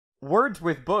Words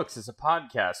with Books is a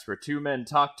podcast where two men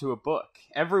talk to a book.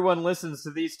 Everyone listens to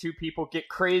these two people get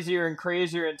crazier and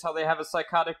crazier until they have a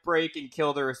psychotic break and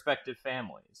kill their respective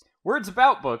families. Words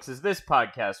About Books is this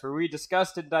podcast where we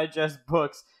discuss and digest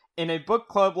books in a book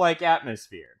club-like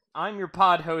atmosphere. I'm your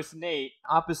pod host, Nate.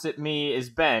 Opposite me is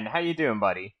Ben. How you doing,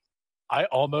 buddy? I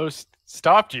almost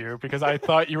stopped you because I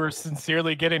thought you were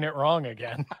sincerely getting it wrong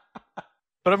again.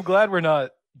 But I'm glad we're not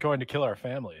going to kill our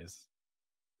families.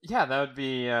 Yeah, that'd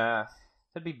be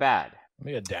bad.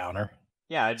 Be a downer.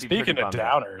 Yeah, I'd be Speaking of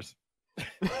downers.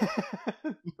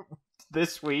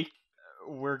 This week,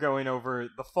 we're going over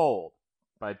The Fold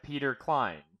by Peter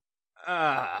Clines.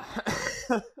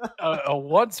 A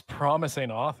once promising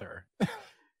author.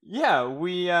 Yeah,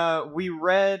 we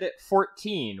read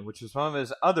 14, which was one of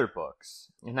his other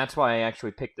books, and that's why I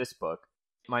actually picked this book.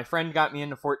 My friend got me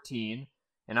into 14,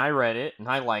 and I read it, and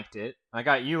I liked it. I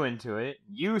got you into it.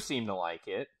 You seemed to like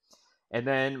it. And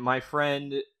then my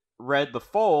friend read The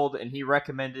Fold, and he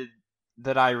recommended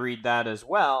that I read that as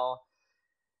well.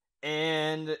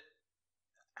 And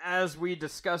as we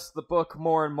discuss the book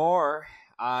more and more,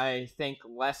 I think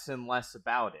less and less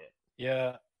about it.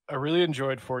 Yeah, I really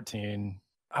enjoyed 14.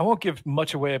 I won't give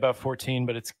much away about 14,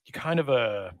 but it's kind of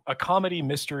a comedy,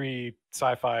 mystery,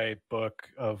 sci-fi book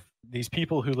of these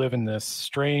people who live in this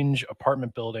strange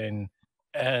apartment building,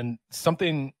 and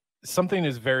something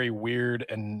is very weird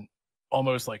and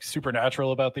almost like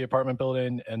supernatural about the apartment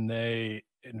building, and they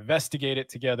investigate it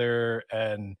together.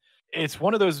 And it's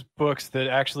one of those books that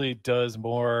actually does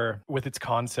more with its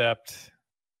concept.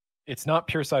 It's not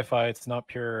pure sci-fi, it's not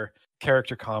pure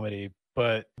character comedy,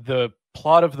 but the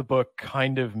plot of the book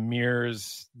kind of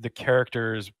mirrors the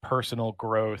characters' personal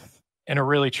growth in a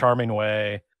really charming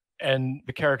way. And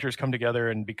the characters come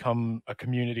together and become a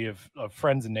community of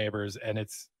friends and neighbors. And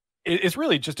it's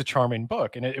really just a charming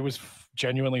book. And it was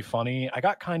genuinely funny. I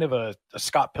got kind of a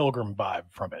Scott Pilgrim vibe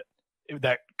from it.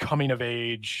 That coming of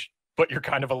age, but you're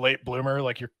kind of a late bloomer,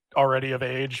 like you're already of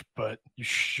age, but you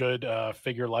should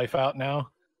figure life out now.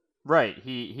 Right.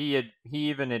 He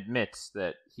even admits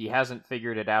that he hasn't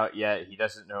figured it out yet. He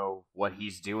doesn't know what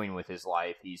he's doing with his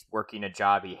life. He's working a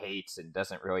job he hates and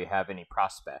doesn't really have any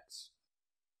prospects.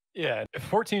 Yeah,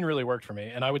 14 really worked for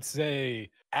me. And I would say,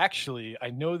 actually, I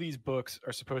know these books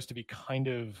are supposed to be kind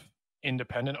of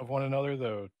independent of one another,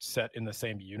 though set in the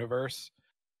same universe.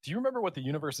 Do you remember what the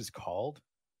universe is called?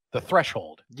 The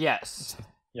Threshold. Yes.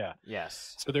 Yeah.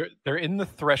 Yes. So they're in the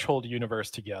Threshold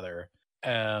universe together.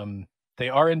 They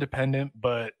are independent,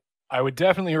 but I would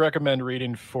definitely recommend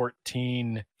reading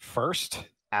 14 first.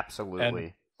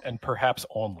 Absolutely. And perhaps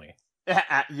only.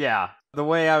 Yeah. The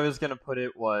way I was going to put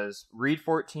it was read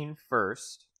 14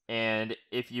 first, and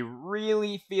if you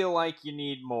really feel like you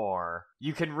need more,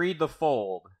 you can read The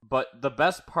Fold, but the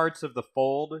best parts of The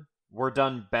Fold were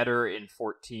done better in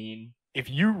 14. If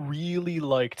you really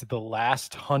liked the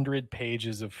last 100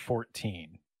 pages of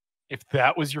 14, if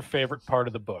that was your favorite part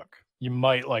of the book, you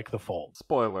might like The Fold.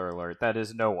 Spoiler alert, that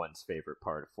is no one's favorite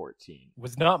part of 14.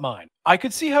 Was not mine. I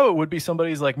could see how it would be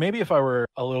somebody's, like, maybe if I were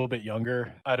a little bit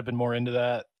younger, I'd have been more into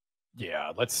that.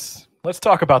 Yeah, let's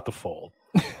talk about The Fold.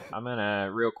 I'm gonna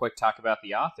real quick talk about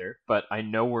the author, but I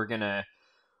know we're gonna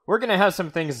have some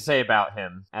things to say about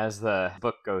him as the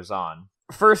book goes on.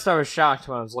 First, I was shocked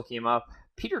when I was looking him up.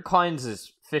 Peter Clines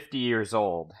is 50 years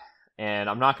old, and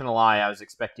I'm not gonna lie, I was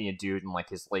expecting a dude in like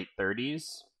his late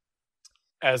 30s.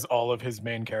 As all of his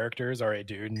main characters are a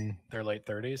dude in their late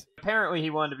 30s. Apparently, he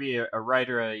wanted to be a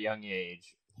writer at a young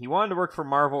age. He wanted to work for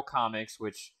Marvel Comics,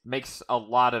 which makes a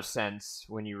lot of sense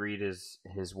when you read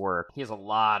his work. He has a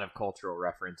lot of cultural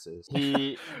references.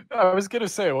 I was gonna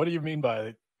say, what do you mean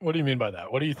by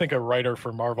that? What do you think a writer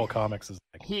for Marvel Comics is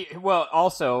like?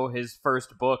 Also, his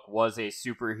first book was a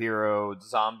superhero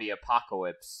zombie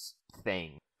apocalypse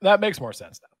thing. That makes more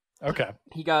sense now. Okay.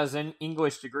 He got his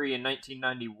English degree in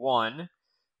 1991.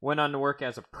 Went on to work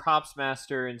as a props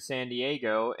master in San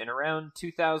Diego, and around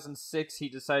 2006 he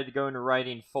decided to go into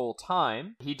writing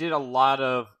full-time. He did a lot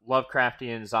of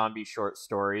Lovecraftian zombie short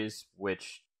stories,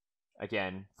 which,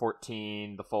 again,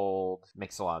 14, The Fold,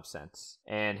 makes a lot of sense.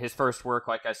 And his first work,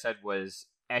 like I said, was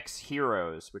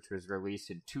X-Heroes, which was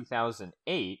released in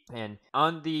 2008. And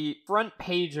on the front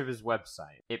page of his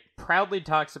website, it proudly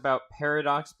talks about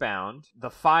Paradox Bound, the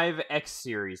 5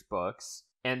 X-series books,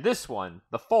 and this one,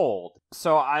 The Fold.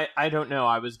 So I don't know.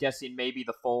 I was guessing maybe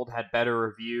The Fold had better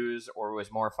reviews or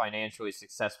was more financially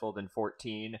successful than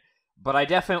 14. But I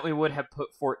definitely would have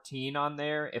put 14 on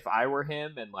there if I were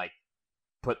him and, like,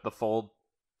 put The Fold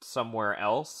somewhere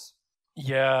else.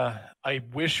 Yeah, I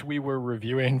wish we were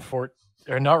reviewing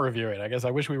or not reviewing. I guess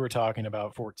I wish we were talking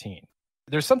about 14.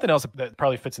 There's something else that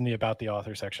probably fits in the about the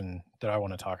author section that I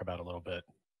want to talk about a little bit.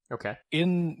 Okay.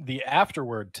 In the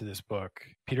afterword to this book,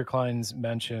 Peter Clines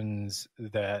mentions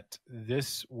that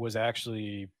this was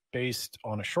actually based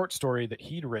on a short story that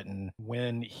he'd written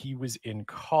when he was in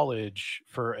college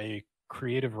for a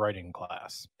creative writing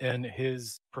class. And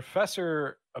his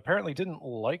professor apparently didn't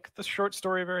like the short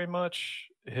story very much.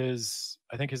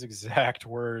 I think his exact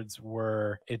words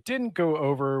were, "It didn't go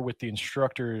over with the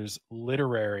instructor's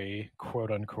literary,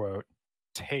 quote unquote,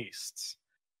 tastes.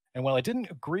 And while I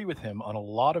didn't agree with him on a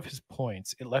lot of his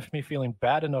points, it left me feeling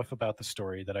bad enough about the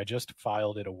story that I just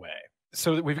filed it away."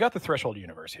 So we've got the Threshold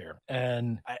universe here.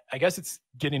 And I guess it's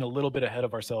getting a little bit ahead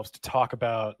of ourselves to talk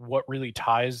about what really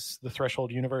ties the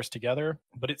Threshold universe together.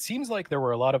 But it seems like there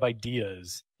were a lot of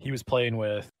ideas he was playing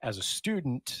with as a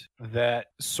student that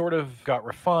sort of got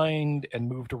refined and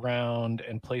moved around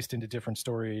and placed into different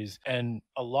stories. And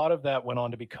a lot of that went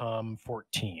on to become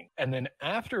 14. And then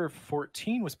after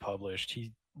 14 was published,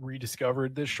 he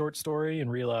rediscovered this short story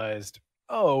and realized,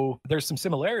 oh, there's some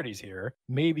similarities here.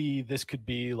 Maybe this could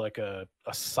be like a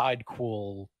side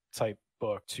cool type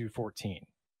book to 14.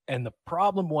 And the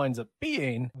problem winds up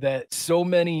being that so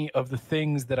many of the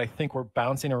things that I think were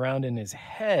bouncing around in his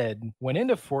head went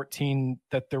into 14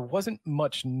 that there wasn't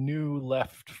much new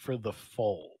left for the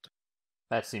fold.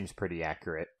 That seems pretty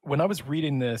accurate. When I was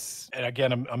reading this, and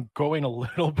again, I'm going a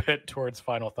little bit towards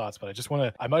final thoughts, but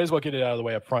I might as well get it out of the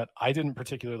way up front. I didn't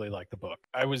particularly like the book.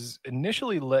 I was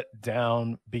initially let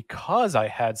down because I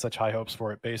had such high hopes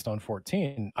for it based on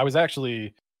 14. I was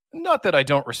actually, not that I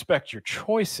don't respect your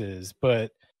choices,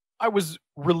 but I was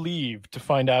relieved to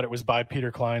find out it was by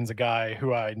Peter Clines, a guy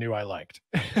who I knew I liked.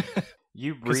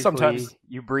 You sometimes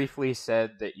briefly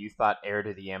said that you thought Heir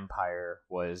to the Empire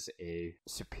was a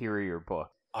superior book.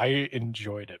 I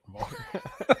enjoyed it more.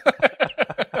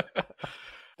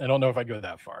 I don't know if I'd go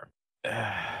that far.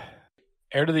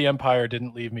 Heir to the Empire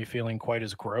didn't leave me feeling quite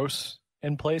as gross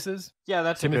in places. Yeah,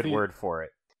 that's a good word for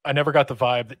it. I never got the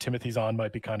vibe that Timothy Zahn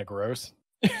might be kind of gross.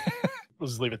 We'll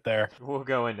just leave it there. We'll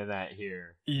go into that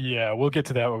here. Yeah, we'll get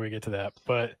to that when we get to that.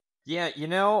 But yeah,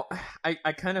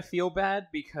 I kind of feel bad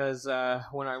because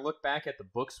when I look back at the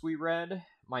books we read,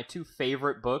 my two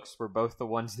favorite books were both the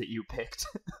ones that you picked.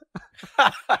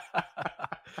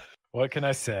 What can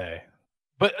I say?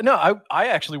 But no, I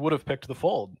actually would have picked The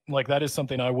Fold. Like, that is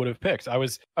something I would have picked. I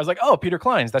was like, oh, Peter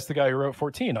Clines, that's the guy who wrote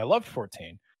 14. I loved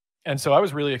 14. And so I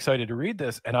was really excited to read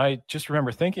this. And I just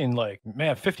remember thinking, like,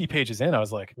 man, 50 pages in, I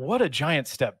was like, what a giant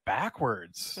step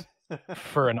backwards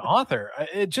for an author.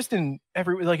 It just in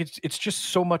every, like, it's just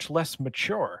so much less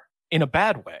mature in a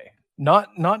bad way. Not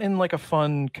in like a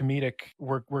fun comedic,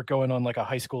 we're going on like a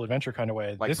high school adventure kind of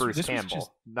way. Like Bruce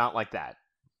Campbell. Not like that.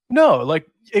 No, like,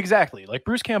 exactly. Like,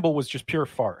 Bruce Campbell was just pure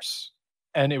farce.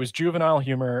 And it was juvenile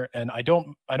humor, and I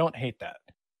don't hate that.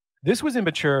 This was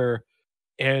immature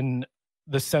in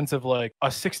the sense of like a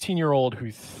 16-year-old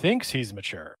who thinks he's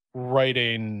mature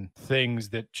writing things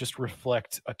that just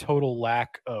reflect a total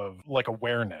lack of like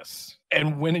awareness.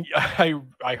 And when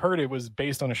I heard it was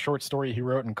based on a short story he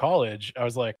wrote in college, I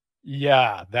was like,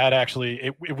 yeah, that actually,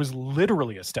 it was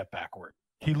literally a step backward.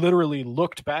 He literally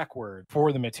looked backward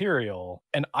for the material.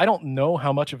 And I don't know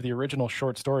how much of the original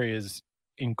short story is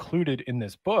included in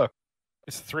this book.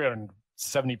 It's a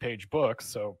 370-page book,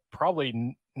 so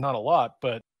probably not a lot,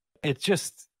 but it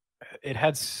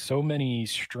had so many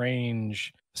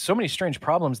strange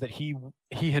problems that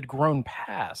he had grown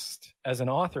past as an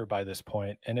author by this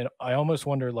point. And I almost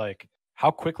wonder, like, how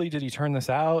quickly did he turn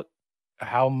this out?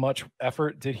 How much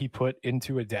effort did he put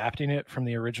into adapting it from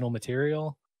the original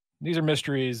material? These are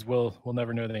mysteries we'll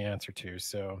never know the answer to.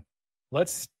 So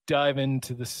let's dive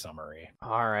into the summary.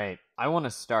 All right. I want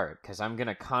to start because I'm going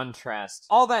to contrast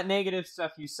all that negative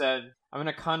stuff you said. I'm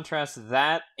going to contrast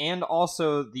that and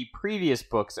also the previous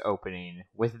book's opening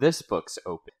with this book's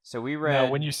opening. So we read...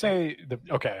 Now, when you say...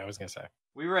 I was going to say.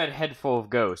 We read Head Full of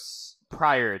Ghosts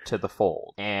prior to The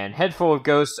Fold. And Head Full of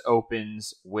Ghosts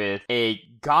opens with a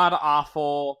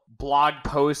god-awful blog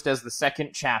post as the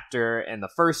second chapter. And the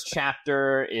first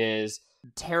chapter is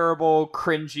terrible,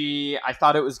 cringy. I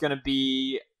thought it was going to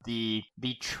be the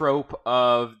trope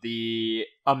of the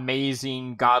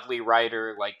amazing, godly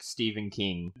writer like Stephen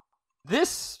King. This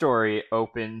story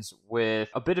opens with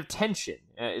a bit of tension.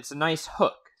 It's a nice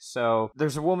hook. So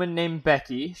there's a woman named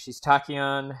Becky. She's talking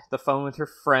on the phone with her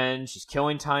friend. She's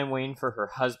killing time waiting for her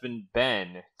husband,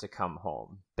 Ben, to come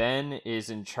home. Ben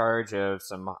is in charge of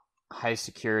some high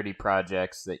security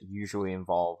projects that usually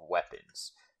involve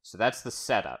weapons. So that's the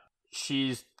setup.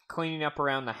 She's cleaning up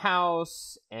around the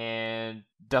house and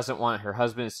doesn't want her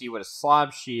husband to see what a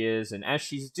slob she is. And as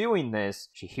she's doing this,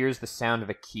 she hears the sound of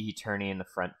a key turning in the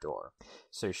front door.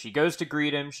 So she goes to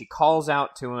greet him. She calls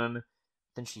out to him.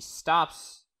 Then she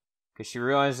stops because she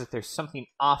realizes that there's something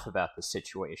off about the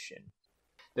situation.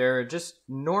 There are just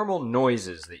normal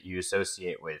noises that you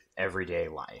associate with everyday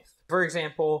life. For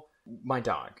example, my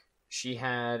dog. She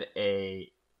had a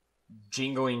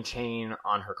jingling chain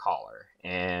on her collar,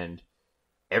 and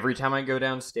every time I go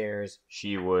downstairs,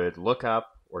 she would look up,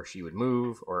 or she would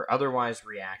move, or otherwise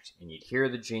react, and you'd hear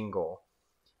the jingle.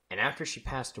 And after she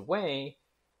passed away,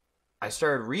 I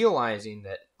started realizing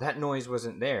that that noise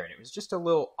wasn't there, and it was just a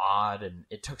little odd, and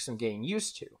it took some getting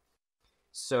used to.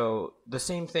 So the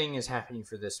same thing is happening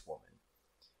for this woman.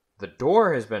 The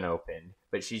door has been opened,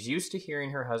 but she's used to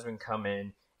hearing her husband come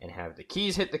in and have the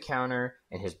keys hit the counter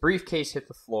and his briefcase hit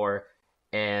the floor,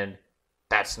 and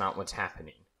that's not what's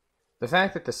happening. The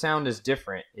fact that the sound is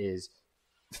different is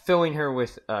filling her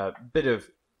with a bit of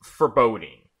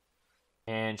foreboding.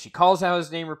 And she calls out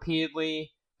his name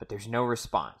repeatedly, but there's no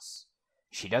response.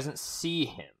 She doesn't see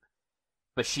him,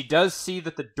 but she does see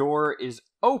that the door is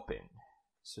open.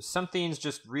 So something's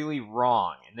just really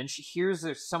wrong. And then she hears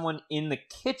there's someone in the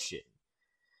kitchen.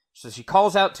 So she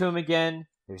calls out to him again.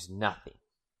 There's nothing.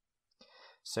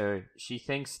 So she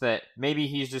thinks that maybe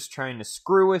he's just trying to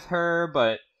screw with her,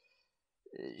 but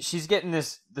she's getting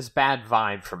this bad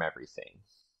vibe from everything.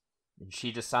 And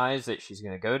she decides that she's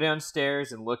going to go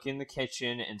downstairs and look in the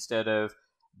kitchen instead of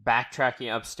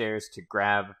backtracking upstairs to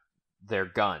grab their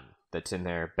gun that's in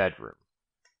their bedroom.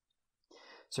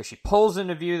 So she pulls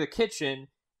into view the kitchen,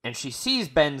 and she sees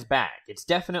Ben's bag. It's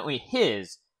definitely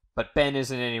his, but Ben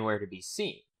isn't anywhere to be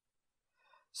seen.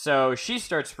 So she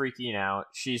starts freaking out.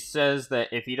 She says that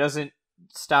if he doesn't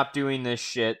stop doing this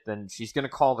shit, then she's going to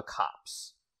call the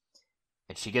cops.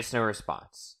 And she gets no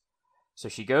response. So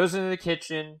she goes into the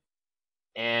kitchen,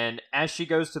 and as she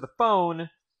goes to the phone,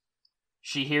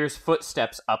 she hears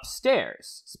footsteps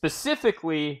upstairs,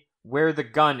 specifically where the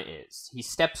gun is. He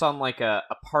steps on like a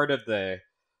part of the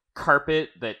carpet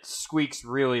that squeaks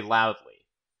really loudly.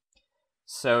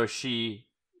 So she's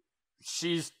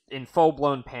in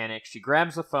full-blown panic. She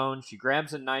grabs the phone. She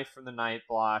grabs a knife from the night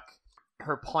block.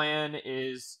 Her plan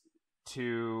is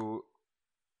to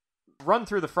run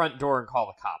through the front door and call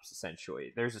the cops,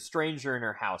 essentially. There's a stranger in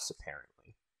her house,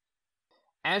 apparently.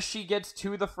 As she gets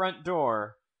to the front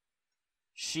door,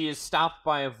 she is stopped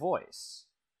by a voice.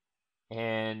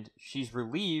 And she's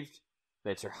relieved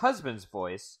that it's her husband's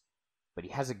voice, but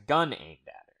he has a gun aimed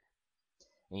at her.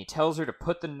 And he tells her to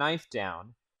put the knife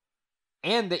down,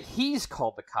 and that he's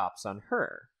called the cops on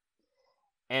her.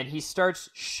 And he starts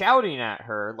shouting at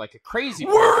her like a crazy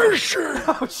person. Where is she?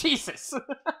 Oh, Jesus.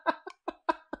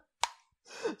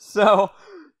 So,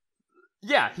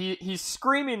 yeah, he's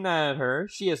screaming that at her.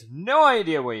 She has no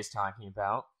idea what he's talking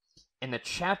about. And the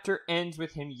chapter ends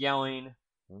with him yelling,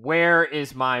 "Where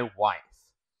is my wife?"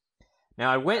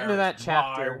 Now, I went into that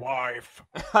chapter. My wife.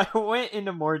 I went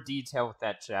into more detail with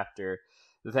that chapter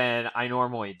than I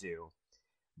normally do.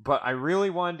 But I really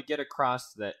wanted to get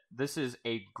across that this is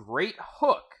a great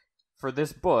hook for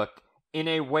this book in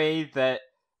a way that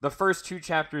the first two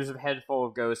chapters of Head Full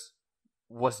of Ghosts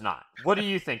was not. What do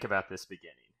you think about this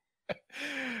beginning?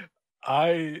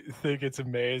 I think it's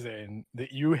amazing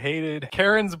that you hated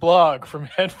Karen's blog from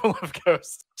Head Full of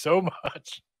Ghosts so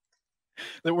much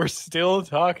that we're still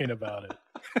talking about it.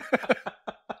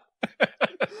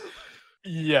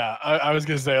 Yeah, I was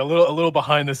gonna say a little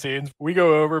behind the scenes. We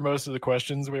go over most of the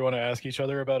questions we want to ask each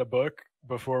other about a book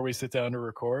before we sit down to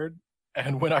record.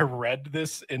 And when I read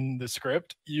this in the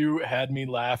script, you had me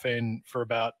laughing for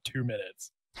about 2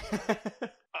 minutes.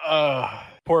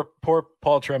 Poor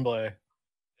Paul Tremblay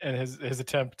and his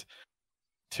attempt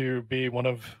to be one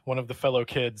of the fellow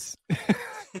kids.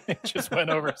 It just went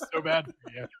over so bad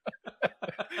for you.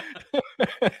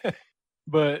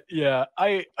 But yeah,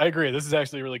 I agree. This is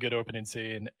actually a really good opening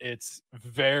scene. It's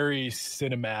very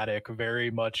cinematic,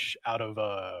 very much out of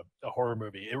a horror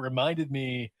movie. It reminded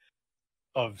me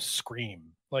of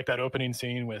Scream, like that opening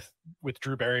scene with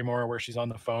Drew Barrymore where she's on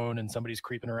the phone and somebody's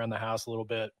creeping around the house a little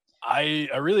bit. I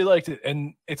really liked it.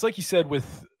 And it's like you said,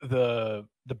 with the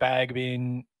bag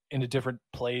being in a different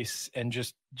place and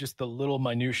just the little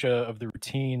minutia of the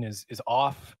routine is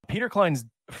off. Peter Clines,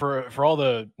 for all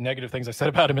the negative things I said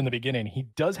about him in the beginning, he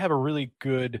does have a really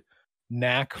good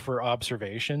knack for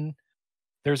observation.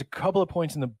 There's a couple of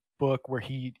points in the book where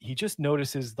he just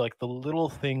notices like the little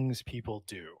things people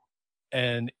do,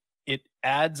 and it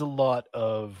adds a lot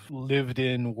of lived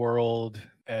in world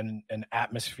and an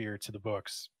atmosphere to the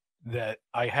books that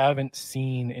I haven't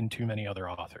seen in too many other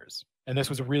authors. And this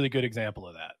was a really good example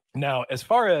of that. Now, as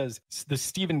far as the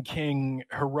Stephen King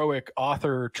heroic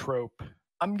author trope,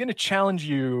 I'm going to challenge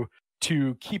you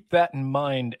to keep that in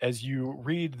mind as you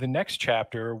read the next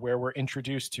chapter, where we're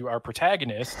introduced to our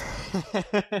protagonist,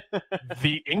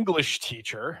 the English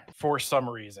teacher, for some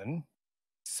reason.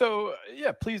 So,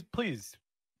 yeah, please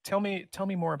tell me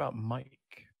more about Mike.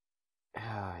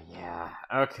 Oh yeah.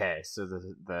 Okay, so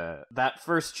that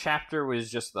first chapter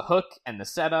was just the hook and the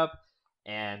setup,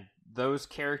 and those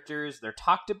characters, they're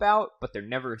talked about, but they're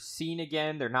never seen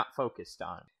again. They're not focused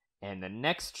on. And the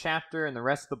next chapter and the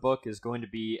rest of the book is going to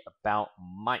be about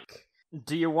Mike.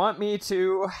 Do you want me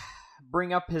to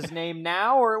bring up his name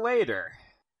now or later?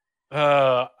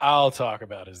 I'll talk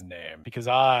about his name because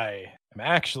I am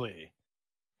actually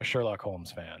a Sherlock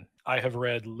Holmes fan. I have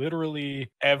read literally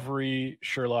every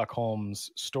Sherlock Holmes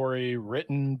story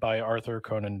written by Arthur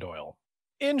Conan Doyle.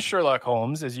 In Sherlock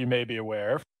Holmes, as you may be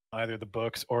aware, either the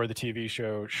books or the TV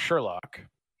show Sherlock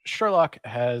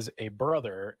has a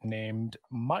brother named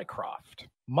Mycroft.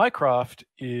 Mycroft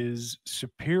is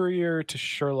superior to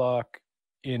Sherlock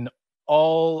in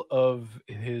all of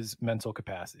his mental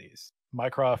capacities.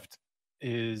 Mycroft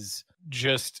is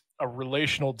just a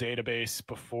relational database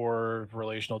before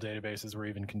relational databases were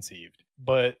even conceived.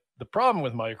 But the problem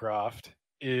with Mycroft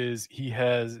is he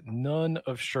has none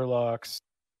of Sherlock's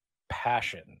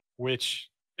passion, which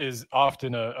is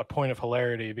often a point of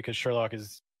hilarity because Sherlock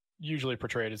is usually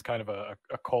portrayed as kind of a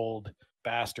cold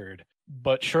bastard.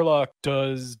 But Sherlock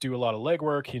does do a lot of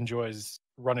legwork. He enjoys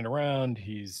running around.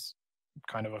 He's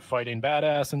kind of a fighting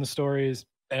badass in the stories.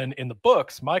 And in the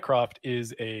books, Mycroft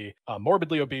is a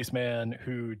morbidly obese man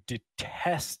who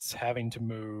detests having to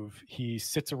move. He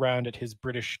sits around at his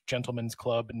British gentleman's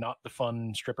club, not the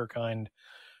fun stripper kind,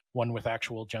 one with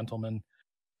actual gentlemen,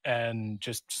 and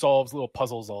just solves little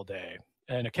puzzles all day.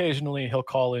 And occasionally he'll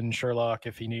call in Sherlock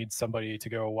if he needs somebody to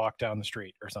go walk down the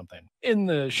street or something. In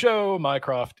the show,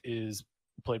 Mycroft is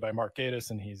played by Mark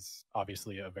Gatiss, and he's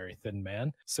obviously a very thin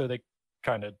man. So they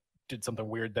kind of did something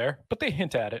weird there, but they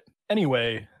hint at it.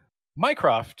 Anyway,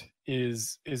 Mycroft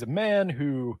is a man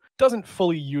who doesn't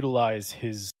fully utilize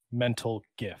his mental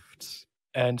gifts.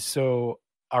 And so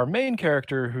our main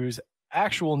character, whose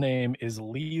actual name is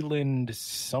Leland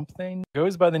something,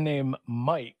 goes by the name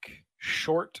Mike,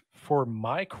 short for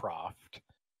Mycroft,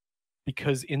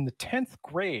 because in the 10th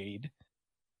grade,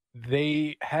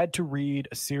 they had to read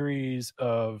a series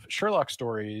of Sherlock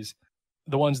stories,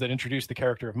 the ones that introduced the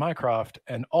character of Mycroft,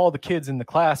 and all the kids in the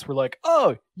class were like,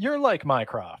 oh, you're like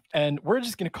Mycroft, and we're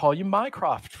just going to call you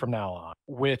Mycroft from now on,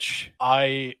 which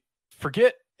I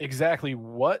forget exactly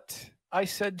what I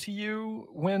said to you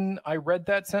when I read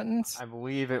that sentence. I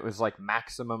believe it was like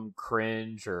maximum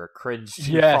cringe or cringe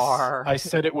too yes, far. I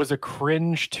said it was a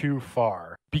cringe too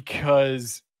far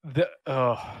because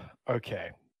okay.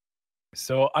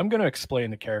 So I'm going to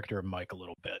explain the character of Mike a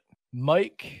little bit.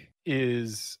 Mike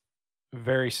is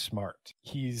very smart.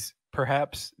 He's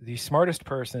perhaps the smartest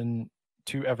person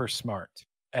to ever smart.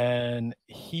 And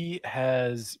he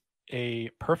has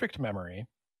a perfect memory.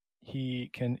 He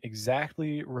can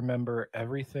exactly remember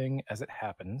everything as it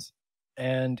happens.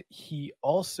 And he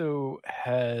also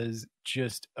has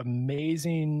just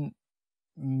amazing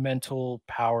mental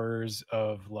powers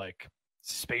of like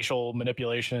spatial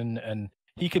manipulation, and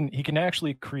he can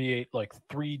actually create like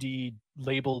 3D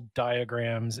labeled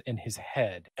diagrams in his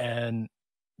head. And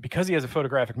because he has a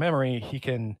photographic memory, he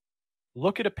can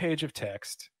look at a page of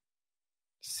text,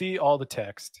 see all the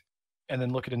text, and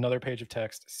then look at another page of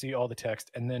text, see all the text,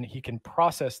 and then he can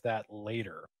process that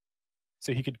later.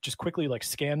 So he could just quickly like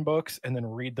scan books and then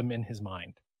read them in his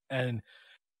mind. And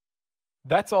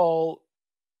that's all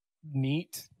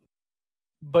neat,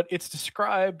 but it's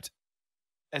described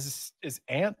as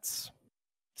ants.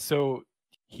 So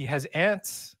he has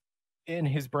ants in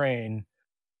his brain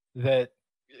that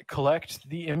collect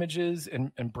the images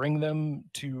and bring them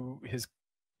to his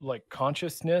like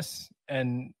consciousness,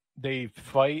 and they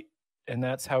fight, and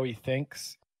that's how he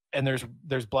thinks. And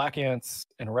there's black ants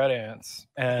and red ants,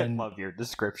 and I love your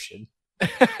description.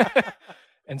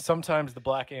 and sometimes the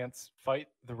black ants fight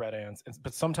the red ants,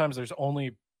 but sometimes there's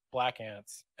only black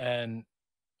ants, and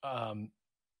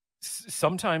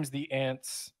sometimes the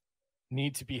ants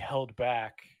need to be held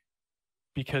back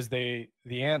because the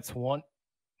ants want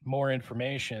more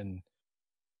information,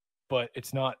 but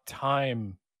it's not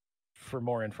time for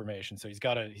more information. So he's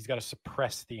got to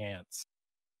suppress the ants.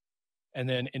 And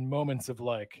then in moments of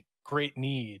like great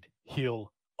need,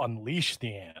 he'll unleash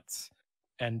the ants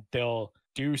and they'll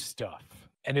do stuff.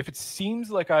 And if it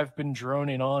seems like I've been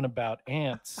droning on about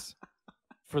ants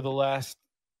for the last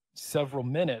several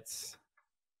minutes,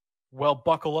 Well,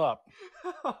 buckle up,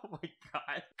 Oh my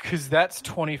god. because that's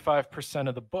 25%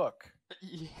 of the book.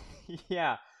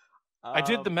 Yeah. I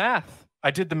did the math.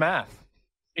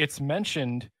 It's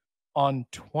mentioned on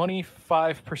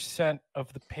 25%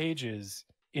 of the pages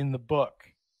in the book.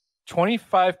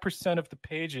 25% of the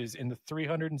pages in the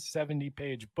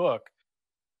 370-page book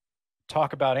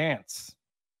talk about ants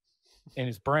in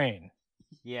his brain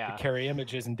Yeah. that carry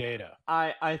images and data.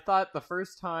 I thought the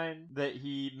first time that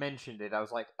he mentioned it, I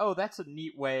was like, oh, that's a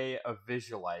neat way of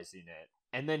visualizing it.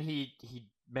 And then he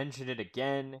mentioned it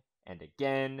again and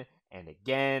again and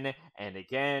again and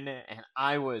again, and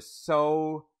I was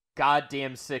so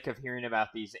goddamn sick of hearing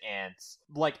about these ants.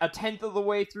 Like a tenth of the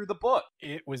way through the book.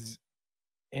 It was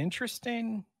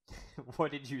interesting.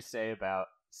 What did you say about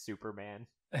Superman?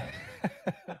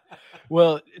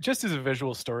 Well, just as a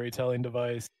visual storytelling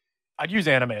device, I'd use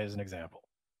anime as an example.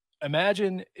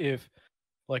 Imagine if,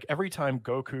 like, every time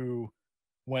Goku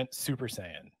went Super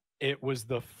Saiyan, it was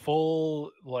the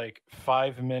full, like,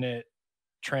 5-minute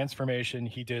transformation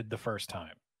he did the first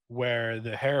time, where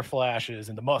the hair flashes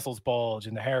and the muscles bulge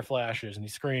and the hair flashes and he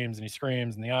screams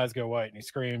and the eyes go white and he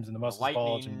screams and the muscles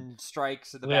bulge and Lightning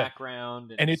strikes in the Yeah.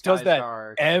 background, and the it does sky's that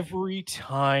dark. every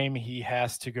time he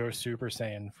has to go Super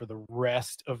Saiyan for the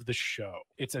rest of the show.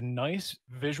 It's a nice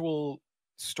visual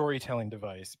storytelling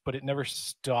device, but it never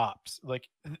stops. Like,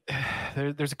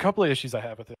 there's a couple of issues I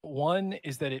have with it. One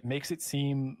is that it makes it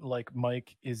seem like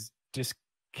Mike is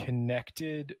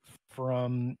disconnected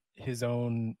from his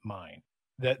own mind.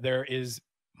 That there is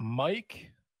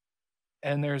Mike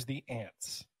and there's the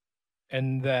ants,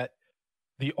 and that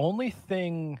the only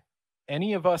thing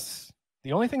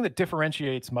that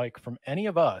differentiates Mike from any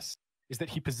of us is that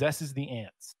he possesses the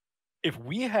ants. If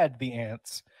we had the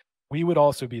ants, we would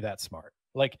also be that smart.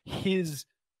 Like, his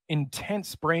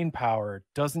intense brain power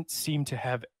doesn't seem to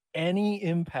have any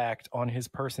impact on his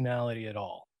personality at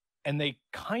all. And they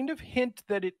kind of hint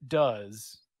that it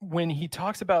does when he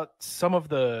talks about some of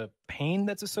the pain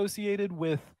that's associated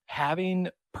with having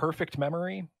perfect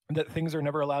memory, that things are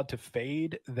never allowed to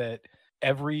fade, that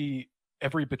every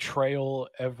betrayal,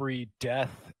 every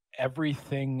death,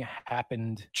 everything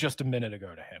happened just a minute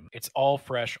ago to him. It's all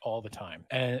fresh all the time.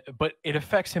 But it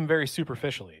affects him very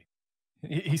superficially.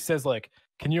 He says, like,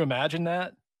 can you imagine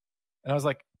that? And I was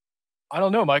like, I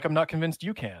don't know, Mike. I'm not convinced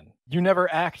you can. You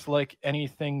never act like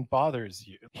anything bothers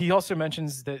you. He also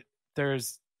mentions that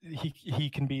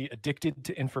he can be addicted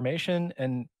to information,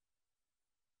 and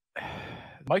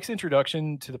Mike's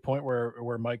introduction to the point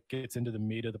where Mike gets into the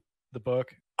meat of the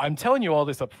book. I'm telling you all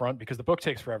this up front because the book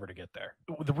takes forever to get there.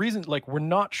 The reason, like, we're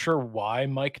not sure why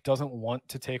Mike doesn't want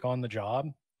to take on the job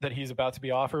that he's about to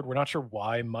be offered. We're not sure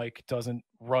why Mike doesn't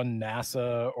run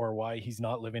NASA or why he's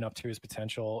not living up to his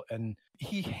potential. And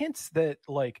he hints that,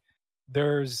 like,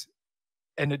 there's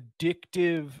an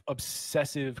addictive,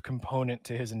 obsessive component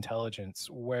to his intelligence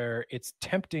where it's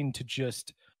tempting to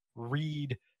just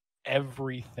read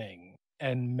everything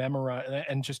and memorize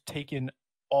and just take in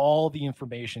all the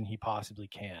information he possibly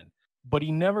can. But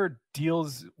he never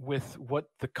deals with what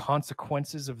the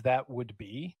consequences of that would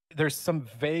be. There's some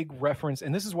vague reference,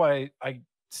 and this is why I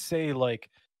say,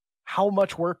 like, how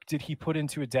much work did he put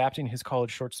into adapting his college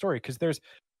short story? Because there's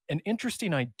an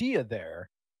interesting idea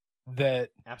there that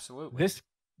Absolutely,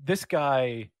 this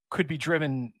guy could be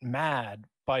driven mad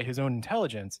by his own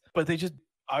intelligence, but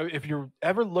if you're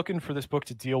ever looking for this book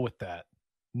to deal with that,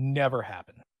 never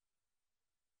happened.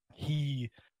 He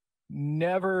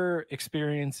never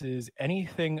experiences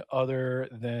anything other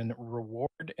than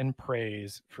reward and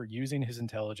praise for using his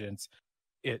intelligence.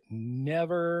 It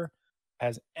never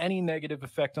has any negative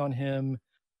effect on him,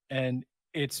 and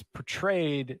it's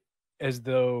portrayed as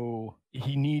though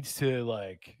he needs to,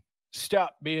 like,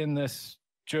 stop being this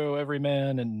Joe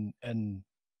everyman and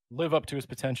live up to his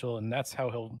potential, and that's how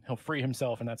he'll free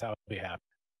himself, and that's how he'll be happy.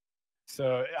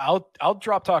 So I'll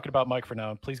drop talking about Mike for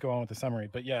now. Please go on with the summary.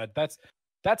 But yeah, that's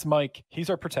Mike. He's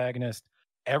our protagonist.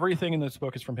 Everything in this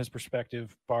book is from his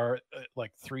perspective, bar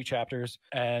like 3 chapters,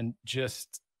 and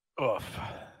just oof.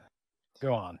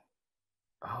 Go on.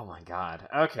 Oh my god.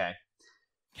 Okay.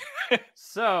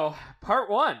 So, part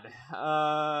 1.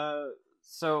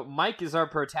 So Mike is our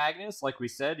protagonist. Like we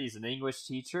said, he's an English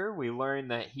teacher. We learn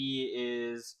that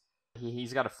he's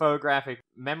got a photographic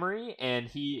memory, and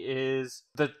he is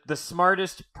the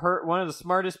smartest one of the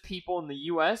smartest people in the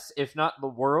U.S., if not the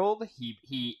world.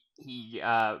 He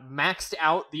maxed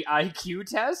out the IQ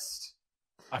test.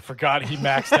 I forgot he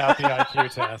maxed out the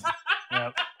IQ test.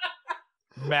 Yep.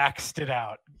 Maxed it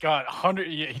out. Got 100.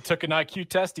 He took an IQ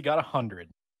test. He got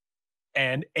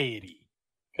 180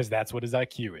 because that's what his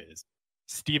IQ is.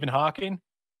 Stephen Hawking,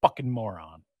 fucking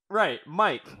moron. Right,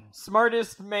 Mike,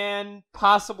 smartest man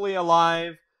possibly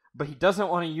alive, but he doesn't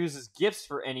want to use his gifts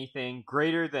for anything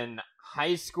greater than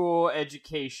high school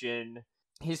education.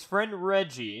 His friend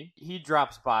Reggie, he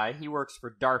drops by. He works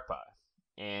for DARPA,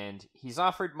 and he's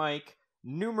offered Mike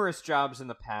numerous jobs in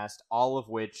the past, all of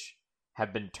which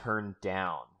have been turned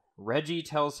down. Reggie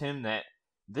tells him that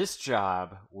this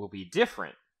job will be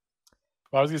different.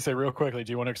 Well, I was going to say real quickly,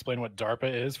 do you want to explain what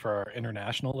DARPA is for our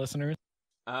international listeners?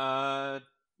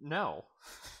 No.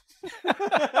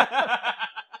 I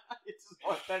just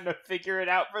want them to figure it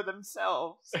out for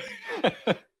themselves.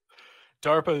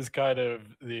 DARPA is kind of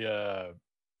the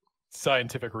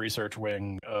scientific research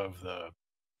wing of the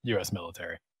U.S.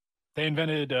 military. They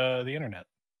invented the internet.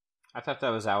 I thought that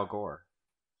was Al Gore.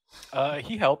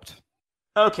 He helped.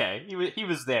 Okay, he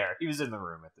was there. He was in the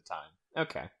room at the time.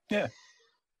 Okay. Yeah.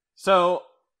 So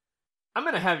I'm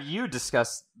going to have you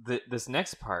discuss this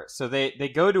next part. So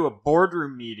they go to a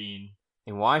boardroom meeting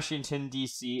in Washington,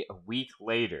 D.C. a week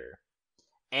later.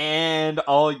 And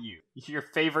all your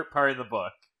favorite part of the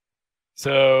book.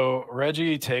 So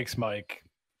Reggie takes Mike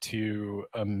to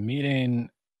a meeting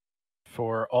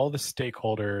for all the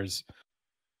stakeholders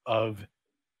of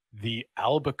the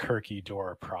Albuquerque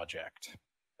Door project.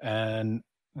 And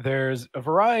there's a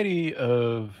variety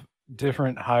of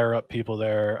different higher up people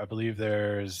there. I believe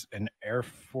there's an Air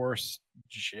Force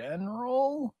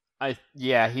general.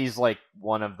 Yeah, he's like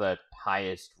one of the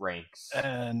highest ranks.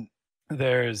 And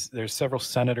there's several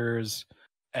senators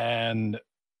and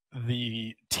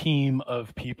the team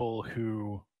of people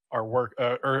who are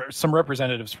or some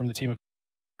representatives from the team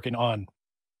working on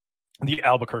the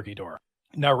Albuquerque Door.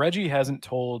 Now, Reggie hasn't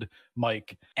told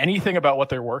Mike anything about what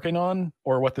they're working on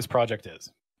or what this project is,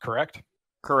 correct?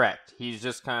 Correct. He's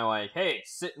just kind of like, hey,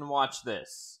 sit and watch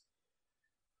this.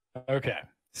 Okay,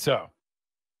 so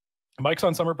Mike's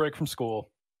on summer break from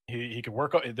school. He can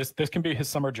work on this. This can be his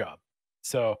summer job.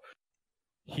 So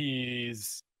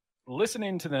he's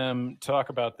listening to them talk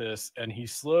about this, and he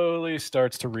slowly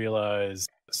starts to realize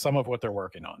some of what they're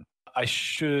working on. I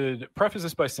should preface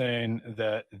this by saying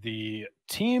that the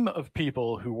team of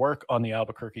people who work on the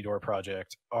Albuquerque Door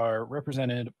project are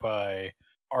represented by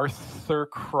Arthur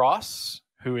Cross,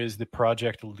 who is the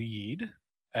project lead,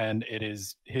 and it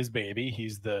is his baby.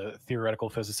 He's the theoretical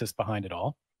physicist behind it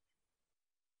all.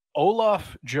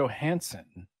 Olaf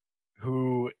Johansson,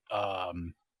 who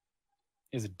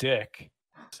is a dick.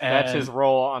 That's his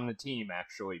role on the team,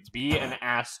 actually. Be an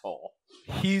asshole.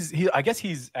 I guess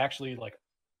he's actually like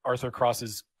Arthur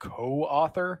Cross's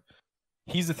co-author.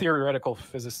 He's a theoretical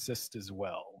physicist as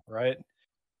well, right?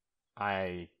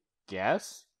 I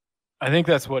guess. I think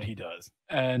that's what he does.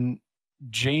 And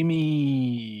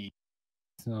Jamie,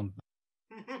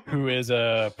 who is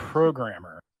a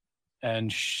programmer,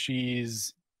 and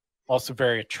she's also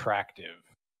very attractive,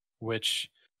 which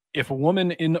if a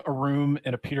woman in a room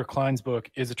in a Peter Clines book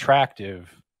is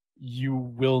attractive, you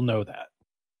will know that.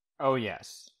 Oh,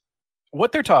 yes.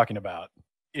 What they're talking about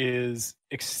is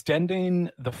extending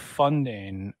the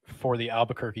funding for the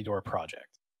Albuquerque Door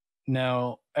project.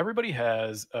 Now, everybody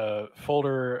has a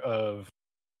folder of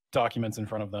documents in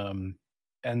front of them,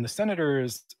 and the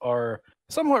senators are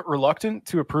somewhat reluctant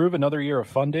to approve another year of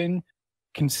funding,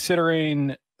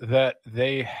 considering that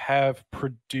they have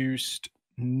produced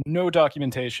no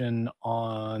documentation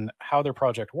on how their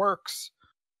project works,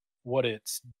 what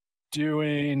it's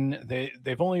doing.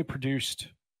 They've only produced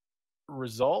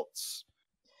results.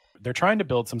 They're trying to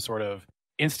build some sort of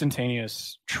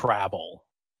instantaneous travel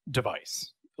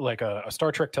device, like a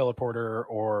Star Trek teleporter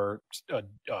or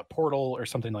a portal or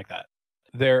something like that.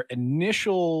 Their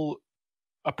initial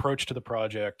approach to the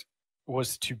project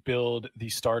was to build the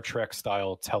Star Trek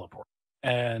style teleport.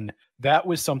 And that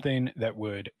was something that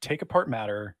would take apart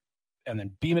matter and then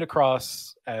beam it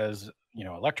across as,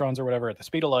 electrons or whatever at the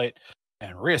speed of light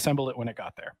and reassemble it when it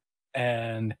got there.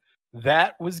 And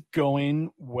that was going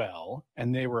well.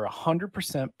 And they were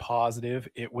 100% positive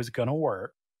it was going to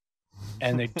work.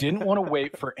 And they didn't want to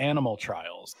wait for animal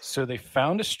trials. So they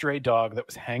found a stray dog that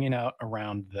was hanging out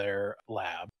around their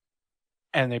lab.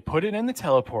 And they put it in the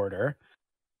teleporter.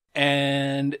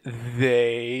 And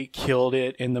they killed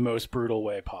it in the most brutal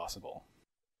way possible.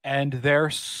 And they're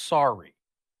sorry.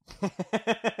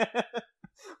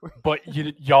 But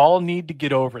y'all need to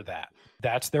get over that.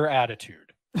 That's their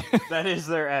attitude. That is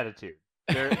their attitude.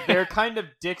 They're kind of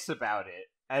dicks about it,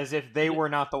 as if they were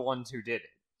not the ones who did it.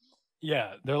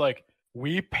 Yeah, they're like,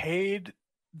 we paid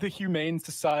the Humane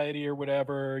Society or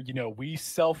whatever. We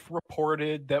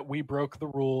self-reported that we broke the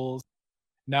rules.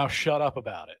 Now shut up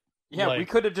about it. Yeah, we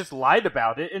could have just lied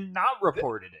about it and not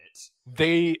reported it.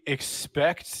 They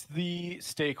expect the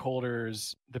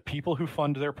stakeholders, the people who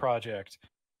fund their project,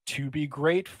 to be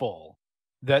grateful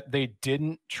that they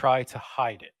didn't try to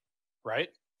hide it, right?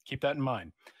 Keep that in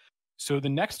mind. So the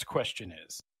next question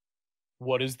is,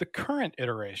 what is the current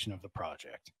iteration of the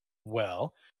project?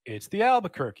 Well, it's the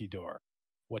Albuquerque door.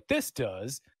 What this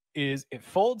does is it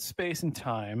folds space and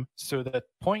time so that the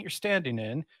point you're standing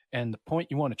in and the point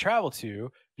you want to travel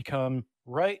to become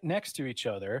right next to each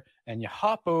other, and you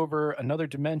hop over another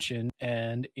dimension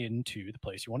and into the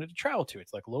place you wanted to travel to.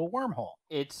 It's like a little wormhole.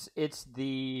 It's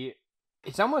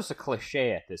almost a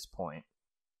cliche at this point,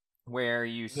 where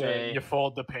you say you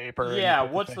fold the paper. Yeah,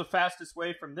 what's the fastest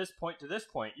way from this point to this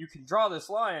point? You can draw this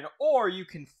line, or you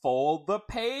can fold the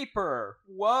paper.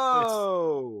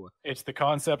 Whoa! It's the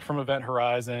concept from Event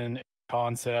Horizon,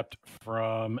 concept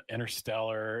from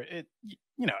Interstellar.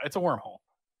 It's a wormhole.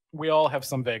 We all have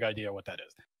some vague idea what that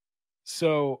is.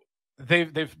 So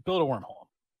they've built a wormhole,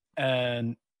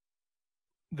 and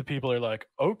the people are like,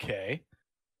 okay,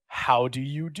 how do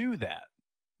you do that?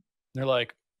 They're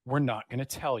like, we're not going to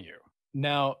tell you.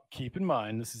 Now, keep in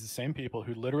mind, this is the same people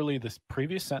who literally this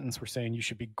previous sentence were saying you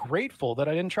should be grateful that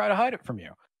I didn't try to hide it from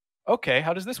you. Okay,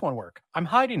 how does this one work? I'm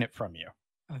hiding it from you.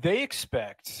 They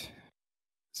expect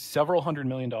several $100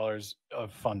 million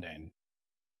of funding,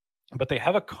 but they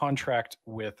have a contract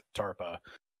with DARPA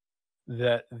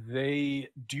that they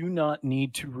do not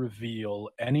need to reveal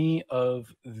any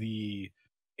of the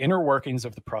inner workings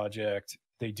of the project.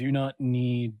 They do not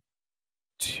need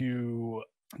to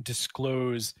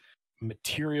disclose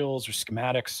materials or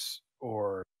schematics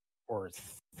or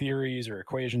theories or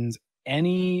equations,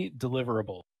 any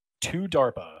deliverable to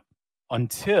DARPA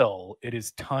until it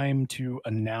is time to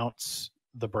announce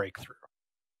the breakthrough,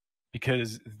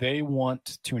 because they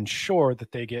want to ensure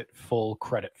that they get full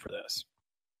credit for this.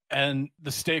 And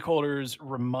the stakeholders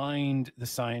remind the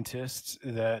scientists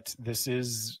that this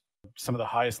is some of the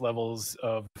highest levels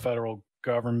of federal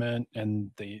government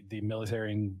and the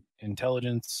military and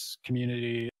intelligence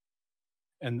community.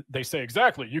 And they say,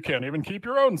 exactly, you can't even keep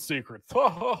your own secrets.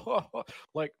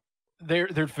 Like, they're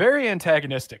very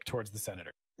antagonistic towards the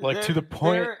senator. To the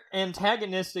point, they're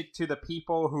antagonistic to the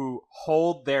people who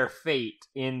hold their fate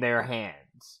in their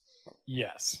hands.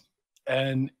 Yes.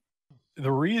 And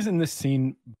the reason this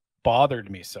scene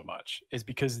bothered me so much is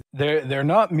because they're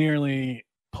not merely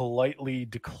politely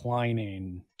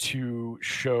declining to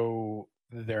show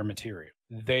their material.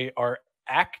 They are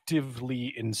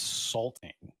actively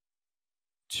insulting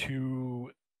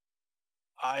to,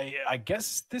 I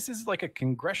guess this is like a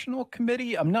congressional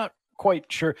committee. I'm not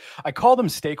quite sure. I call them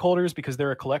stakeholders because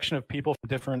they're a collection of people from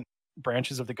different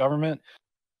branches of the government,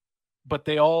 but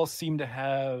they all seem to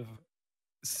have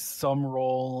some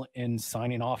role in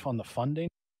signing off on the funding.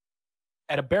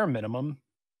 At a bare minimum,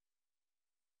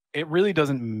 it really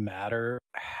doesn't matter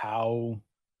how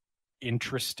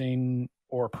interesting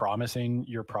or promising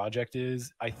your project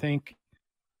is. I think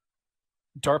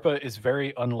DARPA is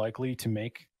very unlikely to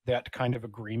make that kind of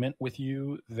agreement with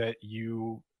you that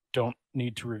you don't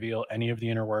need to reveal any of the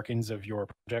inner workings of your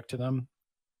project to them,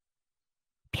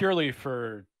 purely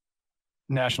for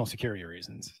national security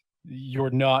reasons. You're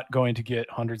not going to get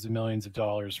hundreds of millions of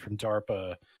dollars from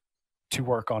DARPA to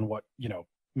work on what,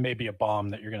 may be a bomb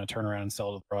that you're going to turn around and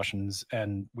sell to the Russians,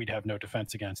 and we'd have no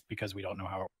defense against because we don't know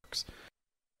how it works.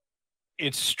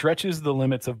 It stretches the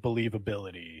limits of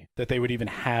believability that they would even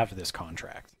have this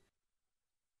contract.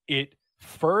 It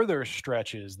further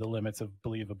stretches the limits of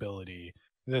believability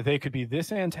that they could be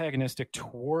this antagonistic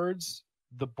towards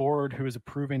the board who is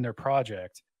approving their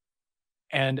project,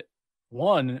 and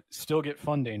one, still get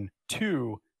funding,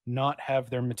 two, not have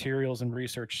their materials and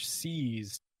research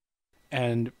seized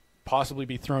and possibly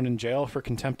be thrown in jail for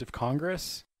contempt of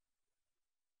Congress.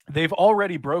 They've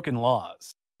already broken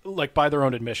laws, like by their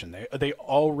own admission. They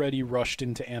already rushed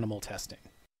into animal testing.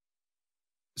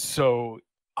 So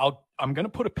I'm going to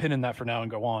put a pin in that for now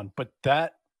and go on. But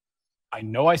that, I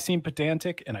know I seem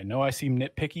pedantic and I know I seem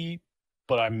nitpicky,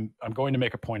 but I'm going to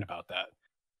make a point about that.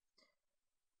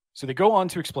 So they go on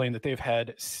to explain that they've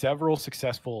had several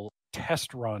successful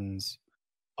test runs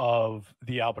of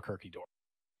the Albuquerque door,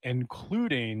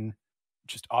 including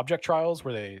just object trials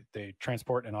where they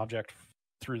transport an object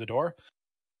through the door,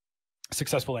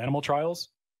 successful animal trials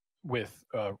with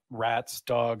rats,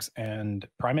 dogs, and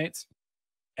primates,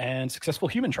 and successful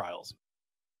human trials,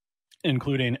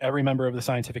 including every member of the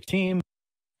scientific team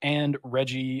and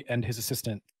Reggie and his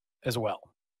assistant as well.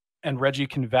 And Reggie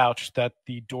can vouch that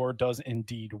the door does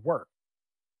indeed work.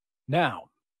 Now,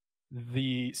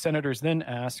 the senators then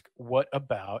ask, what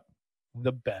about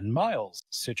the Ben Miles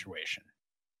situation?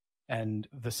 And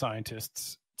the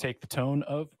scientists take the tone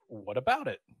of, what about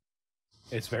it?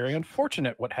 It's very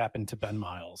unfortunate what happened to Ben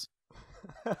Miles.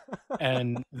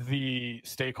 And the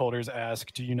stakeholders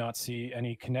ask, do you not see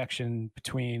any connection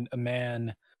between a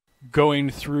man going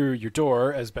through your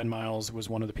door, as Ben Miles was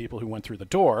one of the people who went through the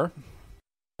door,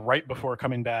 right before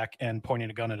coming back and pointing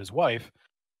a gun at his wife?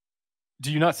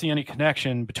 Do you not see any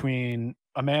connection between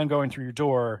a man going through your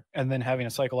door and then having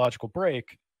a psychological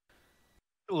break?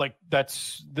 Like,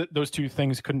 those two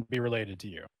things couldn't be related to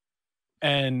you.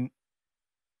 And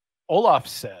Olaf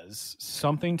says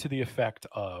something to the effect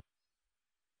of,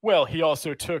 well, he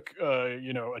also took a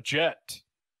jet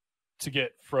to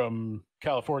get from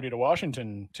California to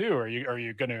Washington too. Are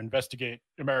you going to investigate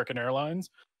American Airlines?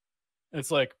 And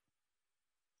it's like,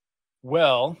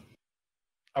 well,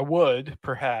 I would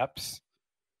perhaps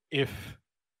if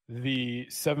the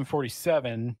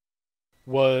 747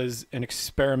 was an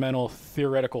experimental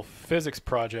theoretical physics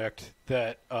project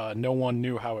that no one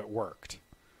knew how it worked.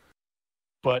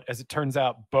 But as it turns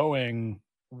out, Boeing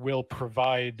will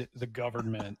provide the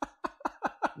government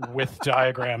with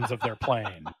diagrams of their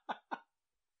plane.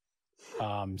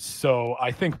 So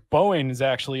I think Boeing is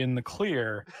actually in the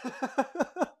clear,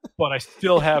 but I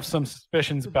still have some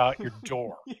suspicions about your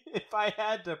door. If I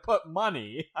had to put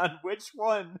money on which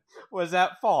one was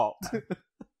at fault.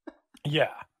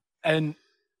 Yeah. And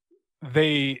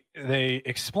they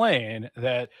explain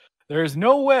that there's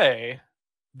no way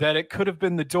that it could have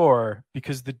been the door,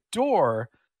 because the door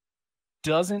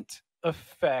doesn't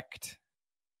affect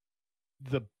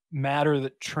the matter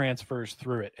that transfers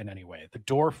through it in any way. The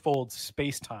door folds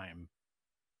space-time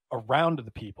around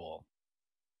the people,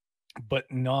 but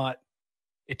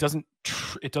it doesn't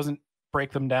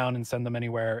break them down and send them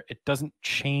anywhere. It doesn't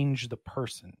change the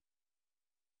person.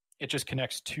 It just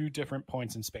connects two different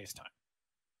points in space-time.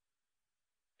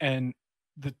 And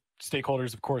the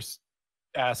stakeholders, of course,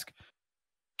 ask,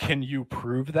 can you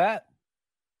prove that?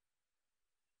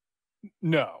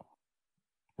 No.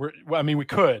 We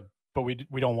could, but we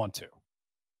don't want to.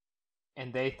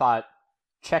 And they thought,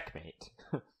 checkmate.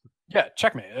 Yeah,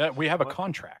 checkmate. We have a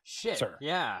contract. Shit. Sir.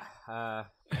 Yeah.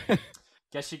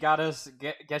 Guess you got us.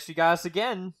 Guess you got us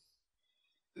again.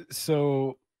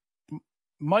 So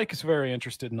Mike is very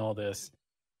interested in all this,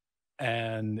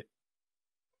 and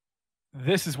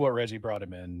this is what Reggie brought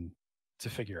him in to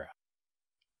figure out.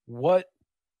 What,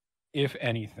 if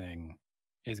anything,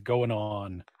 is going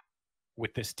on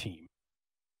with this team?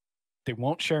 They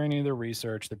won't share any of their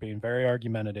research. They're being very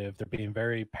argumentative. They're being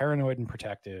very paranoid and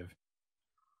protective.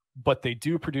 But they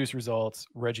do produce results.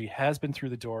 Reggie has been through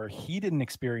the door. He didn't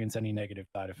experience any negative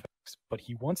side effects, but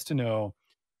he wants to know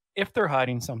if they're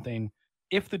hiding something,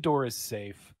 if the door is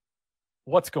safe,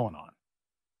 what's going on.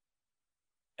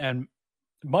 And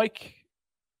Mike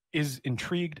is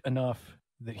intrigued enough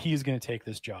that he's going to take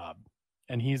this job,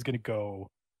 and he's going to go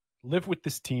live with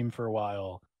this team for a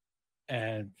while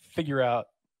and figure out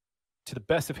to the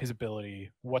best of his ability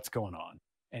what's going on.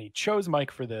 And he chose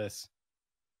Mike for this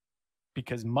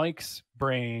because Mike's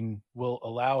brain will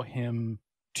allow him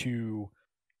to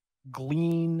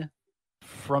glean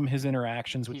from his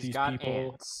interactions with these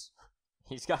people. Ants.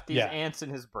 He's got these ants in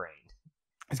his brain.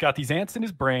 He's got these ants in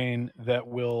his brain that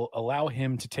will allow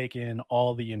him to take in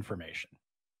all the information.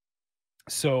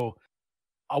 So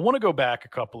I want to go back a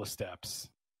couple of steps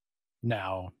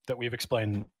now that we've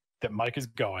explained that Mike is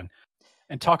going,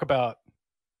 and talk about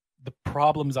the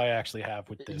problems I actually have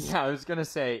with this. Yeah, I was going to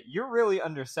say, you're really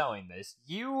underselling this.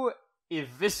 You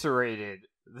eviscerated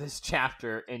this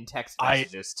chapter in text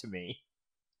messages to me.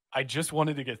 I just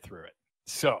wanted to get through it.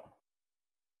 So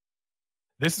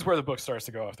this is where the book starts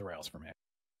to go off the rails for me.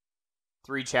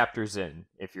 3 chapters in,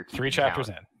 if you're keeping 3 chapters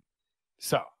count. in.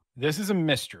 So this is a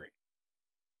mystery.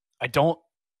 I don't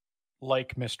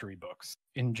like mystery books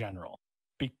in general,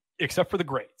 except for the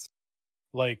greats.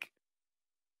 Like,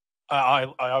 I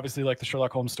obviously like the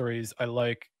Sherlock Holmes stories. I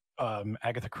like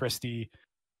Agatha Christie.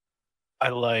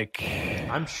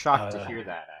 I'm shocked to hear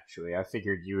that, actually. I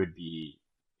figured you would be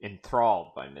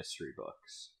enthralled by mystery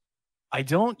books. I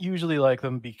don't usually like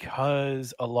them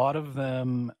because a lot of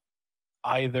them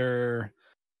either...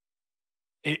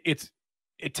 It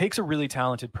takes a really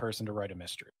talented person to write a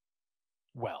mystery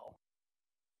well,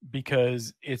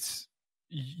 because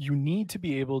you need to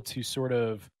be able to sort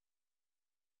of...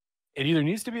 It either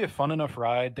needs to be a fun enough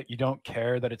ride that you don't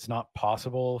care that it's not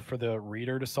possible for the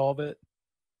reader to solve it,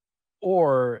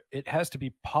 or it has to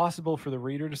be possible for the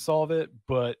reader to solve it,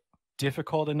 but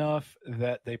difficult enough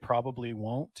that they probably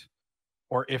won't.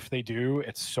 Or if they do,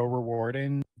 it's so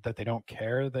rewarding that they don't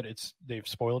care that they've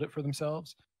spoiled it for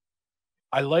themselves.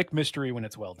 I like mystery when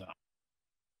it's well done.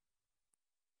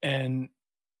 And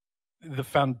the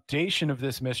foundation of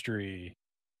this mystery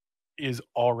is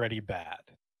already bad.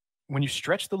 When you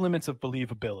stretch the limits of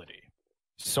believability,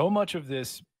 so much of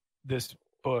this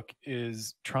book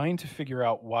is trying to figure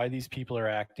out why these people are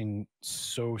acting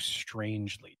so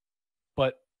strangely.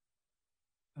 But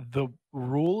the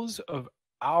rules of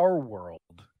our world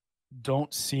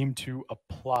don't seem to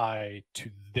apply to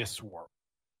this world.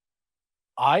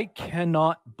 I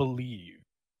cannot believe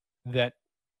that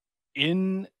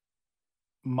in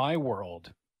my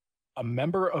world, a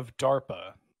member of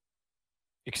DARPA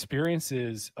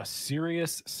experiences a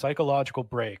serious psychological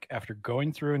break after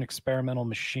going through an experimental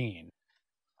machine.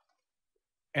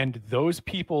 And those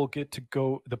people get to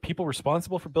go, the people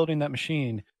responsible for building that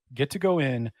machine get to go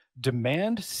in,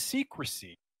 demand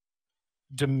secrecy,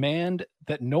 demand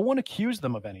that no one accuse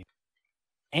them of anything,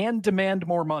 and demand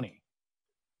more money.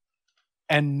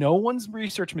 And no one's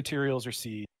research materials are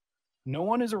seized, no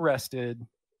one is arrested,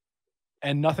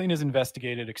 and nothing is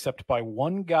investigated except by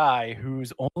one guy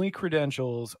whose only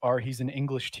credentials are he's an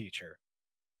English teacher.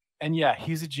 And yeah,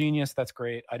 he's a genius. That's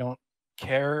great. I don't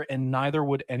care, and neither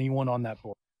would anyone on that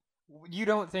board. You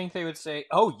don't think they would say,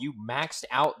 "Oh, you maxed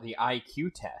out the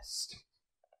IQ test"?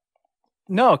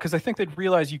 No, because I think they'd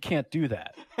realize you can't do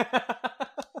that.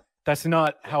 That's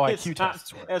not how IQ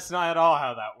tests work. That's not at all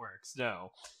how that works.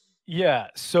 No. Yeah.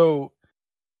 So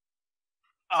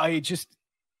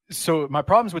my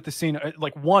problems with the scene,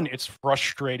 like, one, it's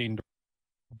frustrating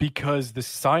because the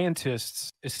scientists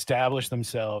establish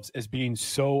themselves as being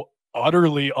so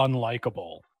utterly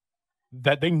unlikable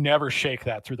that they never shake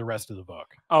that through the rest of the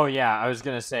book. Oh yeah, I was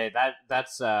gonna say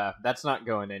that's not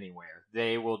going anywhere.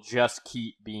 They will just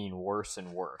keep being worse and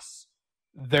worse.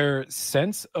 Their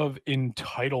sense of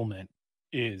entitlement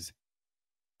is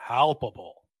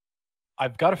palpable.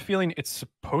 I've got a feeling it's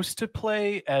supposed to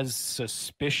play as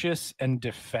suspicious and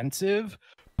defensive,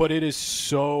 but it is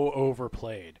so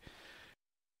overplayed.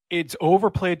 It's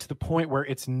overplayed to the point where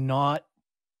it's not,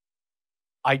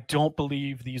 I don't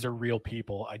believe these are real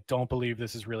people. I don't believe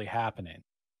this is really happening.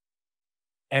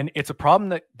 And it's a problem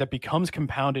that becomes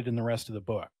compounded in the rest of the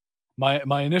book.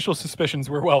 My initial suspicions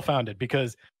were well-founded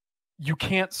because you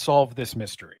can't solve this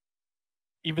mystery,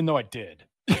 even though I did.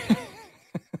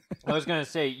 I was going to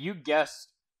say, you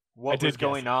guessed what was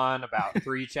going on about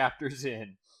 3 chapters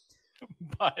in.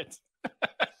 But,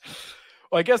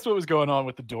 well, I guessed what was going on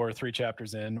with the door 3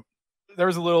 chapters in. There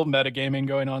was a little metagaming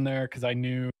going on there because I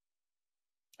knew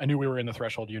we were in the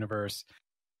Threshold universe,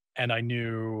 and I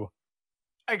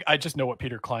just know what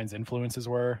Peter Clines' influences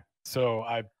were. So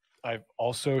I've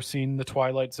also seen The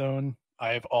Twilight Zone.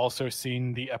 I've also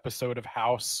seen the episode of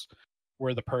House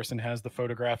where the person has the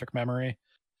photographic memory.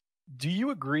 Do you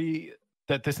agree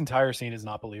that this entire scene is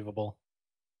not believable?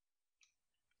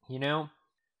 You know,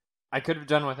 I could have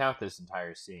done without this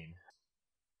entire scene.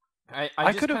 I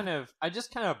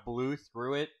just kind of blew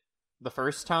through it the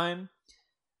first time.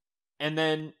 And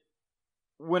then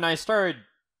when I started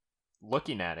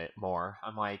looking at it more,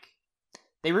 I'm like,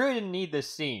 they really didn't need this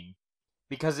scene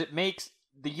because it makes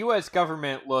the US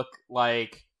government look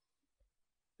like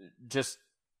just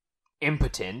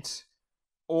impotent,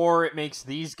 or it makes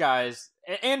these guys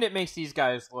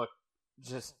look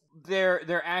just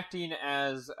they're acting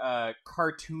as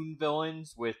cartoon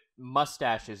villains with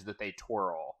mustaches that they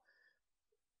twirl.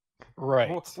 Right.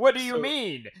 What do you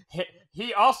mean?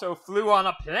 He also flew on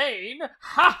a plane?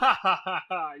 Ha ha ha ha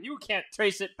ha! You can't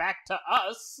trace it back to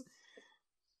us.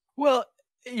 Well,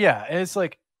 yeah, and it's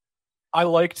like, I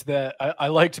liked that. I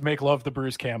liked Make Love the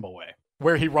Bruce Campbell way,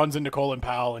 where he runs into Colin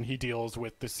Powell and he deals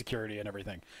with the security and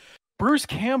everything. Bruce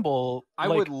Campbell... I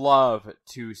would love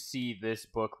to see this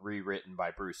book rewritten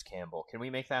by Bruce Campbell. Can we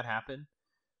make that happen?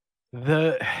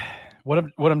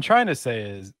 What I'm trying to say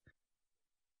is,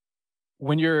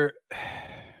 when you're...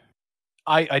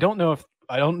 I don't know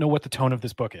what the tone of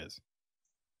this book is.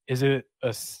 Is it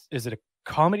a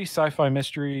comedy sci-fi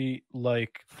mystery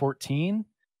like 14?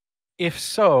 If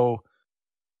so,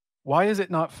 why is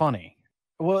it not funny?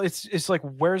 Well, it's like,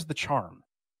 where's the charm?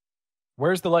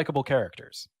 Where's the likable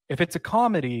characters? If it's a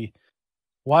comedy,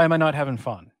 why am I not having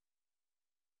fun?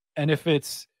 And if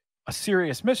it's a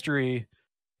serious mystery,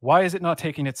 why is it not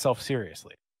taking itself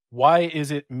seriously? Why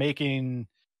is it making...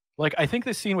 Like, I think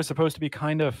this scene was supposed to be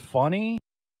kind of funny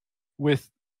with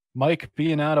Mike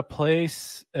being out of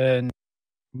place and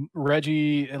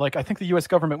Reggie. Like, I think the US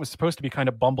government was supposed to be kind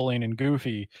of bumbling and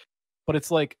goofy, but it's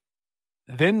like,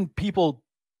 then people...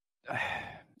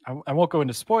 I won't go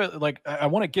into spoil. Like, I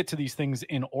want to get to these things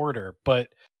in order, but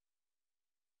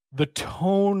the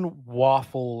tone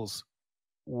waffles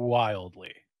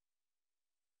wildly.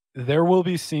 There will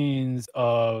be scenes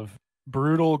of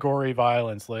brutal, gory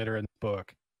violence later in the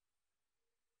book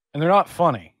and they're not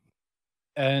funny.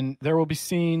 And there will be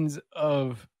scenes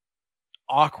of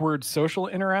awkward social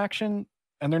interaction,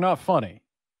 and they're not funny.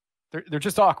 They're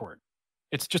just awkward.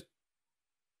 It's just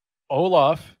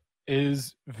Olaf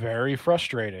is very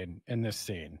frustrated in this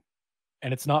scene,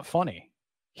 and it's not funny.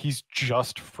 He's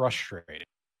just frustrated.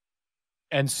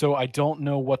 And so I don't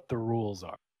know what the rules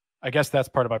are. I guess that's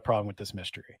part of my problem with this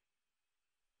mystery.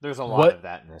 There's a lot of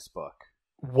that in this book.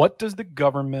 What is the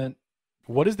government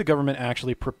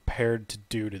actually prepared to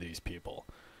do to these people?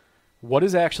 What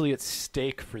is actually at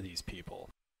stake for these people?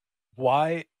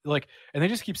 Why, and they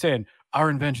just keep saying, our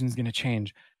invention is going to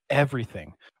change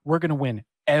everything. We're going to win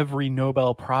every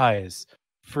Nobel Prize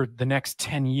for the next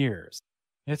 10 years.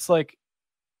 It's like,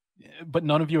 but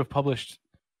none of you have published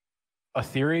a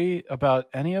theory about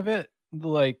any of it,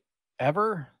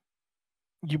 ever.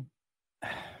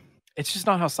 It's just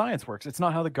not how science works. It's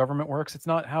not how the government works. It's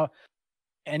not how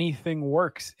anything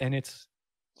works. And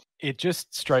it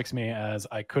just strikes me as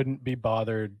I couldn't be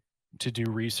bothered to do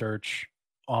research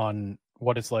on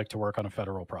what it's like to work on a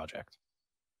federal project.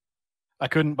 I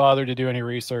couldn't bother to do any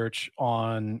research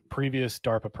on previous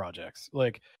DARPA projects.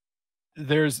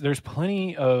 There's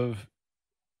plenty of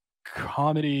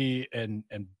comedy and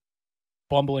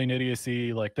bumbling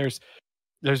idiocy. There's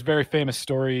a very famous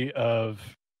story of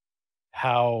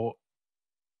how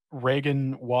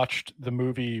Reagan watched the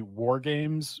movie War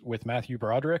Games with Matthew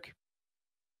Broderick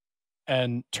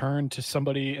and turned to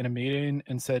somebody in a meeting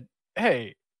and said,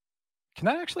 "Hey, can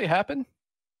that actually happen?"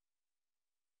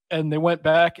 And they went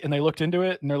back and they looked into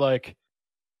it and they're like,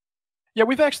 "Yeah,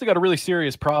 we've actually got a really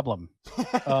serious problem."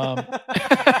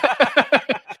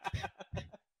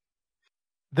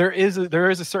 There is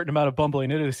a certain amount of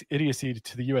bumbling idiocy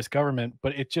to the U.S. government,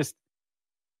 but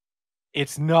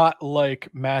it's not like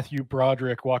Matthew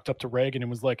Broderick walked up to Reagan and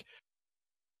was like,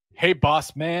 "Hey,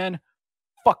 boss man,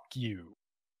 fuck you."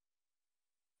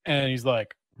 And he's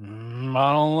like, "I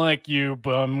don't like you,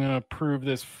 but I'm going to approve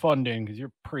this funding because you're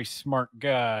a pretty smart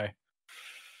guy."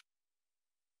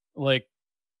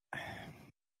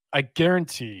 I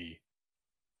guarantee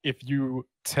if you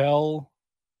tell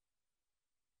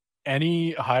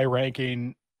any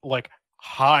high-ranking,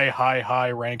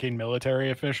 high-ranking military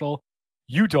official,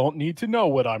 you don't need to know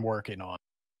what I'm working on.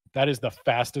 That is the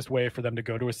fastest way for them to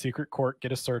go to a secret court,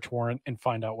 get a search warrant, and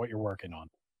find out what you're working on.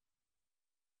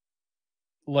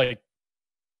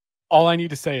 All I need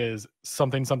to say is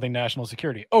something national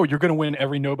security. Oh, you're going to win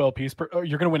every Nobel you're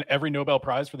going to win every Nobel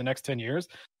Prize for the next 10 years?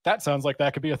 That sounds like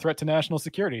that could be a threat to national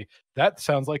security. That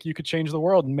sounds like you could change the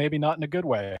world, and maybe not in a good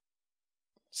way.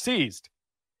 Seized.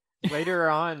 Later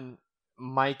on,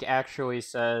 Mike actually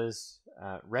says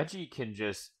Reggie can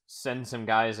just send some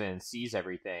guys in and seize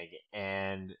everything.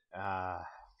 And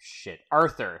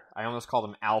Arthur. I almost called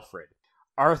him Alfred.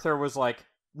 Arthur was like,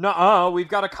 "Nuh-uh, we've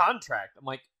got a contract." I'm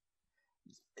like,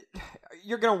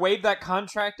 you're going to waive that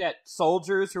contract at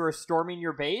soldiers who are storming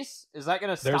your base? Is that going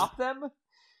to stop them?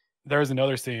 There's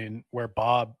another scene where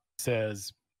Bob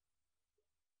says,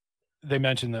 they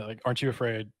mention that, aren't you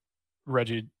afraid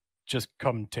Reggie just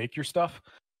come take your stuff?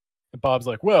 And Bob's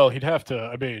like, well, he'd have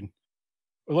to,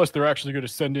 unless they're actually going to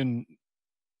send in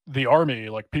the army,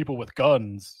 people with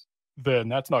guns, then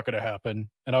that's not going to happen.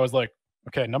 And I was like,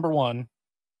 okay, number one,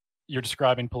 you're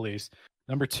describing police.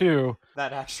 Number two,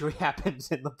 that actually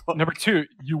happens in the book. Number two,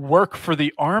 you work for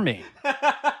the army.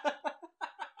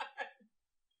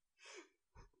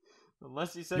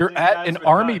 Unless you said you're at an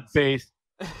army guns. Base.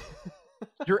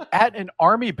 You're at an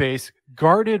army base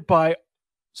guarded by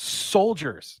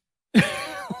soldiers.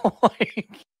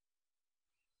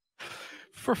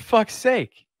 For fuck's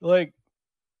sake.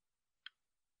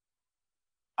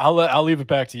 I'll leave it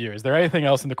back to you. Is there anything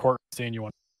else in the court scene you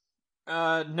want?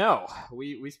 No.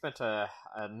 We spent a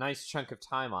nice chunk of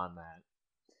time on that.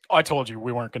 Oh, I told you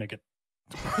we weren't going to get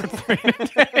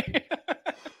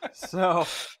So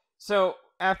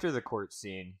after the court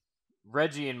scene,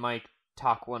 Reggie and Mike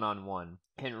talk one-on-one.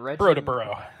 And Reggie, bro to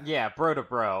bro. Yeah, bro to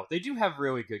bro. They do have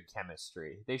really good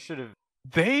chemistry. They should have...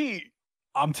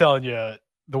 I'm telling you,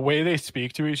 the way they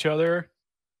speak to each other,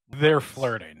 they're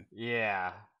flirting.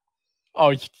 Yeah.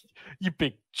 Oh, you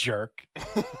big jerk.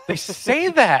 They say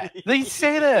that. They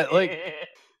say that.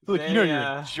 You're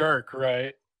a jerk,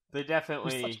 right? They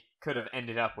definitely could have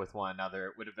ended up with one another.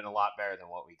 It would have been a lot better than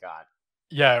what we got.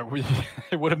 Yeah,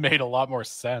 it would have made a lot more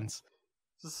sense.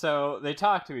 So they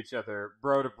talk to each other,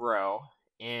 bro to bro,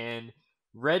 and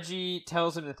Reggie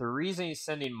tells him that the reason he's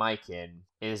sending Mike in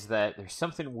is that there's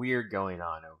something weird going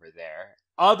on over there,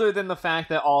 other than the fact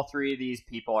that all three of these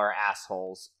people are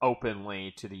assholes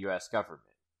openly to the U.S. government.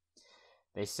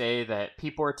 They say that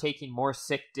people are taking more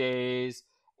sick days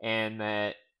and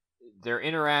that their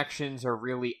interactions are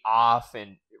really off,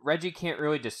 and Reggie can't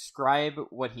really describe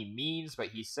what he means, but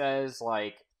he says,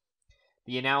 like,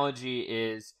 the analogy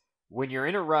is when you're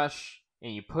in a rush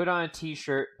and you put on a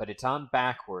t-shirt, but it's on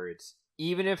backwards,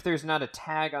 even if there's not a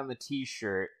tag on the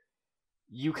t-shirt,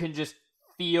 you can just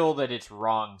feel that it's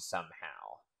wrong somehow.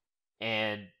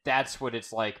 And that's what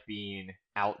it's like being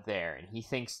out there. And he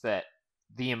thinks that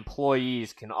the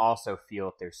employees can also feel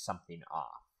that there's something off.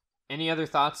 Any other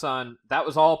thoughts on that?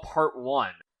 Was all part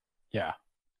one. Yeah.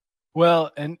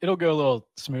 Well, and it'll go a little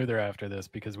smoother after this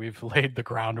because we've laid the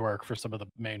groundwork for some of the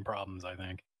main problems, I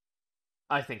think.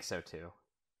 I think so too.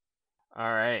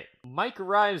 All right. Mike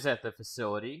arrives at the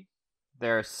facility.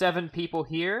 There are 7 people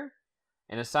here.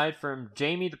 And aside from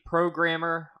Jamie the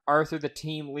programmer, Arthur the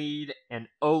team lead, and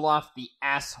Olaf the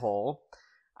asshole,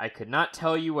 I could not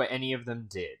tell you what any of them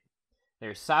did.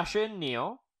 There's Sasha and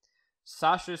Neil.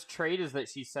 Sasha's trait is that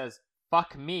she says,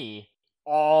 fuck me,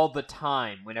 all the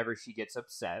time whenever she gets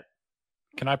upset.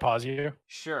 Can I pause you?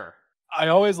 Sure. I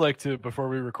always like to, before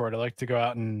we record, I like to go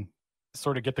out and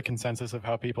sort of get the consensus of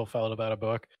how people felt about a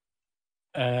book.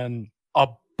 And a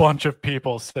bunch of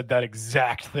people said that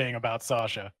exact thing about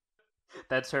Sasha.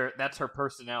 That's her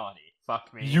personality.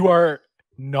 Fuck me. You are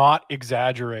not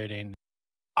exaggerating.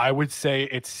 I would say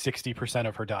it's 60%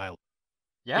 of her dialogue.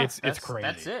 Yeah, it's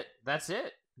crazy. That's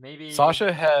it. Maybe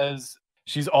Sasha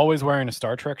she's always wearing a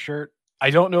Star Trek shirt.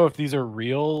 I don't know if these are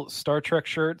real Star Trek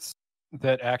shirts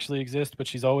that actually exist, but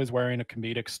she's always wearing a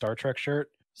comedic Star Trek shirt.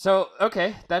 So,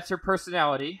 okay, that's her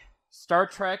personality. Star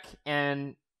Trek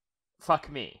and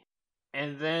fuck me.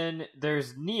 And then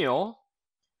there's Neil,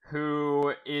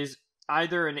 who is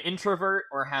either an introvert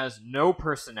or has no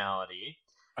personality.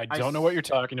 I don't know what you're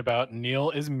talking about.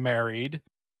 Neil is married.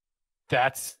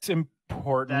 That's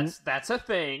important. That's a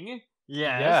thing.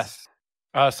 Yes.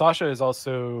 Sasha is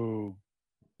also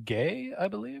gay, I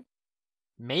believe.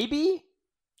 Maybe?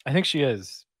 I think she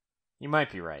is. You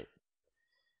might be right.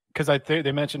 Because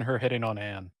they mentioned her hitting on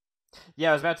Anne.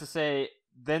 Yeah, I was about to say,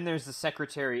 then there's the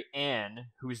secretary, Anne,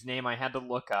 whose name I had to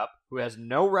look up, who has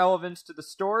no relevance to the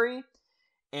story,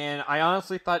 and I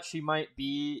honestly thought she might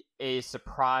be a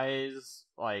surprise,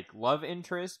 like, love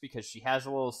interest, because she has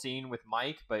a little scene with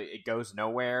Mike, but it goes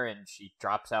nowhere, and she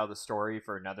drops out of the story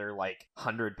for another,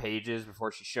 100 pages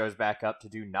before she shows back up to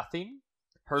do nothing.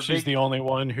 She's the only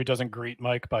one who doesn't greet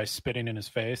Mike by spitting in his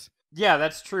face. Yeah,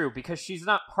 that's true, because she's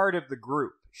not part of the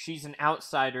group. She's an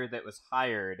outsider that was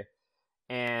hired,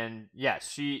 and yes,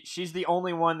 she's the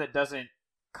only one that doesn't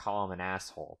call him an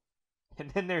asshole.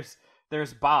 And then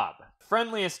there's Bob,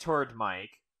 friendliest toward Mike,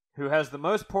 who has the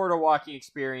most portal walking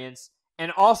experience,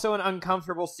 and also an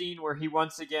uncomfortable scene where he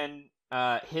once again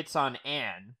hits on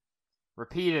Anne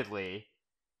repeatedly,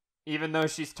 even though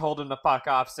she's told him to fuck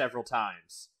off several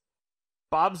times.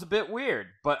 Bob's a bit weird,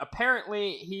 but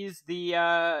apparently he's the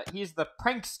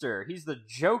prankster, he's the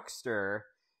jokester,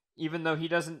 even though he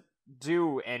doesn't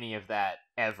do any of that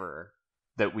ever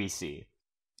that we see.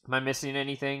 Am I missing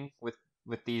anything with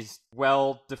these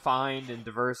well-defined and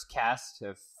diverse cast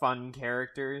of fun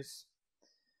characters?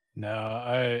 No,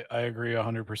 I agree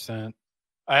 100%.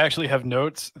 I actually have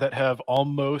notes that have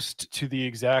almost to the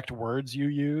exact words you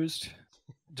used,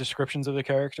 descriptions of the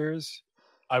characters.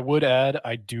 I would add,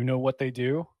 I do know what they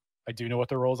do. I do know what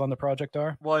their roles on the project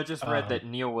are. Well, I just read that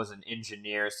Neil was an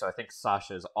engineer, so I think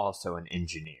Sasha is also an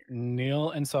engineer. Neil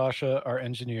and Sasha are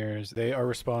engineers. They are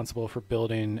responsible for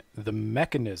building the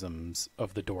mechanisms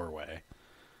of the doorway.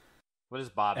 What does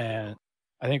Bob do?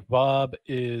 I think Bob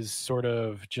is sort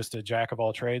of just a jack of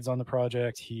all trades on the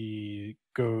project. He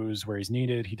goes where he's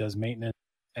needed. He does maintenance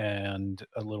and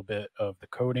a little bit of the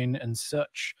coding and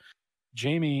such.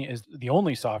 Jamie is the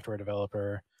only software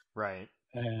developer. Right.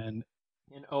 And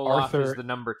Olaf is the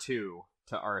number 2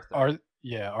 to Arthur.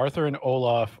 Arthur and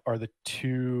Olaf are the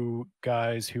 2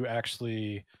 guys who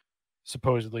actually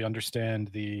supposedly understand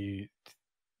the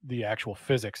actual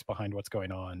physics behind what's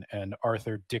going on. And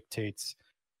Arthur dictates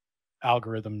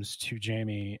algorithms to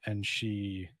Jamie and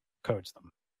she codes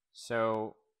them.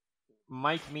 So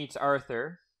Mike meets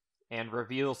Arthur and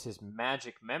reveals his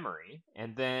magic memory,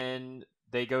 and then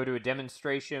they go to a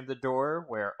demonstration of the door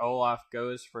where Olaf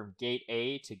goes from gate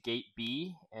A to gate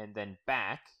B and then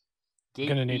back. I'm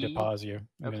going to need to pause you.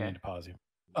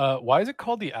 Why is it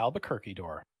called the Albuquerque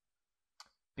door?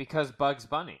 Because Bugs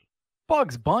Bunny.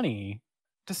 Bugs Bunny?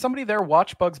 Does somebody there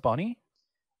watch Bugs Bunny?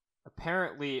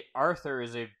 Apparently, Arthur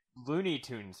is a Looney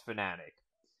Tunes fanatic.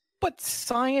 But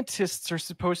scientists are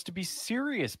supposed to be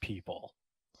serious people.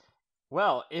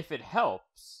 Well, if it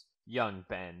helps, young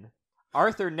Ben,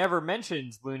 Arthur never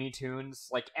mentions Looney Tunes,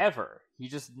 ever. He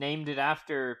just named it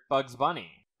after Bugs Bunny.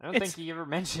 I don't think he ever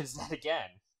mentions that again.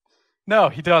 No,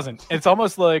 he doesn't. It's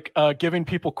almost like giving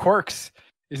people quirks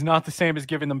is not the same as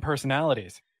giving them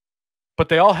personalities. But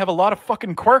they all have a lot of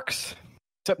fucking quirks,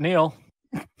 except Neil.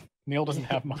 Neil doesn't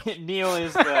have much.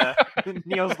 Neil's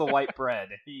the white bread.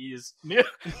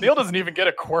 Neil doesn't even get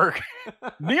a quirk.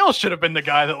 Neil should have been the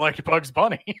guy that liked Bugs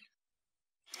Bunny.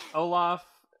 Olaf.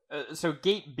 So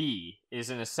Gate B is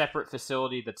in a separate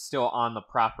facility that's still on the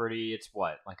property. It's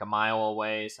like a mile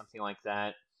away, something like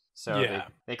that. So yeah.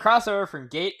 they cross over from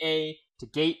Gate A to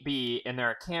Gate B, and there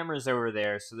are cameras over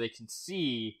there so they can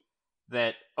see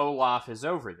that Olaf is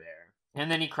over there. And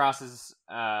then he crosses...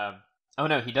 oh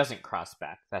no, he doesn't cross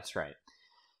back. That's right.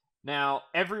 Now,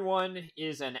 everyone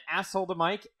is an asshole to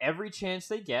Mike every chance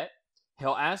they get.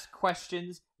 He'll ask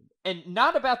questions, and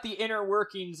not about the inner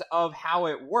workings of how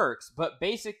it works, but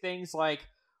basic things like,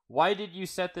 why did you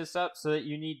set this up so that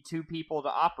you need 2 people to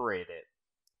operate it?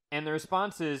 And the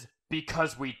response is,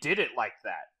 because we did it like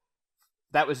that.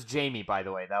 That was Jamie, by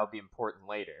the way. That will be important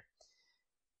later.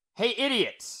 Hey,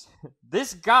 idiots!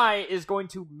 This guy is going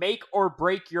to make or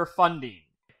break your funding.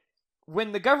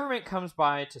 When the government comes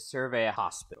by to survey a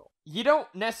hospital, you don't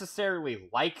necessarily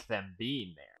like them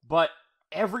being there, but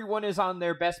everyone is on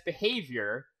their best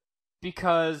behavior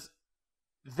because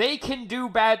they can do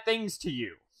bad things to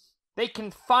you. They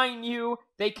can fine you,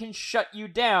 they can shut you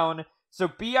down, so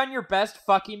be on your best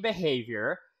fucking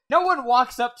behavior. No one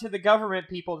walks up to the government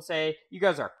people and say, you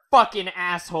guys are fucking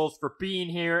assholes for being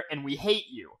here and we hate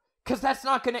you, because that's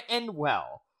not going to end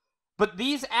well. But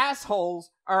these assholes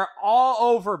are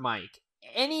all over Mike.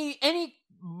 Any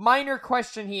minor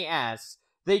question he asks,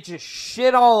 they just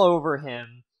shit all over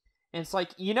him. And it's like,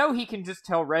 he can just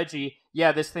tell Reggie,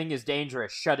 yeah, this thing is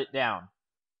dangerous, shut it down.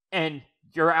 And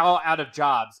you're all out of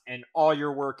jobs, and all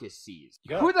your work is seized.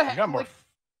 Who the heck? You got more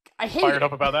I hate fired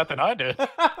up about that than I did.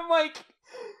 I'm like,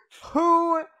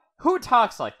 who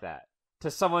talks like that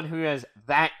to someone who has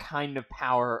that kind of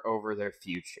power over their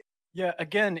future? Yeah,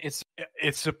 again, it's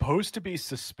supposed to be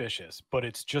suspicious, but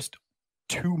it's just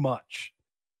too much.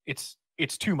 It's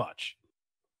too much.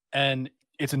 And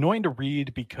it's annoying to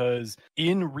read because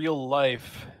in real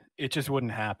life, it just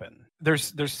wouldn't happen.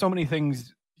 There's so many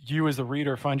things you as a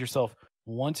reader find yourself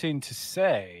wanting to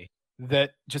say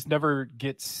that just never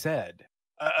get said.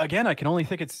 Again, I can only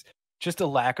think it's just a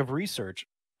lack of research.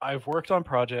 I've worked on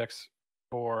projects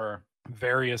for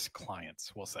various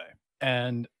clients, we'll say.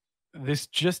 And this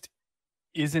just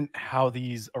isn't how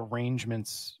these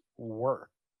arrangements work.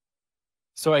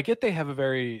 So I get they have a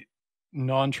very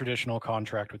non-traditional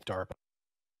contract with DARPA.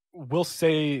 We'll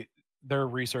say their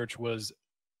research was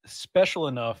special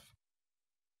enough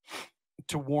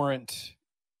to warrant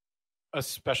a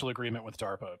special agreement with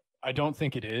DARPA. I don't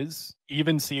think it is.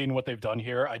 Even seeing what they've done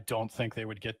here, I don't think they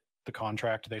would get the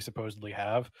contract they supposedly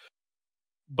have.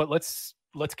 But let's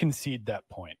concede that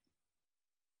point.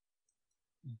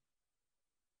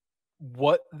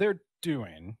 What they're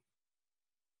doing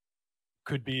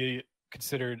could be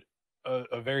considered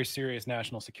a very serious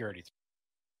national security threat.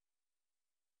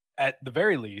 At the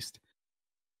very least,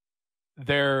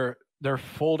 they're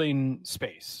folding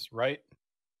space, right?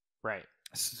 Right.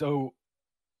 So,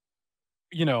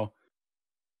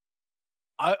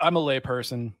 I'm a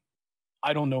layperson.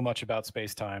 I don't know much about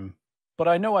space-time, but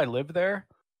I know I live there,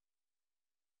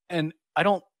 and I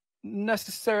don't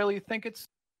necessarily think it's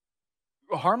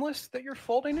harmless that you're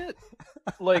folding it.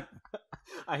 Like,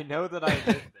 I know that I live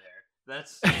there.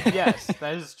 Yes,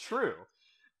 that is true.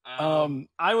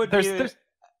 I would there's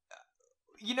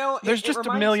just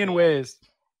a million ways.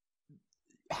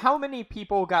 How many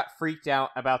people got freaked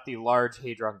out about the Large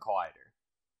Hadron Collider?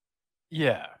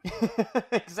 Yeah.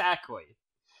 Exactly.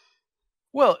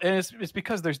 Well, and it's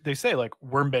because they say, like,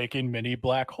 we're making mini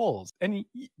black holes. And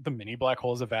the mini black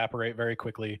holes evaporate very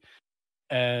quickly.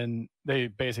 And they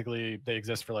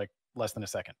exist for, like, less than a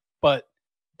second. But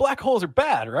black holes are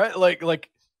bad, right? Like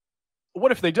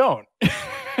what if they don't?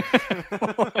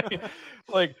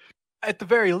 like, at the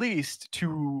very least,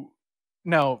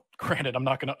 now, granted, I'm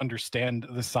not going to understand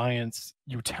the science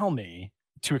you tell me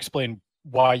to explain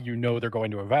why they're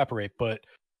going to evaporate, but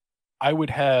I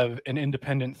would have an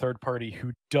independent third party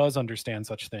who does understand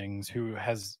such things, who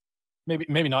has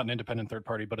maybe not an independent third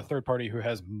party, but a third party who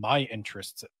has my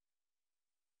interests,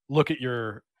 look at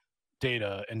your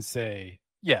data and say,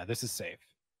 yeah, this is safe,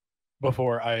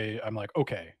 before I'm like,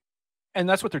 okay. And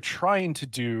that's what they're trying to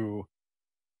do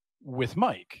with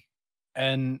Mike.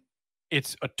 And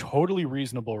it's a totally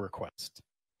reasonable request.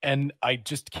 And I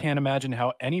just can't imagine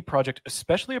how any project,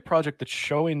 especially a project that's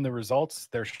showing the results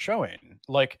they're showing,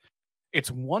 like, it's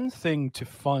one thing to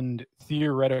fund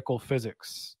theoretical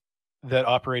physics that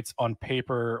operates on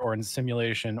paper or in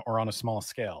simulation or on a small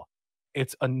scale.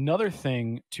 It's another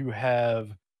thing to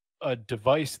have a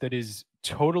device that is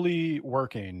totally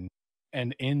working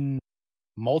and in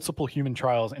multiple human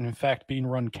trials, and in fact being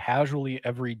run casually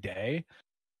every day,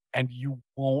 and you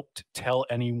won't tell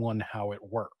anyone how it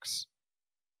works.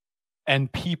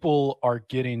 And people are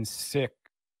getting sick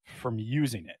from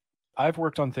using it. I've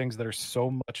worked on things that are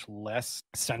so much less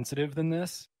sensitive than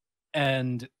this,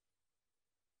 and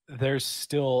there's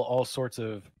still all sorts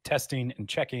of testing and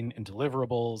checking and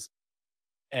deliverables.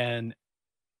 And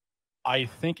I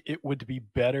think it would be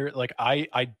better. Like,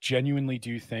 I genuinely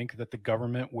do think that the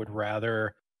government would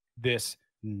rather this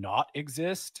not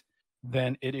exist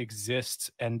than it exists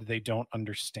and they don't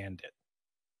understand it.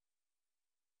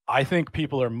 I think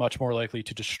people are much more likely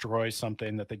to destroy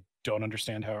something that they don't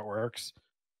understand how it works.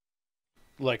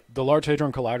 Like the Large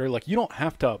Hadron Collider, like, you don't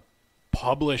have to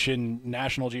publish in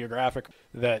National Geographic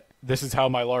that this is how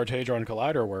my Large Hadron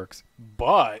Collider works,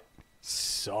 but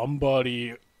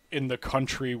somebody in the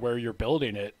country where you're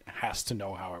building it has to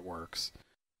know how it works.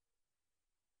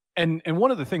 And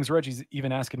one of the things Reggie's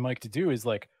even asking Mike to do is,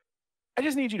 like, I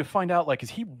just need you to find out, like, is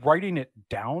he writing it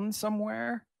down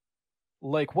somewhere?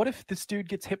 Like, what if this dude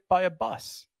gets hit by a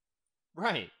bus?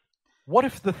 Right. What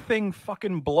if the thing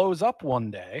fucking blows up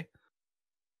one day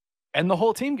and the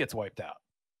whole team gets wiped out?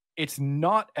 It's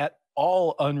not at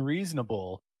all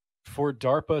unreasonable for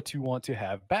DARPA to want to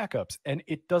have backups. And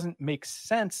it doesn't make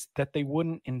sense that they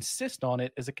wouldn't insist on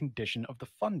it as a condition of the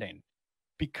funding.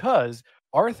 Because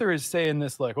Arthur is saying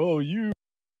this like, oh, you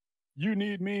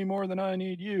need me more than I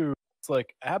need you. It's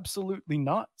like, absolutely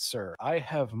not, sir. I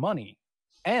have money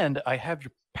and I have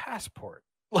your passport.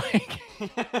 Like,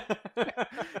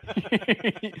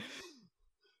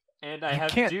 and I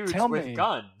have dudes with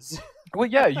guns. Well,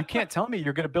 yeah, you can't tell me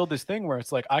you're going to build this thing where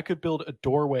it's like, I could build a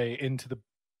doorway into the...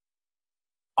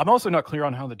 I'm also not clear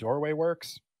on how the doorway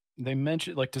works. They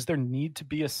mentioned, like, does there need to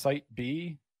be a Site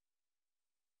B?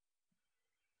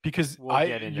 Because we'll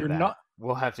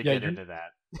have to get into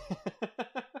that.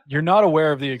 You're not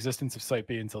aware of the existence of Site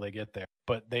B until they get there,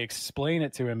 but they explain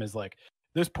it to him as like,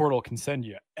 this portal can send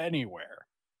you anywhere.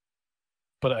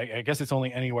 But I guess it's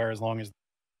only anywhere as long as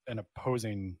an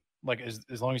opposing, like,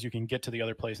 as long as you can get to the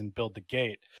other place and build the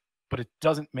gate. But it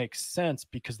doesn't make sense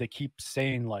because they keep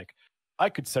saying, like, I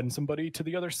could send somebody to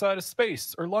the other side of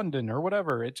space or London or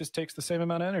whatever. It just takes the same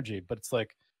amount of energy. But it's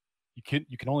like, you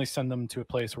can only send them to a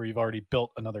place where you've already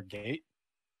built another gate.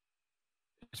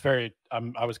 It's very,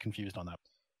 I was confused on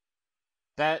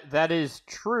that. That is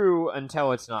true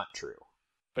until it's not true.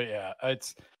 But yeah,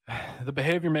 it's, the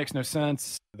behavior makes no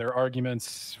sense. Their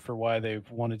arguments for why they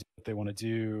want to do what they want to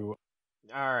do.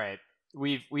 All right,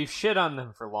 we've shit on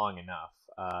them for long enough.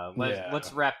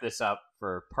 Let's wrap this up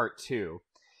for part 2.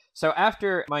 So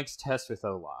after Mike's test with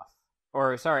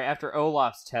after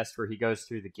Olaf's test where he goes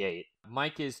through the gate,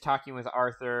 Mike is talking with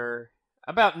Arthur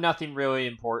about nothing really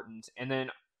important, and then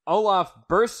Olaf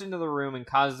bursts into the room and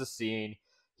causes a scene.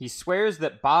 He swears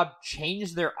that Bob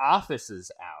changed their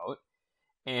offices out,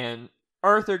 and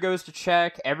Arthur goes to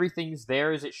check. Everything's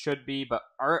there as it should be, but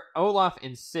Olaf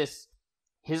insists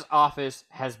his office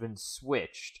has been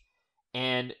switched,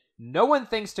 and no one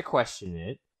thinks to question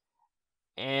it.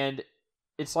 And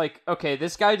it's like, okay,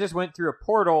 this guy just went through a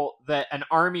portal that an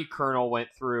army colonel went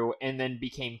through and then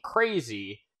became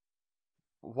crazy.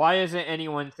 Why isn't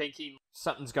anyone thinking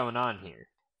something's going on here?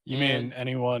 You mean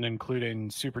anyone, including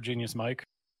Super Genius Mike?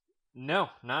 No,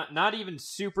 not even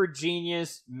Super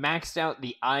Genius, maxed out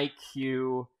the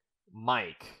IQ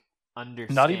Mike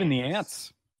understands. Not even the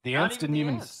ants. The ants didn't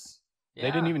even... Yeah.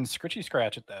 They didn't even scritchy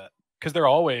scratch at that. Because they're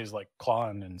always, like,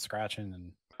 clawing and scratching.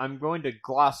 And I'm going to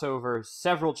gloss over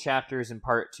several chapters in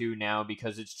part 2 now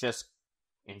because it's just,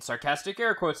 in sarcastic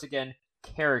air quotes again,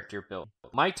 character build.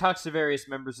 Mike talks to various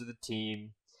members of the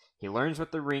team. He learns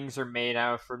what the rings are made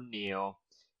out of from Neil.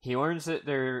 He learns that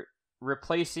they're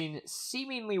replacing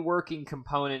seemingly working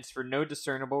components for no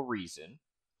discernible reason.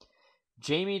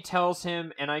 Jamie tells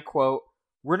him, and I quote,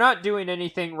 "We're not doing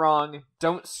anything wrong.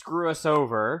 Don't screw us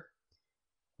over,"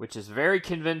 which is very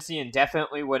convincing and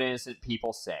definitely what innocent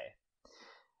people say.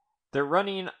 They're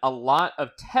running a lot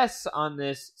of tests on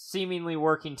this seemingly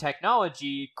working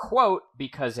technology, quote,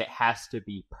 because it has to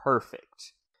be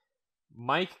perfect.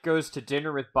 Mike goes to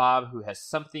dinner with Bob, who has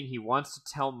something he wants to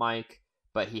tell Mike,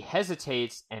 but he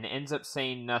hesitates and ends up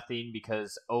saying nothing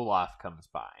because Olaf comes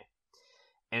by.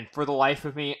 And for the life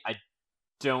of me, I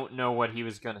don't know what he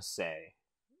was going to say.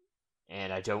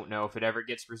 And I don't know if it ever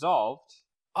gets resolved.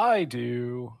 I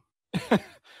do.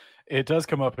 It does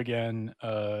come up again.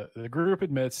 The group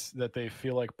admits that they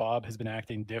feel like Bob has been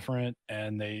acting different,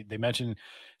 and they mention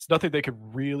it's nothing they could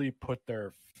really put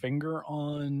their finger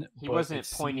on, He but it wasn't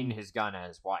pointing seemed his gun at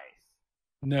his wife.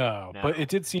 no, but No. it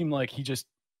did seem like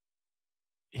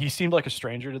he seemed like a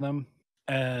stranger to them,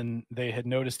 and they had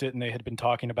noticed it, and they had been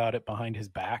talking about it behind his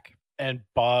back. And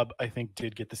Bob, I think,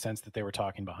 did get the sense that they were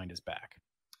talking behind his back.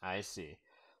 I see.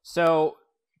 So,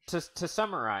 to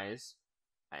summarize,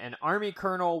 an army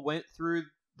colonel went through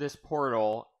this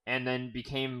portal and then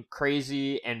became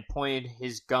crazy and pointed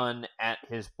his gun at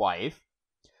his wife.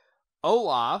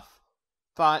 Olaf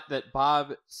thought that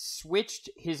Bob switched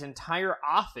his entire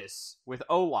office with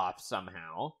Olaf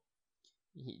somehow.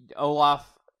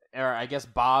 Olaf, or I guess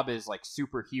Bob, is like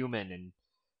superhuman, and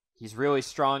he's really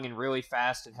strong and really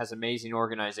fast and has amazing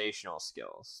organizational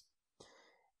skills.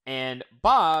 And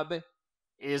Bob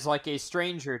is like a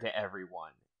stranger to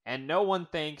everyone, and no one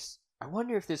thinks, I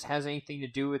wonder if this has anything to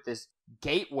do with this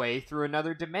gateway through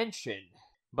another dimension.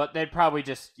 But they'd probably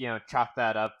just, chalk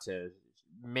that up to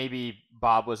maybe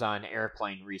Bob was on an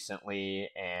airplane recently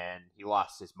and he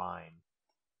lost his mind.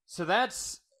 So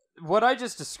that's what I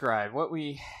just described. What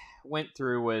we went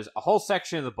through was a whole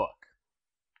section of the book.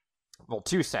 Well,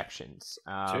 two sections.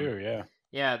 Two, yeah.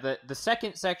 Yeah, the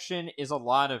second section is a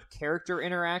lot of character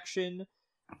interaction,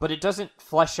 but it doesn't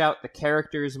flesh out the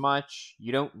characters much.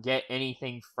 You don't get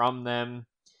anything from them.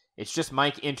 It's just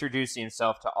Mike introducing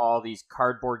himself to all these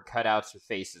cardboard cutouts with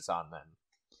faces on them.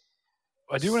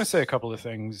 I do want to say a couple of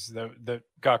things that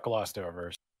got glossed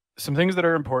over. Some things that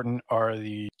are important are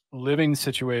the living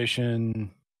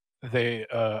situation.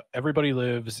 Everybody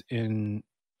lives in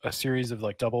a series of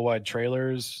like double wide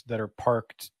trailers that are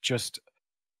parked just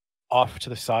off to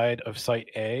the side of Site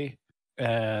A,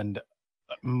 and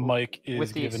Mike is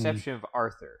with the exception of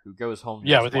Arthur, who goes home.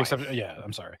 With the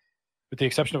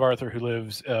exception of Arthur, who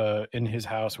lives in his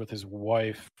house with his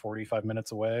wife 45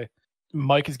 minutes away.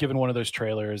 Mike is given one of those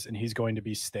trailers, and he's going to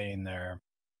be staying there.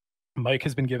 Mike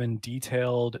has been given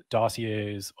detailed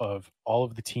dossiers of all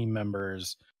of the team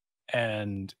members,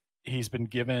 and he's been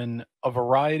given a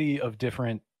variety of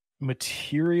different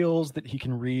materials that he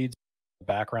can read, the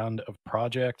background of the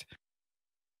project.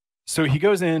 So he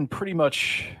goes in pretty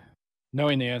much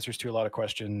knowing the answers to a lot of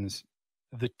questions.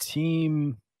 The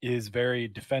team is very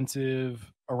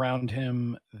defensive around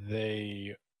him.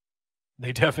 They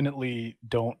definitely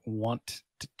don't want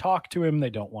to talk to him.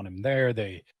 They don't want him there.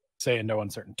 They say in no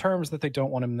uncertain terms that they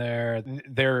don't want him there.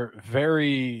 They're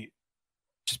very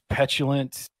just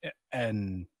petulant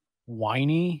and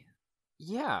whiny.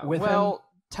 Yeah, with well, him.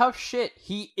 Tough shit.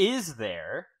 He is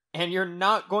there, and you're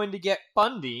not going to get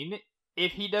funding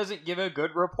if he doesn't give a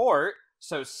good report,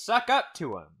 so suck up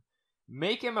to him.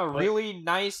 Make him a really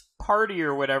nice party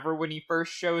or whatever when he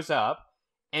first shows up,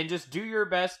 and just do your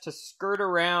best to skirt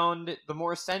around the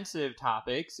more sensitive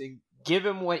topics and give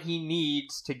him what he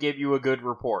needs to give you a good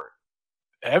report.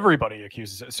 Everybody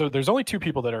accuses it. So there's only two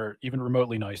people that are even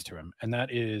remotely nice to him, and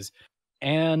that is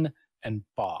Anne and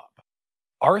Bob.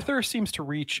 Arthur seems to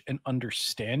reach an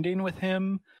understanding with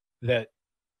him that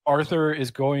Arthur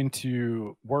is going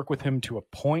to work with him to a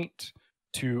point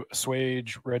to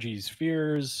assuage Reggie's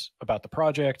fears about the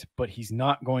project, but he's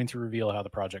not going to reveal how the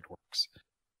project works.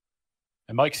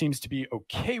 And Mike seems to be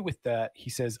okay with that. He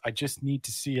says, I just need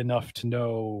to see enough to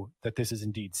know that this is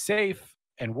indeed safe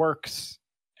and works,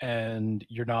 and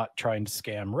you're not trying to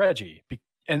scam Reggie.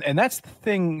 And that's the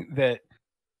thing that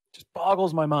just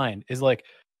boggles my mind, is like,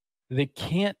 they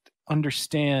can't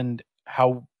understand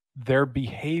how their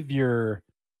behavior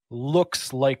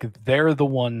looks like they're the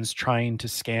ones trying to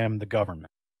scam the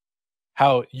government.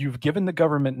 How you've given the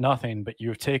government nothing, but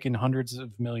you've taken hundreds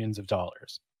of millions of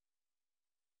dollars.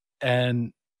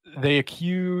 And they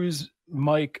accuse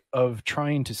Mike of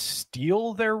trying to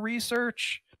steal their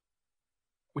research,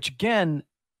 which again,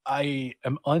 I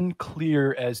am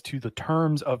unclear as to the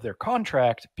terms of their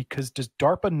contract, because does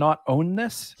DARPA not own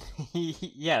this?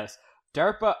 Yes,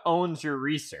 DARPA owns your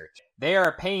research. They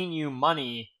are paying you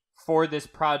money for this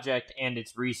project and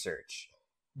its research.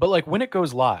 But like when it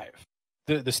goes live,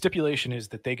 the stipulation is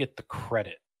that they get the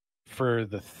credit for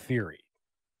the theory.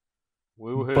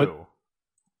 Woohoo. But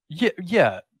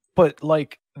yeah, but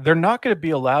like they're not going to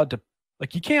be allowed to,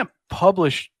 like, you can't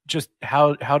publish just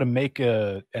how to make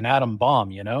an atom bomb,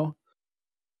 you know?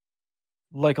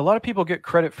 Like a lot of people get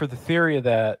credit for the theory of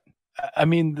that. I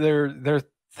mean, their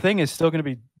thing is still going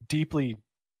to be deeply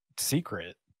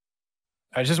secret.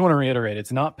 I just want to reiterate,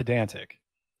 it's not pedantic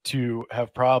to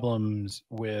have problems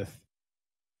with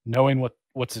knowing what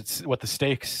the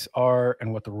stakes are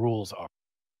and what the rules are.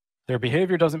 Their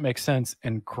behavior doesn't make sense,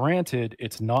 and granted,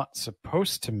 it's not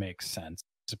supposed to make sense.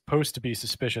 supposed to be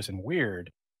suspicious and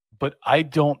weird, but I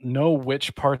don't know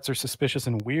which parts are suspicious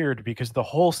and weird because the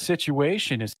whole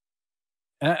situation is.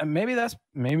 Maybe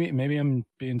I'm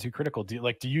being too critical. Do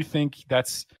you think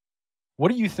that's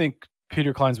what do you think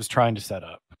Peter Clines was trying to set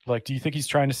up? Like, do you think he's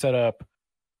trying to set up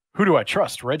who do I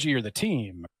trust, Reggie or the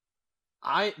team?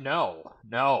 No.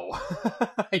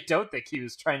 I don't think he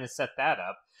was trying to set that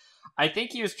up. I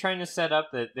think he was trying to set up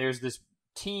that there's this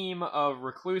team of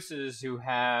recluses who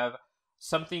have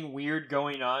something weird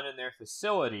going on in their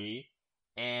facility,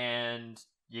 and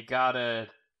you gotta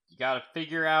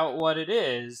figure out what it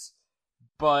is.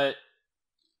 But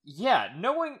yeah,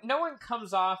 no one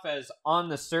comes off as on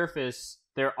the surface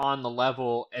they're on the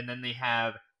level, and then they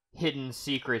have hidden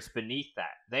secrets beneath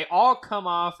that. They all come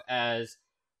off as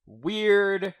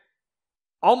weird,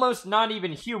 almost not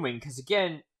even human, because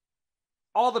again,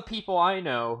 all the people I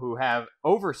know who have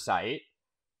oversight,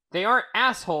 they aren't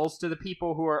assholes to the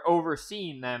people who are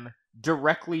overseeing them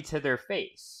directly to their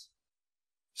face.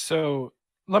 So,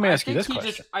 let me ask you this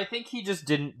question. I think he just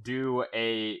didn't do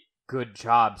a good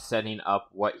job setting up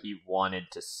what he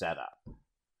wanted to set up.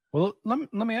 Well,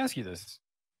 let me ask you this.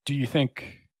 Do you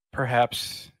think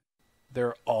perhaps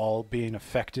they're all being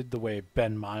affected the way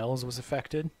Ben Miles was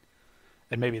affected?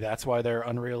 And maybe that's why they're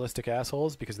unrealistic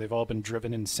assholes, because they've all been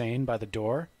driven insane by the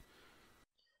door?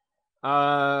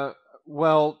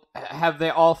 Well, have they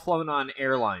all flown on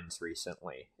airlines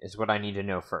recently, is what I need to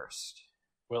know first.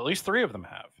 Well, at least 3 of them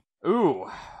have. Ooh,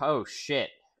 oh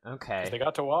shit. Okay. 'Cause they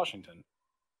got to Washington.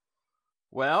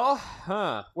 Well,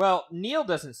 Well, Neil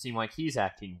doesn't seem like he's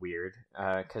acting weird,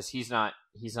 because he's not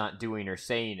doing or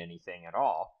saying anything at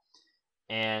all.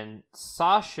 And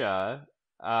Sasha,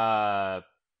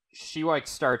 she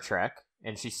likes Star Trek,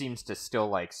 and she seems to still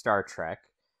like Star Trek.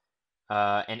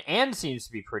 And Anne seems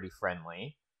to be pretty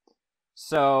friendly.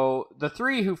 So the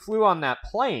 3 who flew on that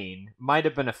plane might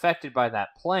have been affected by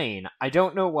that plane. I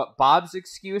don't know what Bob's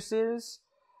excuse is.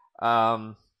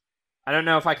 I don't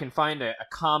know if I can find a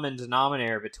common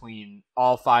denominator between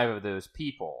all 5 of those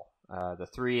people. The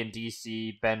 3 in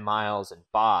DC, Ben Miles, and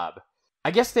Bob.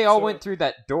 I guess they all went through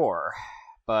that door,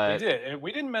 but... They did, and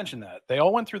we didn't mention that. They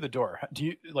all went through the door.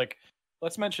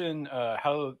 Let's mention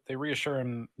how they reassure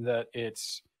him that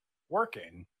it's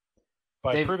working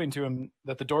by proving to him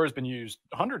that the door has been used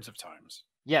hundreds of times.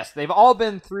 Yes, they've all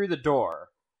been through the door,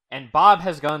 and Bob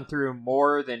has gone through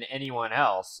more than anyone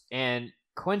else, and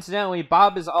coincidentally,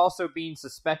 Bob is also being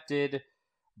suspected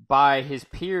by his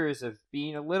peers of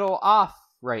being a little off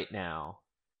right now.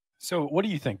 So what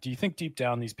do you think? Do you think deep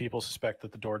down these people suspect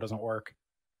that the door doesn't work?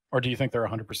 Or do you think they're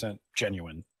 100%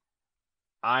 genuine?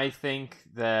 I think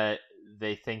that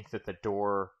they think that the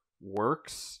door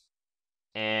works,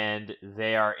 and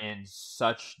they are in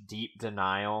such deep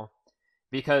denial.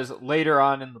 Because later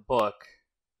on in the book,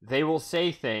 they will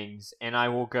say things, and I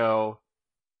will go,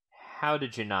 how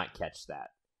did you not catch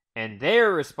that? And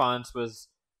their response was,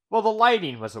 well, the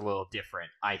lighting was a little different,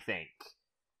 I think.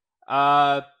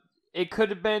 It could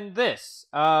have been this.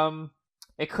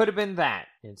 It could have been that.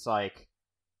 It's like,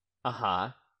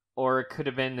 or it could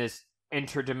have been this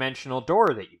interdimensional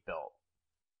door that you built.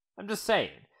 I'm just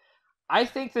saying. I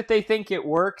think that they think it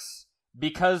works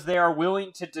because they are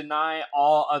willing to deny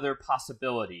all other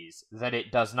possibilities that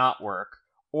it does not work,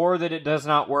 or that it does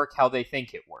not work how they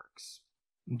think it works.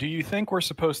 Do you think we're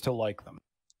supposed to like them?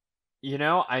 You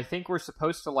know, I think we're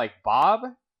supposed to like Bob,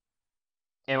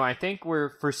 and I think we're,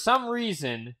 for some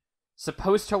reason,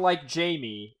 supposed to like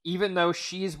Jamie, even though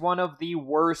she's one of the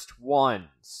worst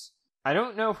ones. I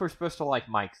don't know if we're supposed to like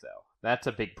Mike, though. That's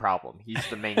a big problem. He's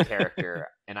the main character,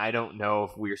 and I don't know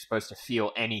if we're supposed to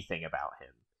feel anything about him.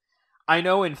 I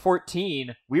know in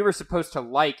 14, we were supposed to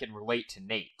like and relate to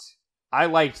Nate. I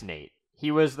liked Nate. He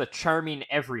was the charming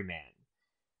everyman.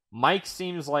 Mike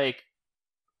seems like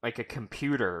a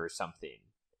computer or something.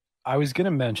 I was going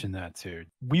to mention that too.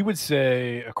 We would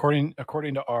say, according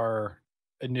to our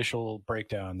initial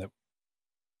breakdown, that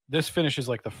this finishes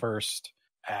like the first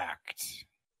act.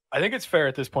 I think it's fair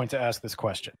at this point to ask this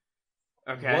question.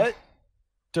 Okay. What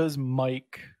does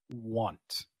Mike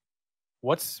want?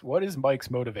 What is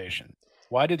Mike's motivation?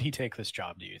 Why did he take this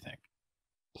job, do you think?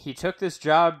 He took this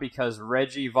job because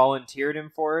Reggie volunteered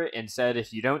him for it and said,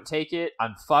 if you don't take it,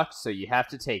 I'm fucked, so you have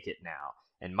to take it now.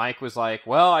 And Mike was like,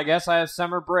 well, I guess I have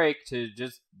summer break to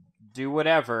just do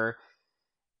whatever.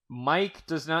 Mike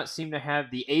does not seem to have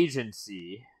the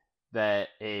agency that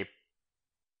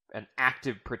an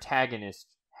active protagonist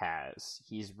has.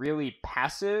 He's really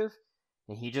passive,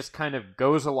 and he just kind of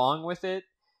goes along with it.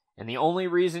 And the only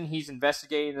reason he's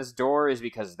investigating this door is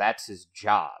because that's his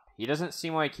job. He doesn't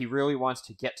seem like he really wants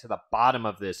to get to the bottom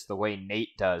of this the way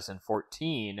Nate does in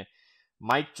 14,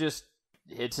 Mike just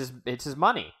it's his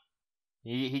money.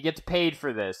 He gets paid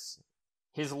for this.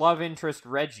 His love interest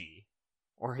Reggie,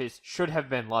 or his should have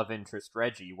been love interest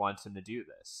Reggie, wants him to do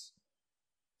this.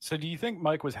 So do you think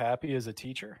Mike was happy as a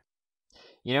teacher?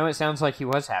 You know, it sounds like he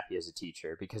was happy as a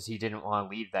teacher because he didn't want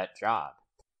to leave that job.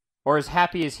 Or as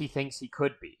happy as he thinks he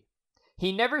could be.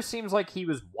 He never seems like he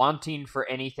was wanting for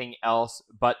anything else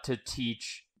but to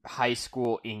teach high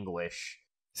school English.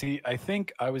 See, I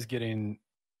think I was getting,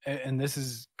 and this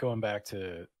is going back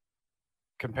to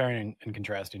comparing and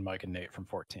contrasting Mike and Nate from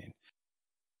 14.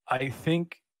 I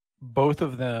think both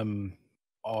of them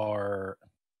are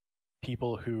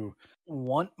people who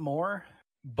want more,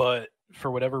 but for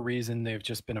whatever reason, they've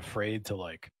just been afraid to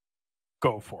like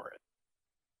go for it.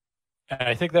 And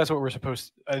I think that's what we're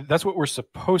supposed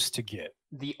to get.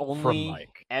 From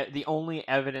Mike. The only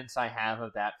evidence I have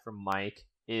of that from Mike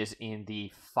is in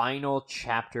the final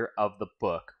chapter of the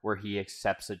book where he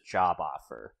accepts a job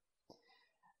offer.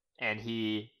 And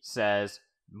he says,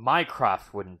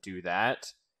 Mycroft wouldn't do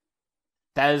that.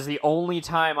 That is the only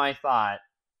time I thought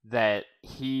that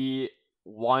he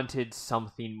wanted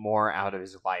something more out of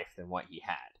his life than what he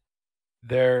had.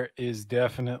 There is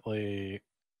definitely,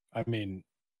 I mean,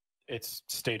 it's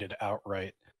stated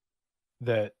outright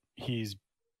that he's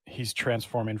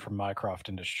transforming from Mycroft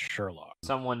into Sherlock.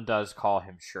 Someone does call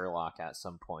him Sherlock at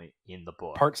some point in the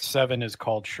book. Part 7 is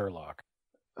called Sherlock.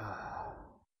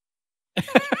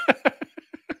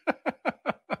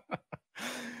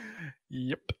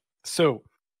 Yep. So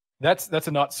that's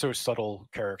a not so subtle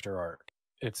character arc.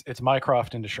 It's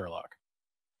Mycroft into Sherlock.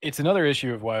 It's another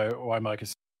issue of why Mike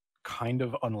is kind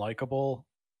of unlikable,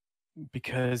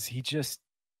 because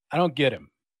I don't get him.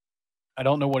 I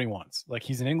don't know what he wants. Like,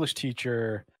 he's an English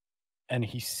teacher, and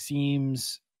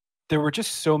there were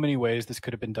just so many ways this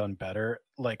could have been done better.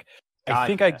 Like, I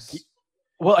think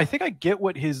I get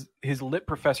what his lit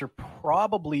professor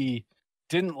probably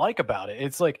didn't like about it.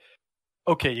 It's like,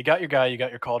 okay, you got your guy, you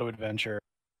got your call to adventure,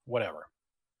 whatever.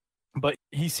 But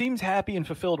he seems happy and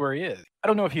fulfilled where he is. I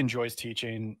don't know if he enjoys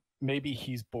teaching. Maybe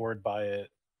he's bored by it.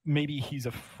 Maybe he's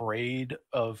afraid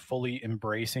of fully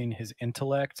embracing his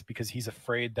intellect because he's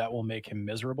afraid that will make him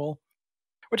miserable,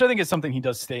 which I think is something he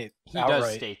does state outright. He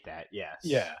does state that, yes.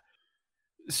 Yeah.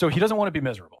 So he doesn't want to be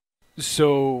miserable.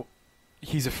 So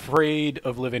he's afraid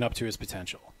of living up to his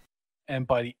potential. And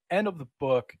by the end of the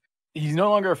book, he's no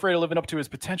longer afraid of living up to his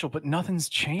potential, but nothing's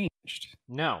changed.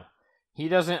 No. He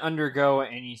doesn't undergo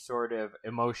any sort of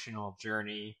emotional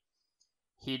journey.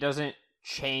 He doesn't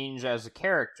change as a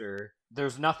character.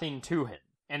 There's nothing to him.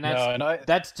 And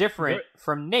that's different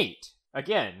from Nate,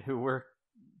 again, who we're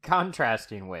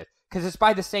contrasting with. Because it's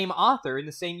by the same author in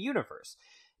the same universe.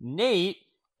 Nate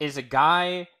is a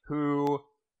guy who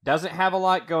doesn't have a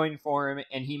lot going for him,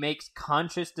 and he makes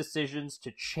conscious decisions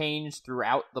to change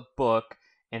throughout the book,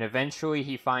 and eventually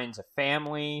he finds a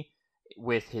family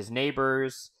with his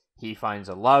neighbors, he finds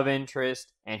a love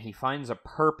interest, and he finds a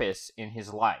purpose in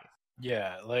his life.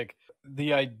 Yeah, like,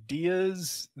 the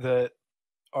ideas that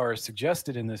are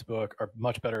suggested in this book are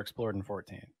much better explored in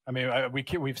 14. I mean,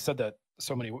 we've said that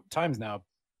so many times now.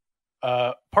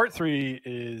 Part 3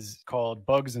 is called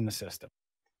Bugs in the System.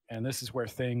 And this is where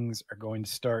things are going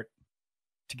to start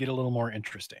to get a little more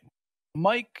interesting.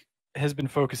 Mike has been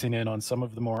focusing in on some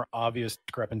of the more obvious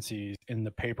discrepancies in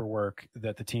the paperwork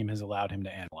that the team has allowed him to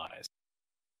analyze.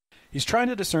 He's trying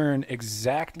to discern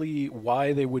exactly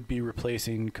why they would be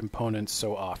replacing components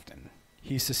so often.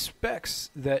 He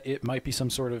suspects that it might be some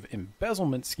sort of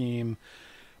embezzlement scheme,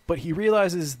 but he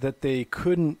realizes that they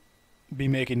couldn't be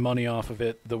making money off of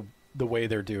it the way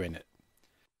they're doing it.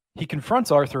 He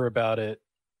confronts Arthur about it,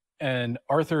 and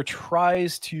Arthur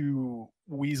tries to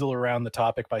weasel around the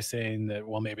topic by saying that,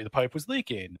 well, maybe the pipe was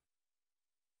leaking.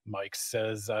 Mike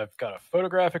says, I've got a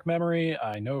photographic memory.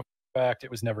 I know for a fact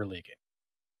it was never leaking.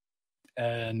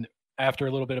 And after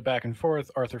a little bit of back and forth,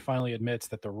 Arthur finally admits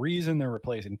that the reason they're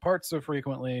replacing parts so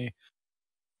frequently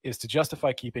is to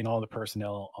justify keeping all the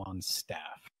personnel on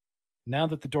staff. Now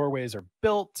that the doorways are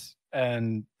built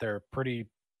and they're pretty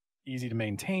easy to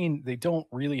maintain, they don't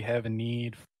really have a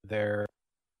need for their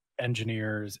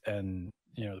engineers and,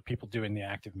 the people doing the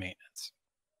active maintenance.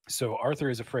 So Arthur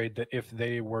is afraid that if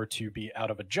they were to be out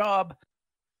of a job,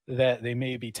 that they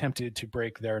may be tempted to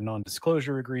break their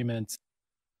non-disclosure agreements.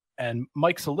 And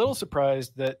Mike's a little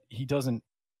surprised that he doesn't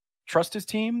trust his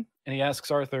team. And he asks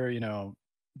Arthur,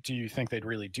 do you think they'd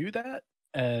really do that?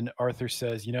 And Arthur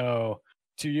says, 2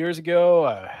 years ago,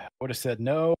 I would have said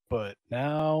no, but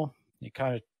now he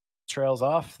kind of trails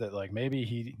off that, like, maybe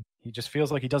he just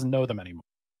feels like he doesn't know them anymore.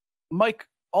 Mike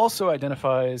also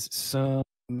identifies some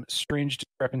strange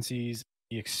discrepancies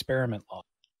in the experiment log.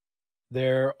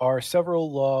 There are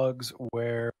several logs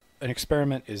where an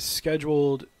experiment is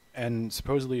scheduled and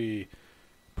supposedly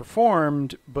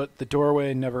performed, but the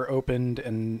doorway never opened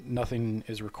and nothing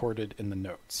is recorded in the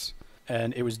notes.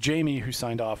 And it was Jamie who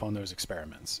signed off on those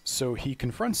experiments. So he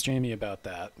confronts Jamie about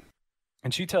that,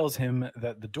 and she tells him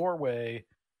that the doorway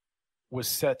was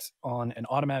set on an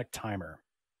automatic timer.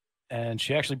 And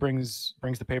she actually brings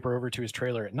the paper over to his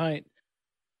trailer at night,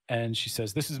 and she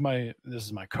says, this is my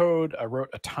code. I wrote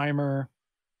a timer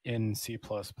in C++,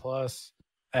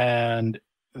 and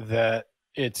that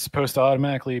it's supposed to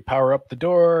automatically power up the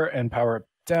door and power it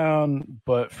down,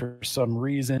 but for some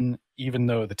reason, even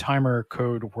though the timer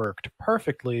code worked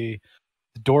perfectly,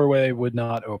 the doorway would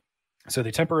not open. So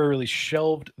they temporarily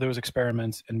shelved those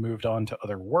experiments and moved on to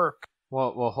other work.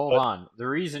 Well, hold on. The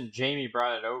reason Jamie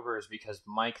brought it over is because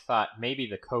Mike thought maybe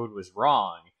the code was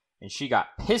wrong, and she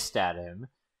got pissed at him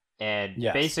and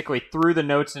basically threw the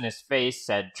notes in his face,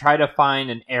 said, try to find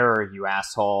an error, you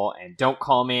asshole, and don't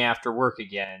call me after work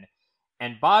again.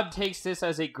 And Bob takes this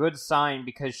as a good sign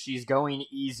because she's going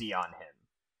easy on him.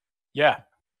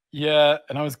 Yeah,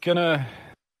 and I was gonna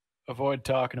avoid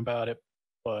talking about it,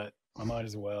 but I might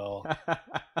as well.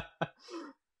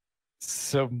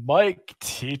 So Mike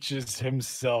teaches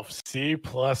himself C++.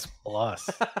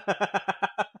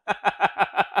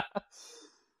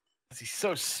 He's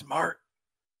so smart.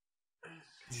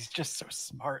 He's just so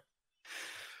smart.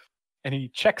 And he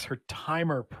checks her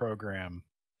timer program,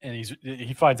 and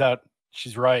he finds out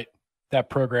she's right. That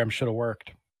program should have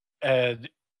worked. And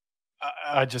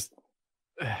I just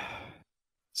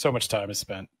so much time is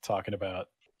spent talking about,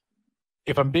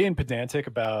 if I'm being pedantic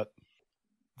about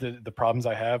the problems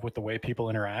I have with the way people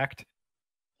interact,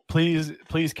 please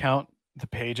count the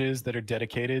pages that are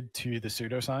dedicated to the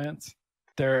pseudoscience.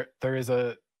 There is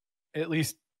at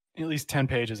least 10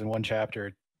 pages in one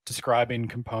chapter describing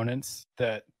components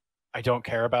that I don't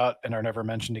care about and are never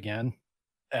mentioned again.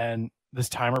 And this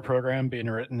timer program being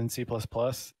written in C++,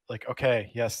 like,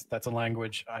 okay, yes, that's a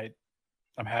language.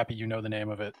 I'm happy you know the name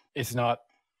of it. It's not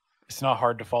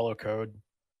hard to follow code.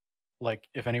 Like,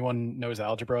 if anyone knows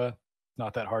algebra, it's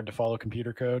not that hard to follow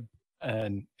computer code.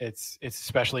 And it's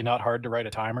especially not hard to write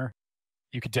a timer.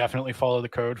 You could definitely follow the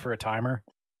code for a timer.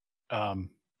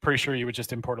 Pretty sure you would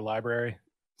just import a library,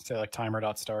 say like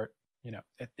timer.start,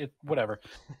 it whatever.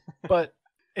 But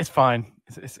it's fine.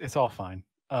 It's all fine.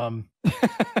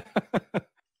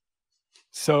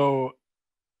 So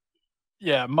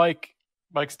yeah,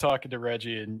 Mike's talking to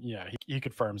Reggie, and he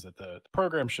confirms that the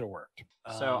program should have worked.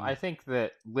 So I think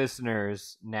that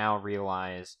listeners now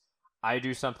realize I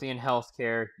do something in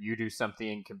healthcare, you do something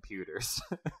in computers.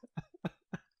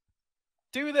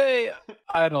 Do they?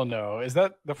 I don't know. Is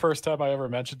that the first time I ever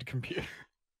mentioned computer?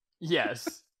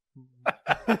 Yes.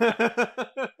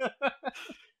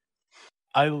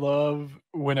 I love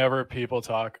whenever people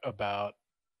talk about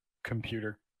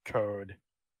computer code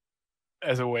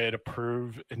as a way to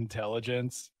prove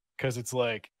intelligence, because it's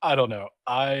like, I don't know.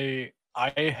 I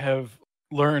have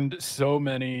learned so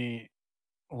many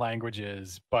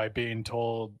languages by being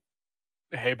told,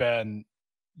 "Hey Ben,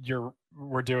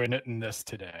 we're doing it in this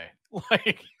today."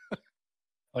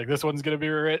 Like this one's going to be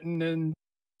written in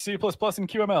C++ and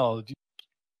QML.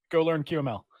 Go learn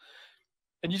QML.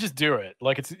 And you just do it.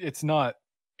 Like it's not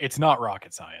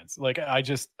rocket science. Like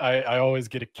I always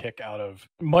get a kick out of,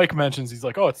 Mike mentions, he's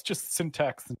like, "Oh, it's just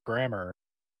syntax and grammar.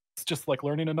 It's just like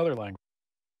learning another language."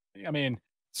 I mean,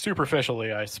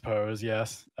 superficially, I suppose,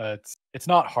 yes. It's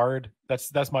not hard.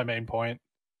 That's my main point.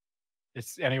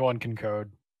 It's anyone can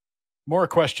code. More a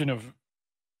question of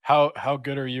how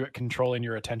good are you at controlling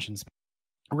your attention span.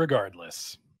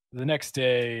 Regardless, the next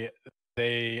day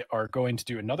they are going to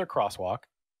do another crosswalk,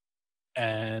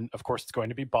 and of course it's going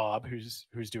to be Bob who's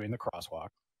doing the crosswalk,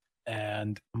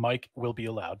 and Mike will be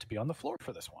allowed to be on the floor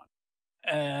for this one.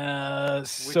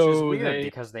 Which is weird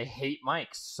because they hate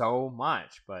Mike so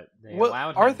much, but they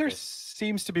allowed him. Arthur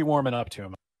seems to be warming up to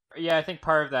him. Yeah, I think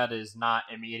part of that is not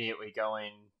immediately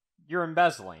going, "You're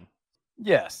embezzling."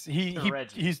 Yes,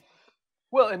 he's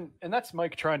well, and that's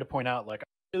Mike trying to point out, like,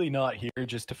 I'm really not here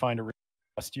just to find a reason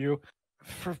to bust you.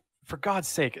 For God's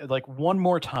sake, like, just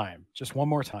one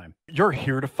more time. You're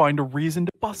here to find a reason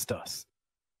to bust us.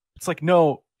 It's like,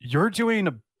 no, you're doing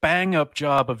a bang up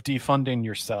job of defunding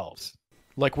yourselves.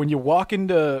 Like, when you walk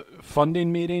into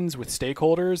funding meetings with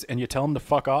stakeholders and you tell them to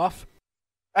fuck off,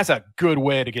 that's a good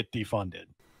way to get defunded.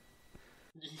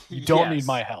 You don't need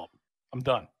my help. I'm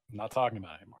done. I'm not talking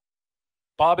about it anymore.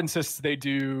 Bob insists they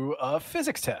do a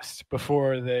physics test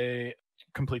before they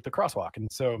complete the crosswalk.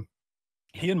 And so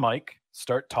he and Mike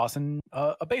start tossing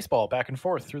a baseball back and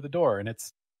forth through the door. And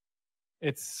it's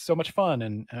so much fun.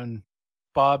 And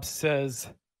Bob says,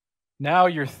 "Now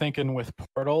you're thinking with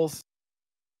portals."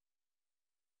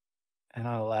 And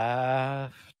I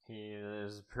laughed. He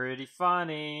is pretty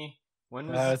funny. When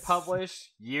was this That's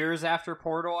published? Years after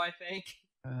Portal, I think.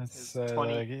 that's It's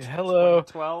 20, hello,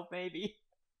 2012, maybe.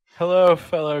 hello,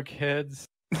 fellow kids.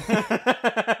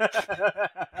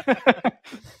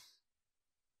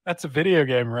 That's a video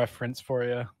game reference for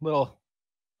you. Little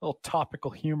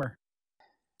topical humor.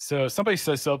 So somebody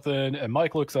says something, and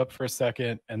Mike looks up for a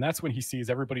second, and that's when he sees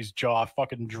everybody's jaw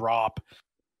fucking drop,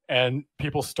 and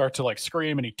people start to like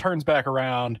scream, and he turns back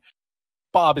around.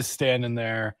 Bob is standing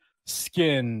there,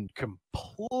 skin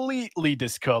completely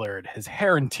discolored, his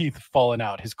hair and teeth falling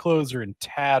out, his clothes are in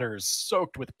tatters,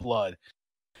 soaked with blood.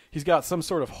 He's got some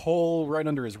sort of hole right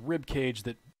under his rib cage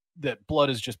that blood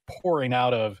is just pouring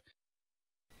out of,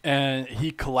 and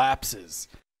he collapses.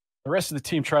 The rest of the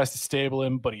team tries to stable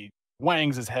him, but he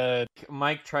wangs his head.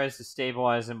 Mike tries to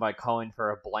stabilize him by calling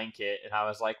for a blanket, and I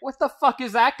was like, what the fuck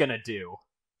is that gonna do?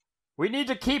 We need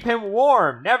to keep him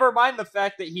warm. Never mind the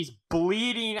fact that he's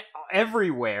bleeding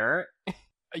everywhere.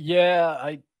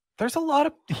 Yeah, there's a lot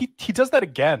of... He does that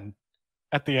again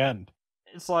at the end.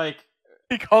 It's like...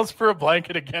 He calls for a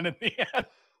blanket again at the end.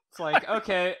 It's like,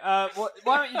 okay,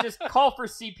 why don't you just call for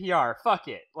CPR? Fuck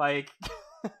it. Like...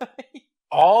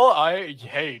 I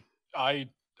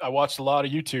watched a lot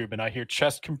of YouTube, and I hear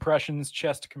chest compressions.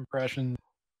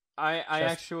 I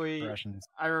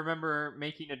remember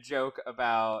making a joke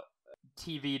about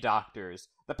TV doctors.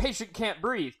 The patient can't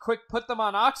breathe. Quick, put them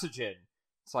on oxygen.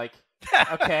 It's like,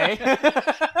 okay.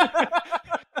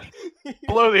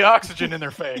 Blow the oxygen in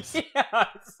their face. Yeah,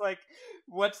 it's like,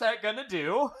 what's that gonna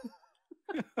do?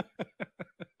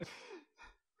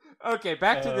 Okay,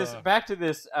 back to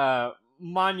this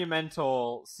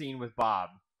monumental scene with Bob.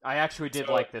 I actually did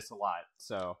like this a lot.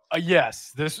 So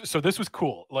yes, this was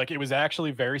cool. Like, it was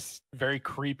actually very, very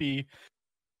creepy.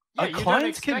 Yeah, you don't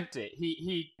expect it.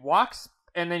 He walks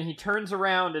and then he turns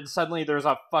around and suddenly there's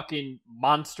a fucking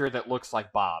monster that looks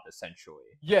like Bob, essentially.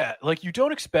 Yeah, like, you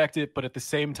don't expect it, but at the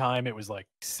same time, it was like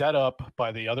set up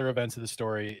by the other events of the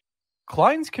story.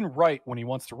 Clines can write when he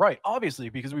wants to write, obviously,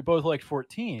 because we both liked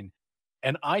 14,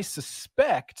 and I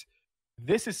suspect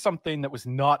this is something that was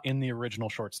not in the original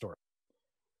short story.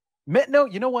 No,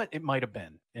 you know what? It might have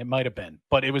been,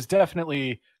 but it was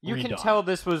definitely You redone. can tell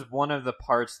this was one of the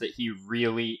parts that he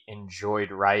really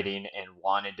enjoyed writing and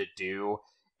wanted to do,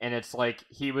 and it's like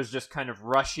he was just kind of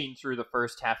rushing through the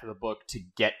first half of the book to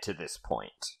get to this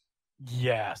point.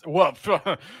 Yes, well,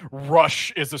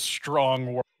 rush is a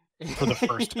strong word for the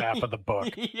first half of the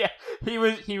book. Yeah, he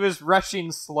was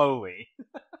rushing slowly.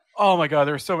 Oh my god,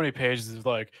 there were so many pages of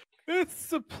like,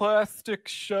 it's a plastic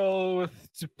shell with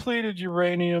depleted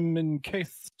uranium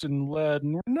encased in lead,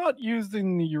 and we're not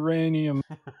using the uranium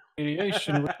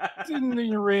radiation. We're using the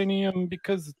uranium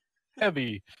because it's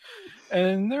heavy.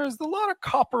 And there's a lot of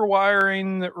copper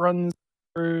wiring that runs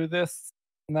through this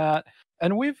and that.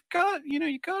 And we've got,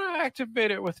 you got to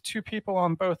activate it with two people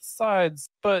on both sides.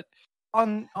 But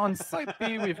on site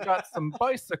B, we've got some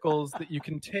bicycles that you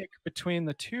can take between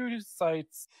the two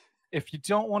sites if you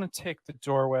don't want to take the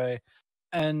doorway.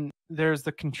 And there's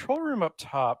the control room up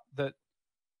top that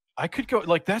I could go,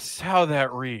 like, that's how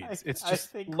that reads. It's just,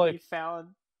 I think like, we found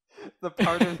the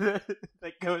part of it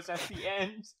that goes at the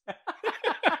end.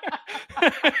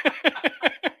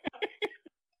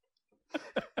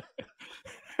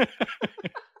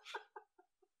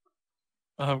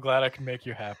 I'm glad I can make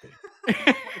you happy.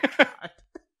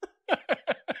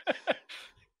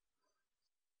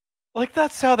 Like,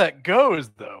 that's how that goes,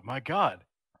 though. My God.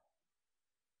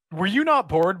 Were you not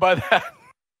bored by that?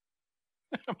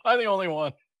 Am I the only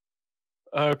one?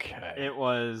 Okay. It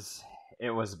was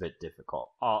a bit difficult.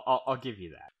 I'll give you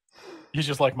that. You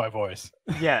just like my voice.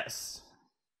 Yes.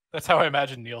 That's how I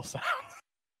imagine Neil sounds.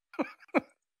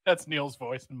 That's Neil's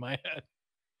voice in my head.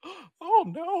 Oh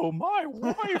no, my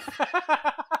wife.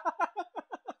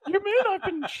 You mean I've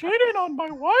been cheating on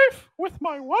my wife with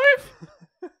my wife?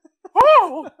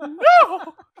 Oh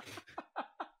no.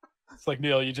 It's like,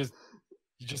 Neil, you just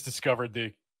discovered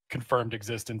the confirmed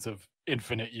existence of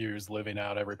infinite yous living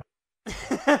out everybody.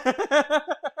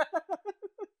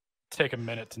 Take a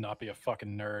minute to not be a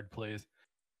fucking nerd, please.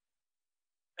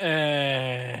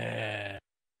 An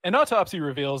autopsy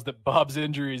reveals that Bob's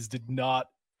injuries did not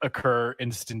occur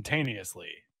instantaneously,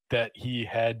 that he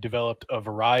had developed a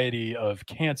variety of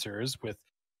cancers, with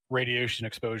radiation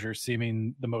exposure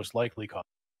seeming the most likely cause.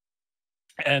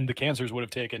 And the cancers would have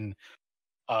taken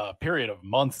a period of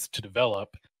months to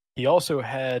develop. He also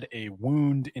had a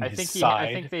wound in his side.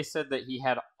 I think they said that he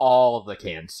had all of the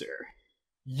cancer.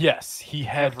 Yes, he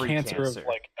had Every cancer of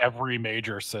like every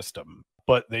major system.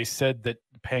 but they said that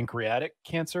pancreatic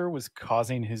cancer was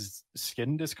causing his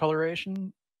skin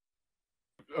discoloration.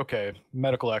 Okay,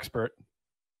 medical expert.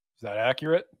 Is that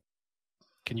accurate?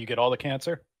 Can you get all the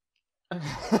cancer?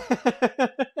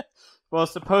 Well,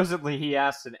 supposedly he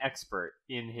asked an expert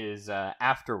in his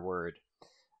afterword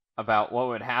about what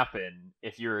would happen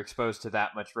if you were exposed to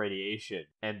that much radiation,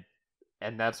 and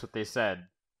that's what they said,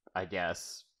 I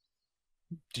guess.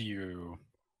 Do you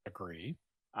agree?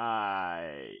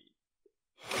 I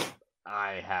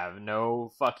have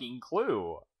no fucking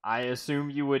clue. I assume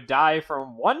you would die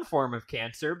from one form of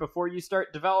cancer before you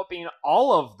start developing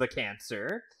all of the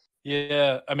cancer.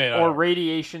 Yeah, I mean, or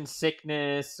radiation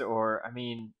sickness, or, I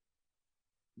mean,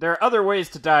 there are other ways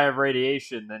to die of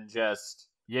radiation than just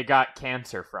you got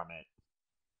cancer from it.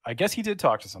 I guess he did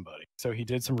talk to somebody, so he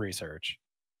did some research.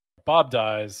 Bob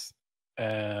dies,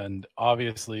 and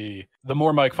obviously, the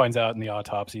more Mike finds out in the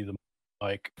autopsy, the more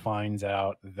Mike finds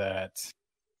out that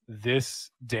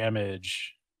this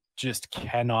damage just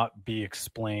cannot be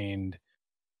explained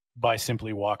by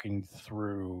simply walking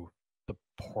through the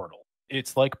portal.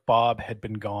 It's like Bob had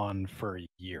been gone for a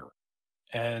year.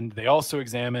 And they also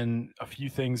examine a few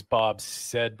things Bob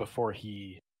said before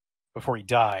he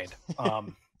died.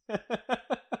 Oh,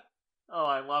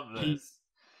 I love this.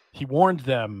 He warned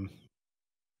them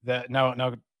that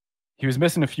now he was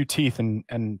missing a few teeth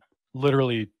and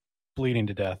literally bleeding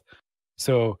to death.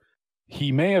 So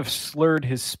he may have slurred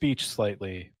his speech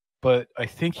slightly, but I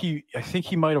think he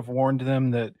might have warned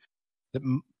them that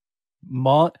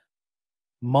mobsters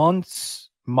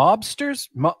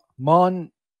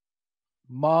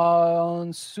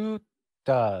monsutas.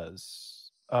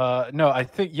 No, I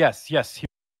think yes. He was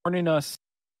warning us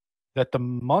that the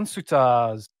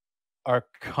monsutas are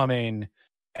coming,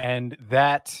 and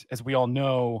that, as we all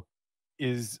know,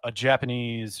 is a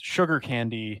Japanese sugar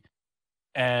candy,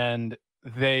 and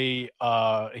they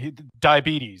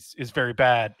diabetes is very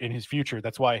bad in his future.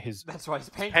 That's why his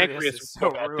pancreas is so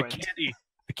ruined.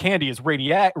 The candy is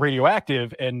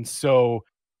radioactive, and so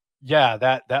yeah,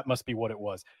 that must be what it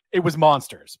was. It was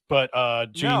monsters, but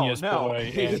genius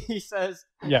boy. He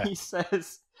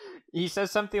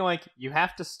says something like, you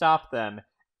have to stop them,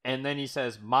 and then he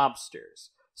says mobsters.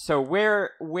 So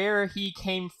where he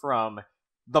came from,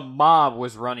 the mob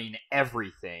was running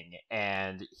everything,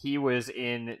 and he was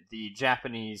in the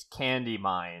Japanese candy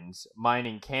mines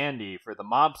mining candy for the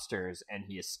mobsters, and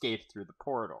he escaped through the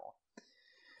portal.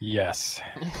 Yes.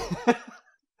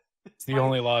 It's the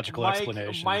only logical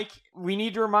explanation. Mike, we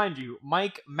need to remind you,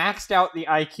 Mike maxed out the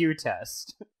IQ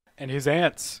test. And his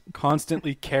aunts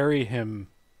constantly carry him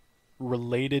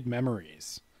related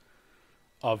memories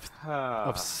of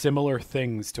similar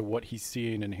things to what he's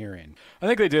seeing and hearing. I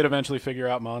think they did eventually figure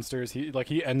out monsters.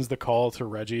 He ends the call to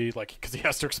Reggie, because he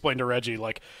has to explain to Reggie,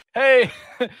 hey,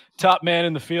 top man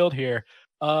in the field here.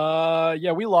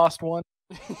 Yeah, we lost one.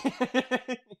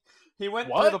 He went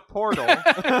through the portal.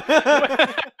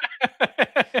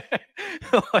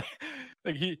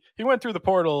 He went through the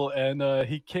portal, and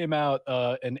he came out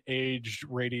an aged,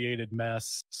 radiated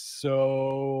mess.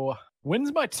 So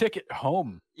when's my ticket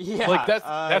home? Yeah,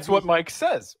 that's what Mike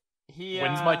says.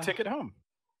 When's my ticket home?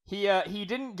 He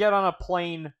didn't get on a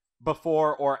plane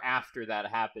before or after that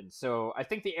happened, so I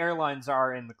think the airlines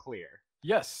are in the clear.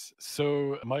 Yes.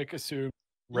 So Mike assumes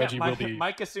Reggie will be.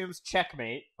 Mike assumes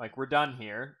checkmate. We're done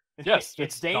here. Yes,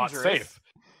 it's dangerous. Not safe.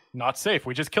 Not safe.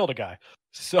 We just killed a guy.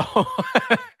 So.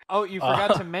 Oh, you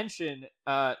forgot to mention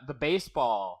the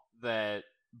baseball that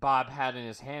Bob had in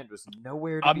his hand was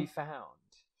nowhere to be found.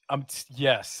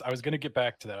 Yes, I was going to get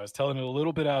back to that. I was telling it a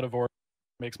little bit out of order.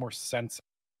 Makes more sense.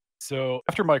 So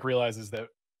after Mike realizes that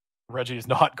Reggie is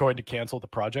not going to cancel the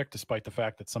project, despite the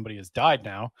fact that somebody has died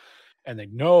now, and they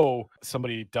know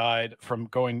somebody died from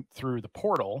going through the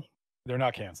portal, they're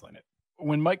not canceling it.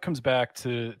 When Mike comes back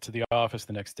to the office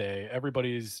the next day,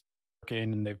 everybody's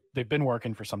working, and they've been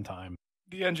working for some time.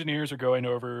 The engineers are going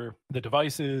over the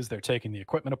devices. They're taking the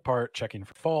equipment apart, checking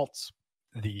for faults.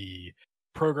 The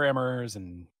programmers,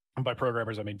 and by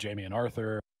programmers, I mean Jamie and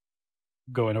Arthur,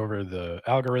 going over the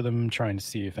algorithm, trying to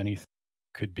see if anything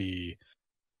could be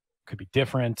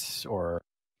different or if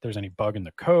there's any bug in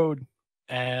the code.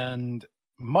 And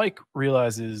Mike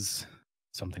realizes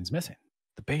something's missing.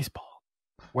 The baseball.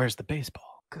 Where's the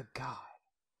baseball? Good God.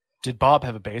 Did Bob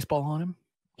have a baseball on him?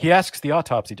 He asks the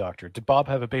autopsy doctor, did Bob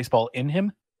have a baseball in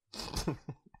him?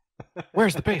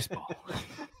 Where's the baseball?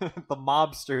 The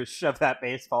mobsters shoved that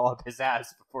baseball up his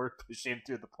ass before pushing him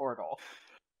through the portal.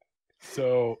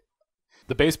 So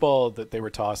the baseball that they were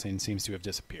tossing seems to have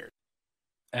disappeared.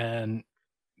 And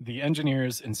the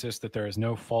engineers insist that there is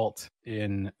no fault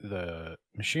in the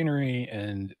machinery,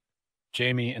 and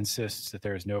Jamie insists that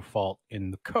there is no fault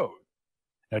in the code.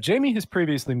 Now, Jamie has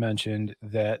previously mentioned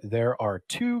that there are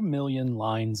 2 million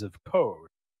lines of code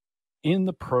in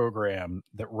the program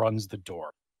that runs the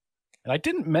door. And I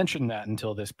didn't mention that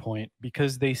until this point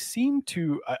because they seem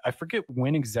to, I forget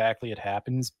when exactly it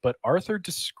happens, but Arthur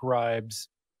describes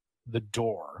the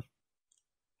door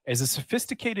as a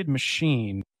sophisticated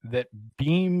machine that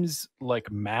beams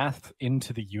like math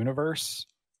into the universe,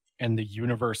 and the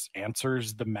universe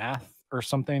answers the math or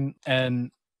something. And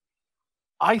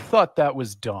I thought that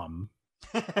was dumb.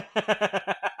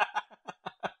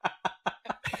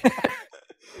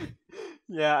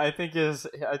 Yeah, I think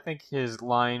his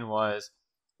line was,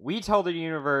 "We tell the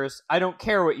universe, I don't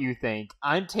care what you think.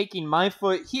 I'm taking my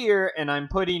foot here and I'm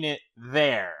putting it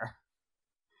there."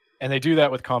 And they do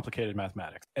that with complicated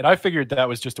mathematics. And I figured that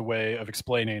was just a way of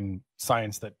explaining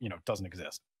science that, doesn't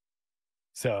exist.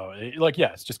 So,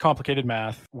 it's just complicated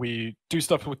math. We do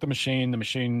stuff with the machine. The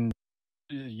machine,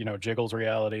 jiggles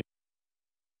reality.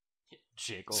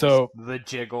 Jiggles. So the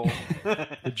jiggle.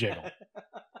 The jiggle.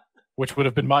 Which would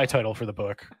have been my title for the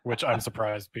book, which I'm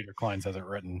surprised Peter Clines hasn't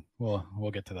written.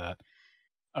 We'll get to that.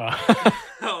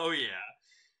 Oh,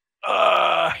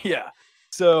 yeah. Yeah.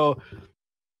 So,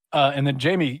 and then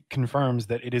Jamie confirms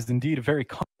that it is indeed a very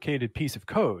complicated piece of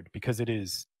code because it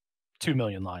is 2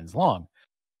 million lines long.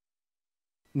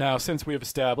 Now, since we have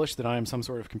established that I am some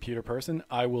sort of computer person,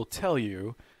 I will tell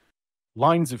you,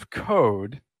 lines of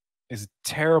code is a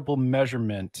terrible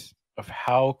measurement of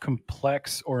how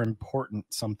complex or important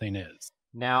something is.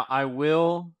 Now, I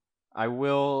will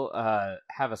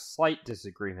have a slight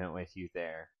disagreement with you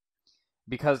there.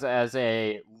 Because as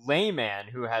a layman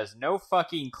who has no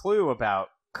fucking clue about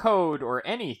code or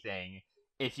anything,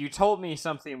 if you told me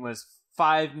something was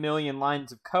 5 million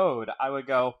lines of code, I would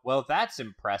go, well, that's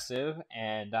impressive,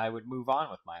 and I would move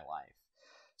on with my life.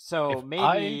 So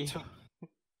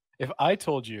if I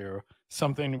told you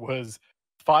something was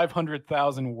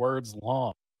 500,000 words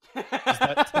long, does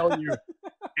that tell you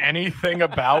anything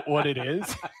about what it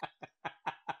is?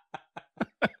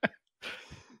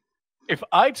 If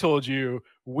I told you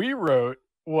we wrote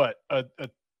a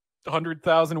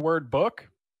 100,000 word book,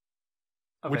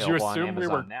 would you assume we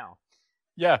were now?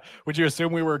 Yeah, would you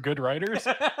assume we were good writers?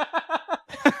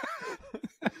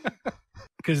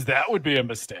 Because that would be a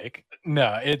mistake.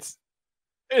 No, it's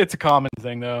a common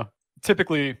thing though.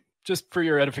 Typically, just for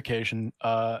your edification,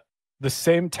 the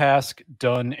same task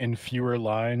done in fewer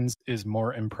lines is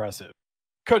more impressive.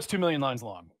 Code's 2 million lines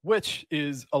long, which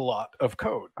is a lot of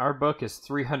code. Our book is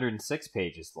 306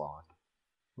 pages long.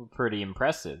 Pretty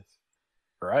impressive.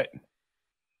 Right.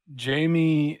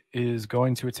 Jamie is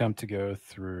going to attempt to go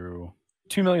through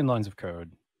 2 million lines of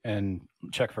code and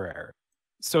check for error.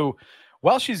 So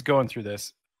while she's going through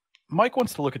this, Mike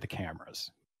wants to look at the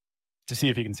cameras to see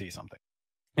if he can see something.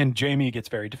 And Jamie gets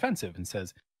very defensive and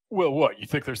says, well, what? You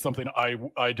think there's something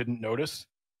I didn't notice?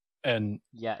 And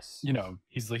yes,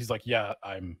 he's like, yeah,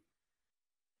 I'm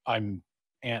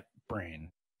Ant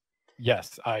Brain.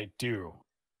 Yes, I do.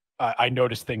 I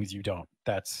notice things you don't.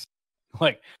 That's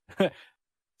like,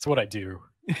 it's what I do.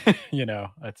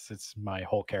 It's my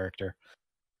whole character.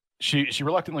 She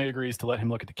reluctantly agrees to let him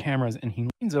look at the cameras, and he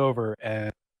leans over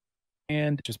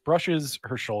and just brushes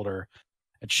her shoulder,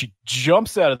 and she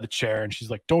jumps out of the chair and she's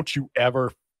like, don't you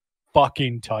ever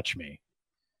fucking touch me.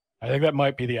 I think that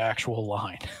might be the actual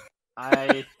line.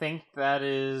 I think that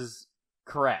is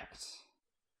correct.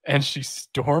 And she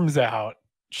storms out.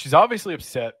 She's obviously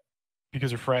upset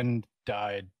because her friend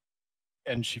died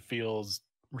and she feels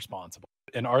responsible.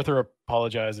 And Arthur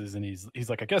apologizes and he's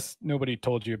like, I guess nobody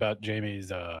told you about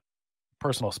Jamie's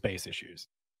personal space issues.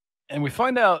 And we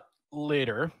find out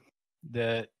later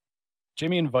that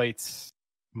Jamie invites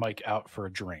Mike out for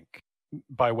a drink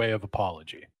by way of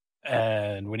apology.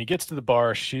 And when he gets to the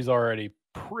bar, she's already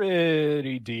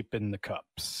pretty deep in the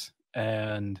cups.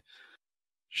 And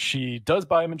she does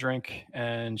buy him a drink,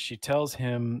 and she tells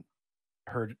him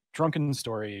her drunken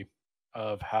story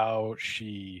of how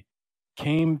she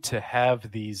came to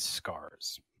have these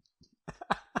scars.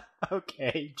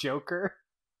 Okay, Joker.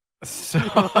 So you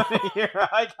want to hear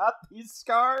I got these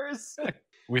scars?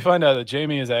 We find out that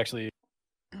Jamie is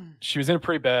she was in a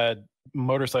pretty bad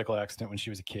motorcycle accident when she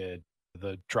was a kid.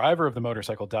 The driver of the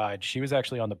motorcycle died. She was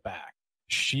actually on the back.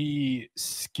 She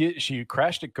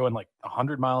crashed it going like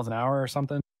 100 miles an hour or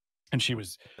something. And she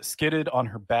was skidded on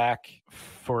her back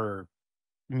for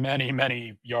many,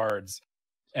 many yards.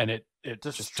 And it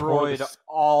destroyed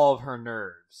all of her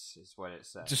nerves, is what it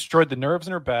said. Destroyed the nerves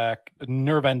in her back,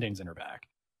 nerve endings in her back.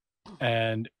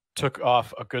 And took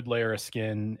off a good layer of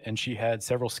skin. And she had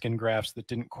several skin grafts that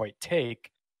didn't quite take.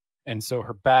 And so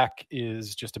her back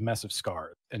is just a mess of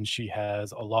scars, and she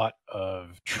has a lot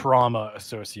of trauma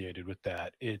associated with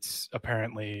that. It's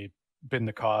apparently been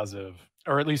the cause of,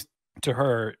 or at least to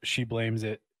her, she blames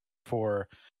it for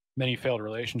many failed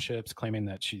relationships, claiming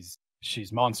that she's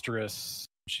monstrous,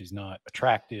 she's not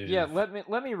attractive. Yeah,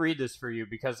 let me read this for you,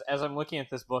 because as I'm looking at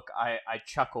this book, I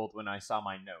chuckled when I saw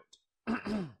my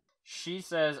note. She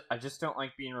says, "I just don't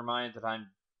like being reminded that I'm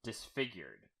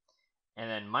disfigured." And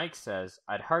then Mike says,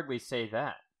 "I'd hardly say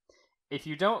that. If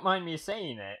you don't mind me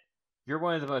saying it, you're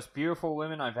one of the most beautiful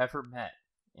women I've ever met."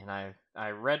 And I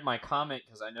read my comment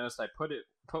because I noticed I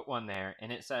put one there,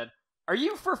 and it said, "Are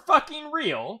you for fucking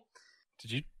real?"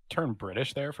 Did you turn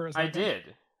British there for a second?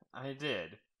 I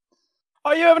did.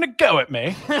 Are you having a go at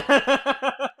me?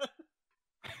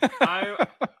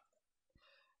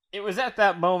 It was at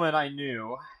that moment I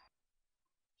knew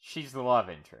she's the love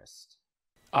interest.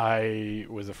 I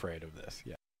was afraid of this,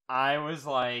 yeah. I was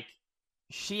like,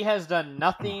 she has done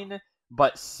nothing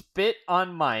but spit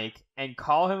on Mike and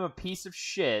call him a piece of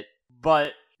shit,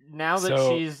 but now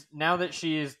that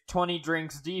she's 20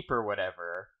 drinks deep or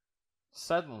whatever,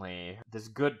 suddenly this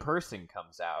good person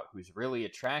comes out who's really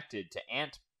attracted to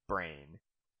Ant Brain.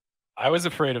 I was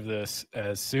afraid of this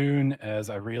as soon as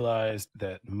I realized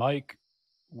that Mike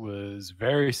was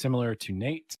very similar to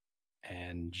Nate,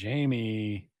 and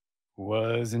Jamie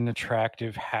was an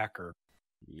attractive hacker.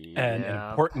 Yep. And an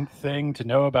important thing to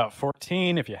know about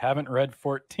 14, if you haven't read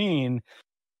 14,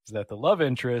 is that the love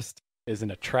interest is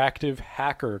an attractive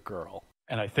hacker girl.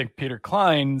 And I think Peter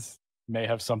Clines may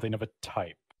have something of a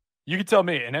type. You can tell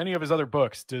me, in any of his other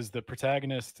books, does the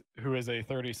protagonist, who is a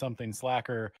 30-something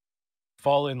slacker,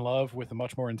 fall in love with a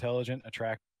much more intelligent,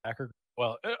 attractive hacker?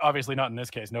 Well, obviously not in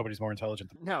this case. Nobody's more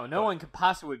intelligent. No one could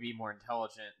possibly be more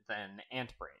intelligent than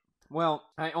Ant Brain. Well,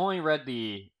 I only read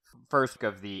the first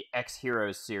of the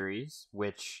X-Heroes series,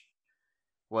 which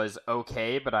was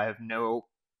okay, but I have no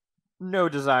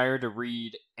desire to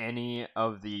read any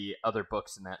of the other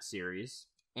books in that series.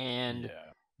 And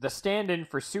the stand-in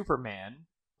for Superman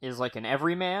is like an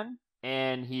everyman,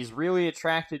 and he's really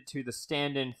attracted to the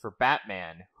stand-in for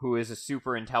Batman, who is a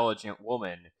super intelligent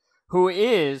woman, who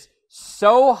is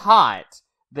so hot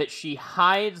that she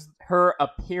hides her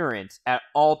appearance at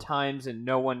all times and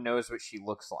no one knows what she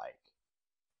looks like.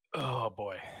 Oh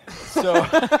boy. So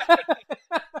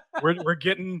we're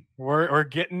getting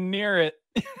near it.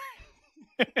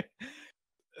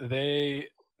 They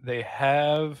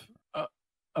have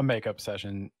a makeup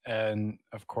session, and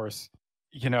of course,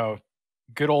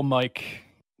 good old Mike,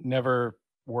 never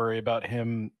worry about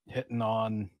him hitting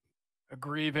on a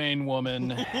grieving woman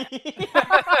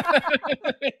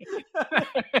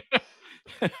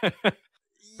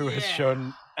who has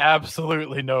shown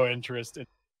absolutely no interest in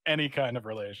any kind of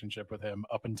relationship with him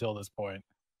up until this point.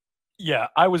 Yeah,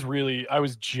 I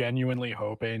was genuinely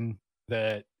hoping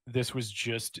that this was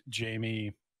just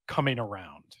Jamie coming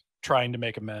around, trying to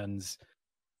make amends,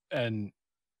 and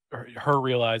her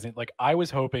realizing, like, I was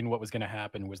hoping what was going to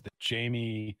happen was that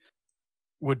Jamie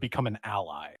would become an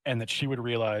ally, and that she would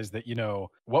realize that,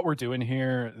 what we're doing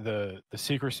here, the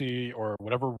secrecy or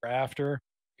whatever we're after,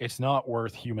 it's not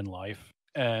worth human life,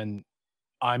 and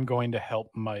I'm going to help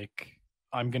Mike.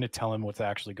 I'm going to tell him what's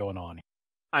actually going on.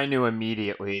 I knew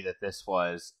immediately that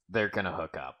they're going to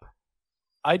hook up.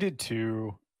 I did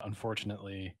too,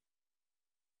 unfortunately.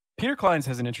 Peter Clines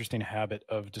has an interesting habit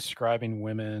of describing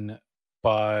women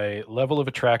by level of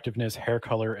attractiveness, hair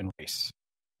color, and race.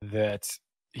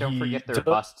 Don't forget their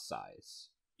bust size.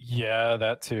 Yeah,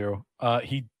 that too.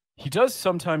 He does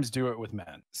sometimes do it with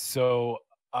men. So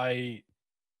I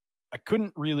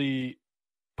couldn't really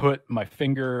put my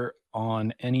finger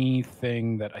on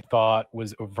anything that I thought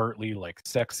was overtly like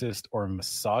sexist or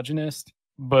misogynist,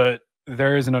 but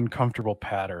there is an uncomfortable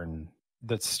pattern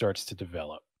that starts to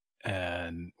develop,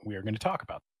 and we are going to talk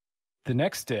about it. The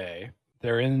next day,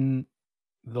 they're in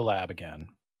the lab again,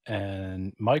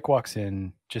 and Mike walks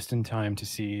in just in time to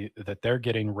see that they're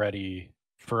getting ready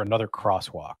for another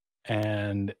crosswalk,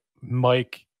 and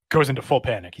Mike goes into full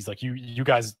panic. He's like, you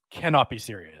guys cannot be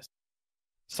serious.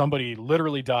 Somebody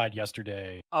literally died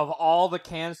yesterday. Of all the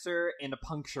cancer in a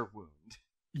puncture wound.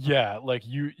 Yeah, like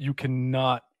you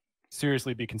cannot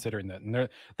seriously be considering that. And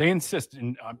they insist,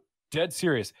 and I'm dead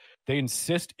serious, they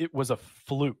insist it was a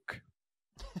fluke.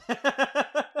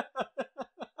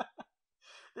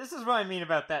 This is what I mean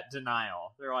about that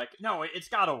denial. They're like, no, it's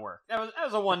got to work. That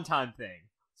was a one-time thing.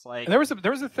 It's like, and there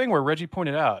was a thing where Reggie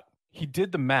pointed out, he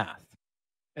did the math,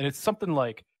 and it's something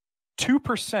like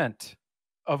 2%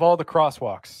 of all the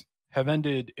crosswalks have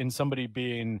ended in somebody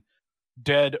being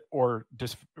dead or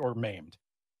maimed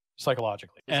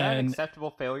psychologically. Is that an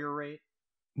acceptable failure rate?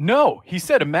 No, he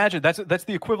said, imagine that's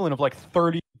the equivalent of like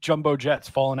 30 jumbo jets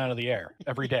falling out of the air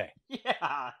every day.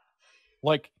 Yeah.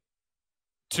 Like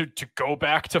to go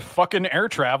back to fucking air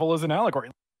travel as an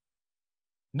allegory.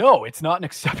 No, it's not an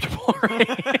acceptable rate.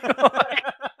 Like,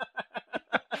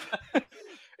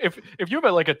 if you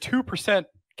have like a 2%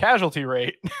 casualty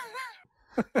rate,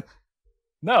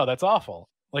 no, that's awful.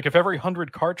 Like if every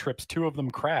 100 car trips, 2 of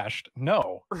them crashed,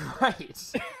 no.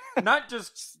 Right. not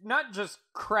just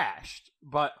crashed,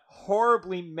 but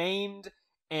horribly maimed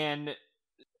and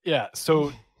yeah.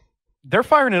 So they're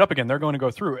firing it up again. They're going to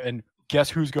go through, and guess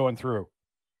who's going through?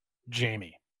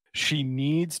 Jamie. She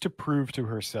needs to prove to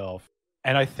herself.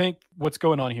 And I think what's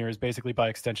going on here is basically by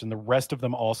extension, the rest of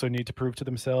them also need to prove to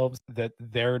themselves that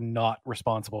they're not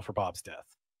responsible for Bob's death.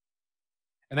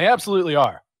 And they absolutely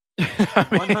are.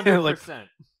 100%. Like,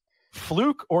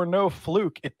 fluke or no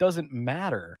fluke, it doesn't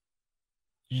matter.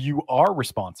 You are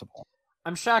responsible.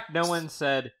 I'm shocked no one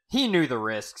said, he knew the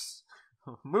risks.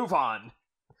 Move on.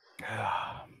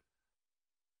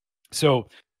 So,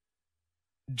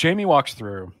 Jamie walks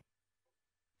through,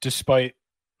 despite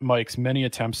Mike's many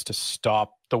attempts to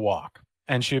stop the walk.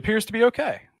 And she appears to be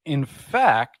okay. In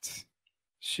fact,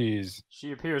 she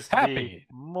appears happy. To be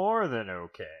more than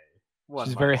okay.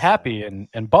 She's very happy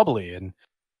and bubbly, and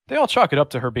they all chalk it up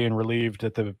to her being relieved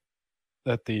that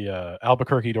the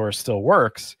Albuquerque door still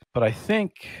works. But I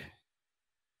think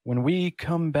when we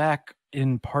come back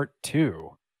in part 2,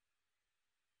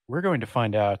 we're going to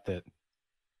find out that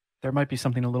there might be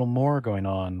something a little more going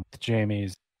on with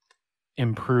Jamie's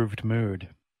improved mood.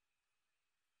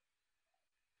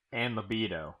 And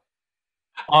libido.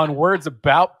 On Words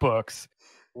About Books,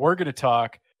 we're going to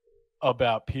talk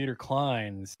about Peter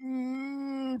Clines'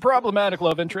 problematic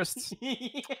love interests.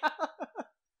 Yeah.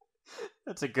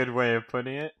 That's a good way of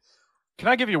putting it. Can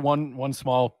I give you one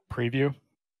small preview?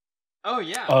 Oh,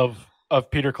 yeah.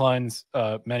 Of Peter Clines'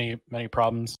 many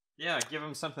problems? Yeah, give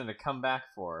him something to come back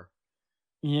for.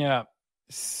 Yeah.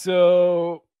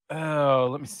 So,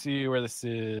 let me see where this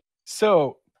is.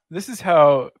 So, this is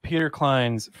how Peter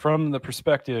Clines, from the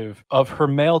perspective of her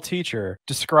male teacher,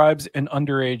 describes an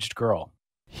underage girl.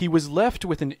 He was left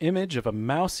with an image of a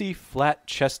mousy,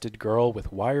 flat-chested girl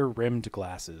with wire-rimmed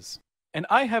glasses. And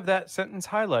I have that sentence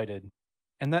highlighted.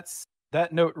 And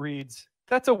that note reads,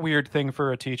 that's a weird thing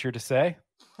for a teacher to say.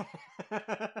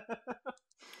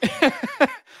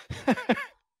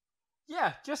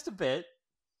 Yeah, just a bit.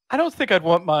 I don't think I'd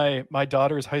want my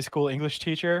daughter's high school English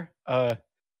teacher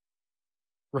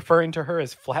referring to her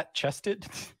as flat-chested.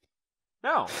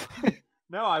 No,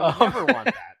 I would never want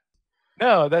that.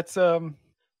 No,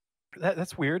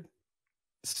 that's weird.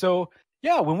 So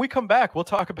yeah, when we come back, we'll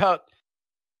talk about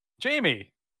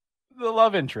Jamie, the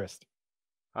love interest.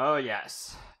 Oh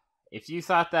yes. If you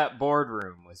thought that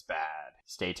boardroom was bad,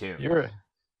 stay tuned.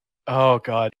 Oh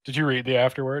God, did you read the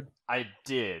afterword? I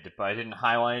did, but I didn't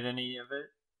highlight any of it.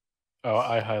 Oh,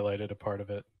 I highlighted a part of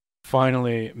it.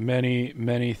 Finally,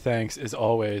 many thanks as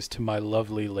always to my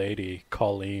lovely lady,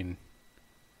 Colleen.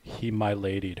 He my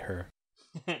ladied her.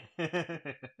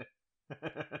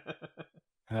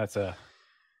 That's a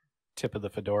tip of the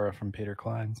fedora from Peter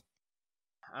Clines.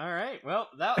 All right, well,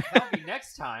 that'll be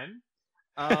next time.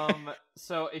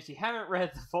 So if you haven't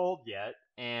read The Fold yet,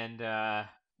 and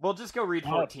well, just go read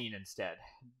 14 instead.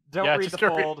 Don't read The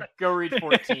Fold. Go read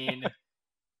 14.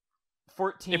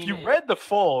 14. If you read The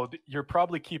Fold, you're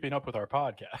probably keeping up with our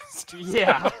podcast.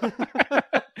 Yeah.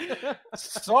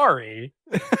 Sorry.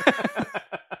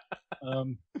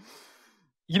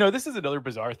 This is another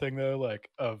bizarre thing though,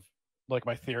 like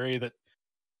my theory that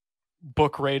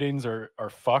book ratings are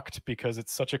fucked because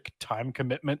it's such a time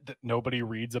commitment that nobody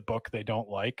reads a book they don't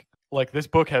like. Like this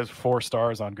book has 4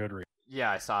 stars on Goodreads.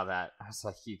 Yeah, I saw that. I was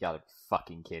like, you gotta be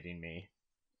fucking kidding me.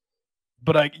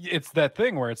 But it's that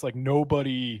thing where it's like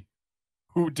nobody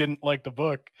who didn't like the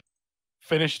book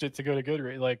finished it to go to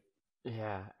Goodreads. Like,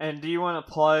 yeah. And do you want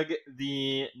to plug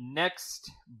the next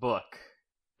book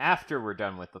after we're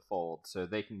done with The Fold so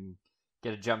they can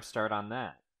get a jump start on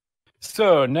that?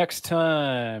 So next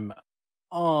time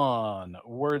on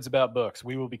Words About Books,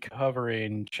 we will be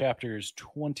covering chapters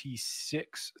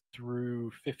 26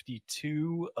 through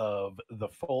 52 of The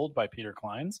Fold by Peter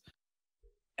Clines.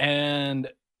 And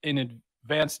in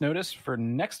advance notice for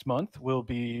next month, we'll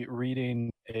be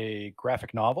reading a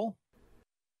graphic novel.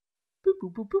 Boop,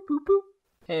 boop, boop, boop, boop, boop.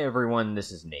 Hey everyone,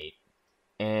 this is Nate.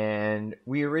 And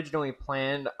we originally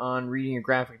planned on reading a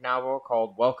graphic novel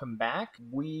called Welcome Back.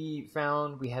 We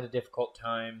found we had a difficult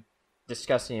time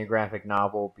discussing a graphic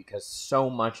novel because so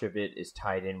much of it is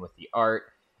tied in with the art,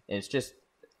 and it's just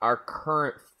our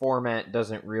current format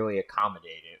doesn't really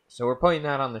accommodate it. So we're putting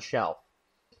that on the shelf.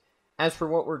 As for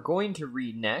what we're going to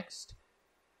read next,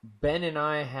 Ben and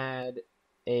I had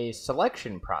a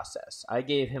selection process. I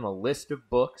gave him a list of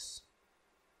books,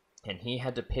 and he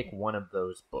had to pick one of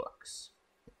those books.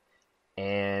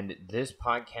 And this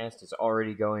podcast is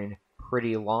already going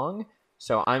pretty long,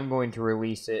 so I'm going to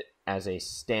release it as a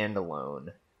standalone.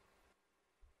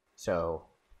 So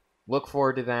look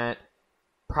forward to that.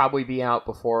 Probably be out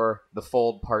before The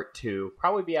Fold Part 2.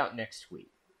 Probably be out next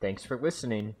week. Thanks for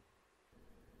listening.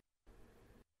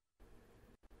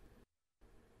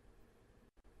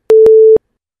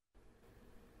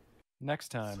 Next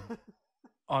time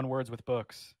on Words with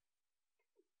Books,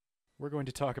 we're going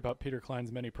to talk about Peter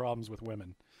Cline's many problems with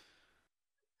women.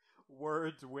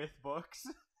 Words with Books?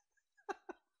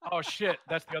 Oh, shit.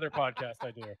 That's the other podcast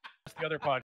I do. That's the other podcast.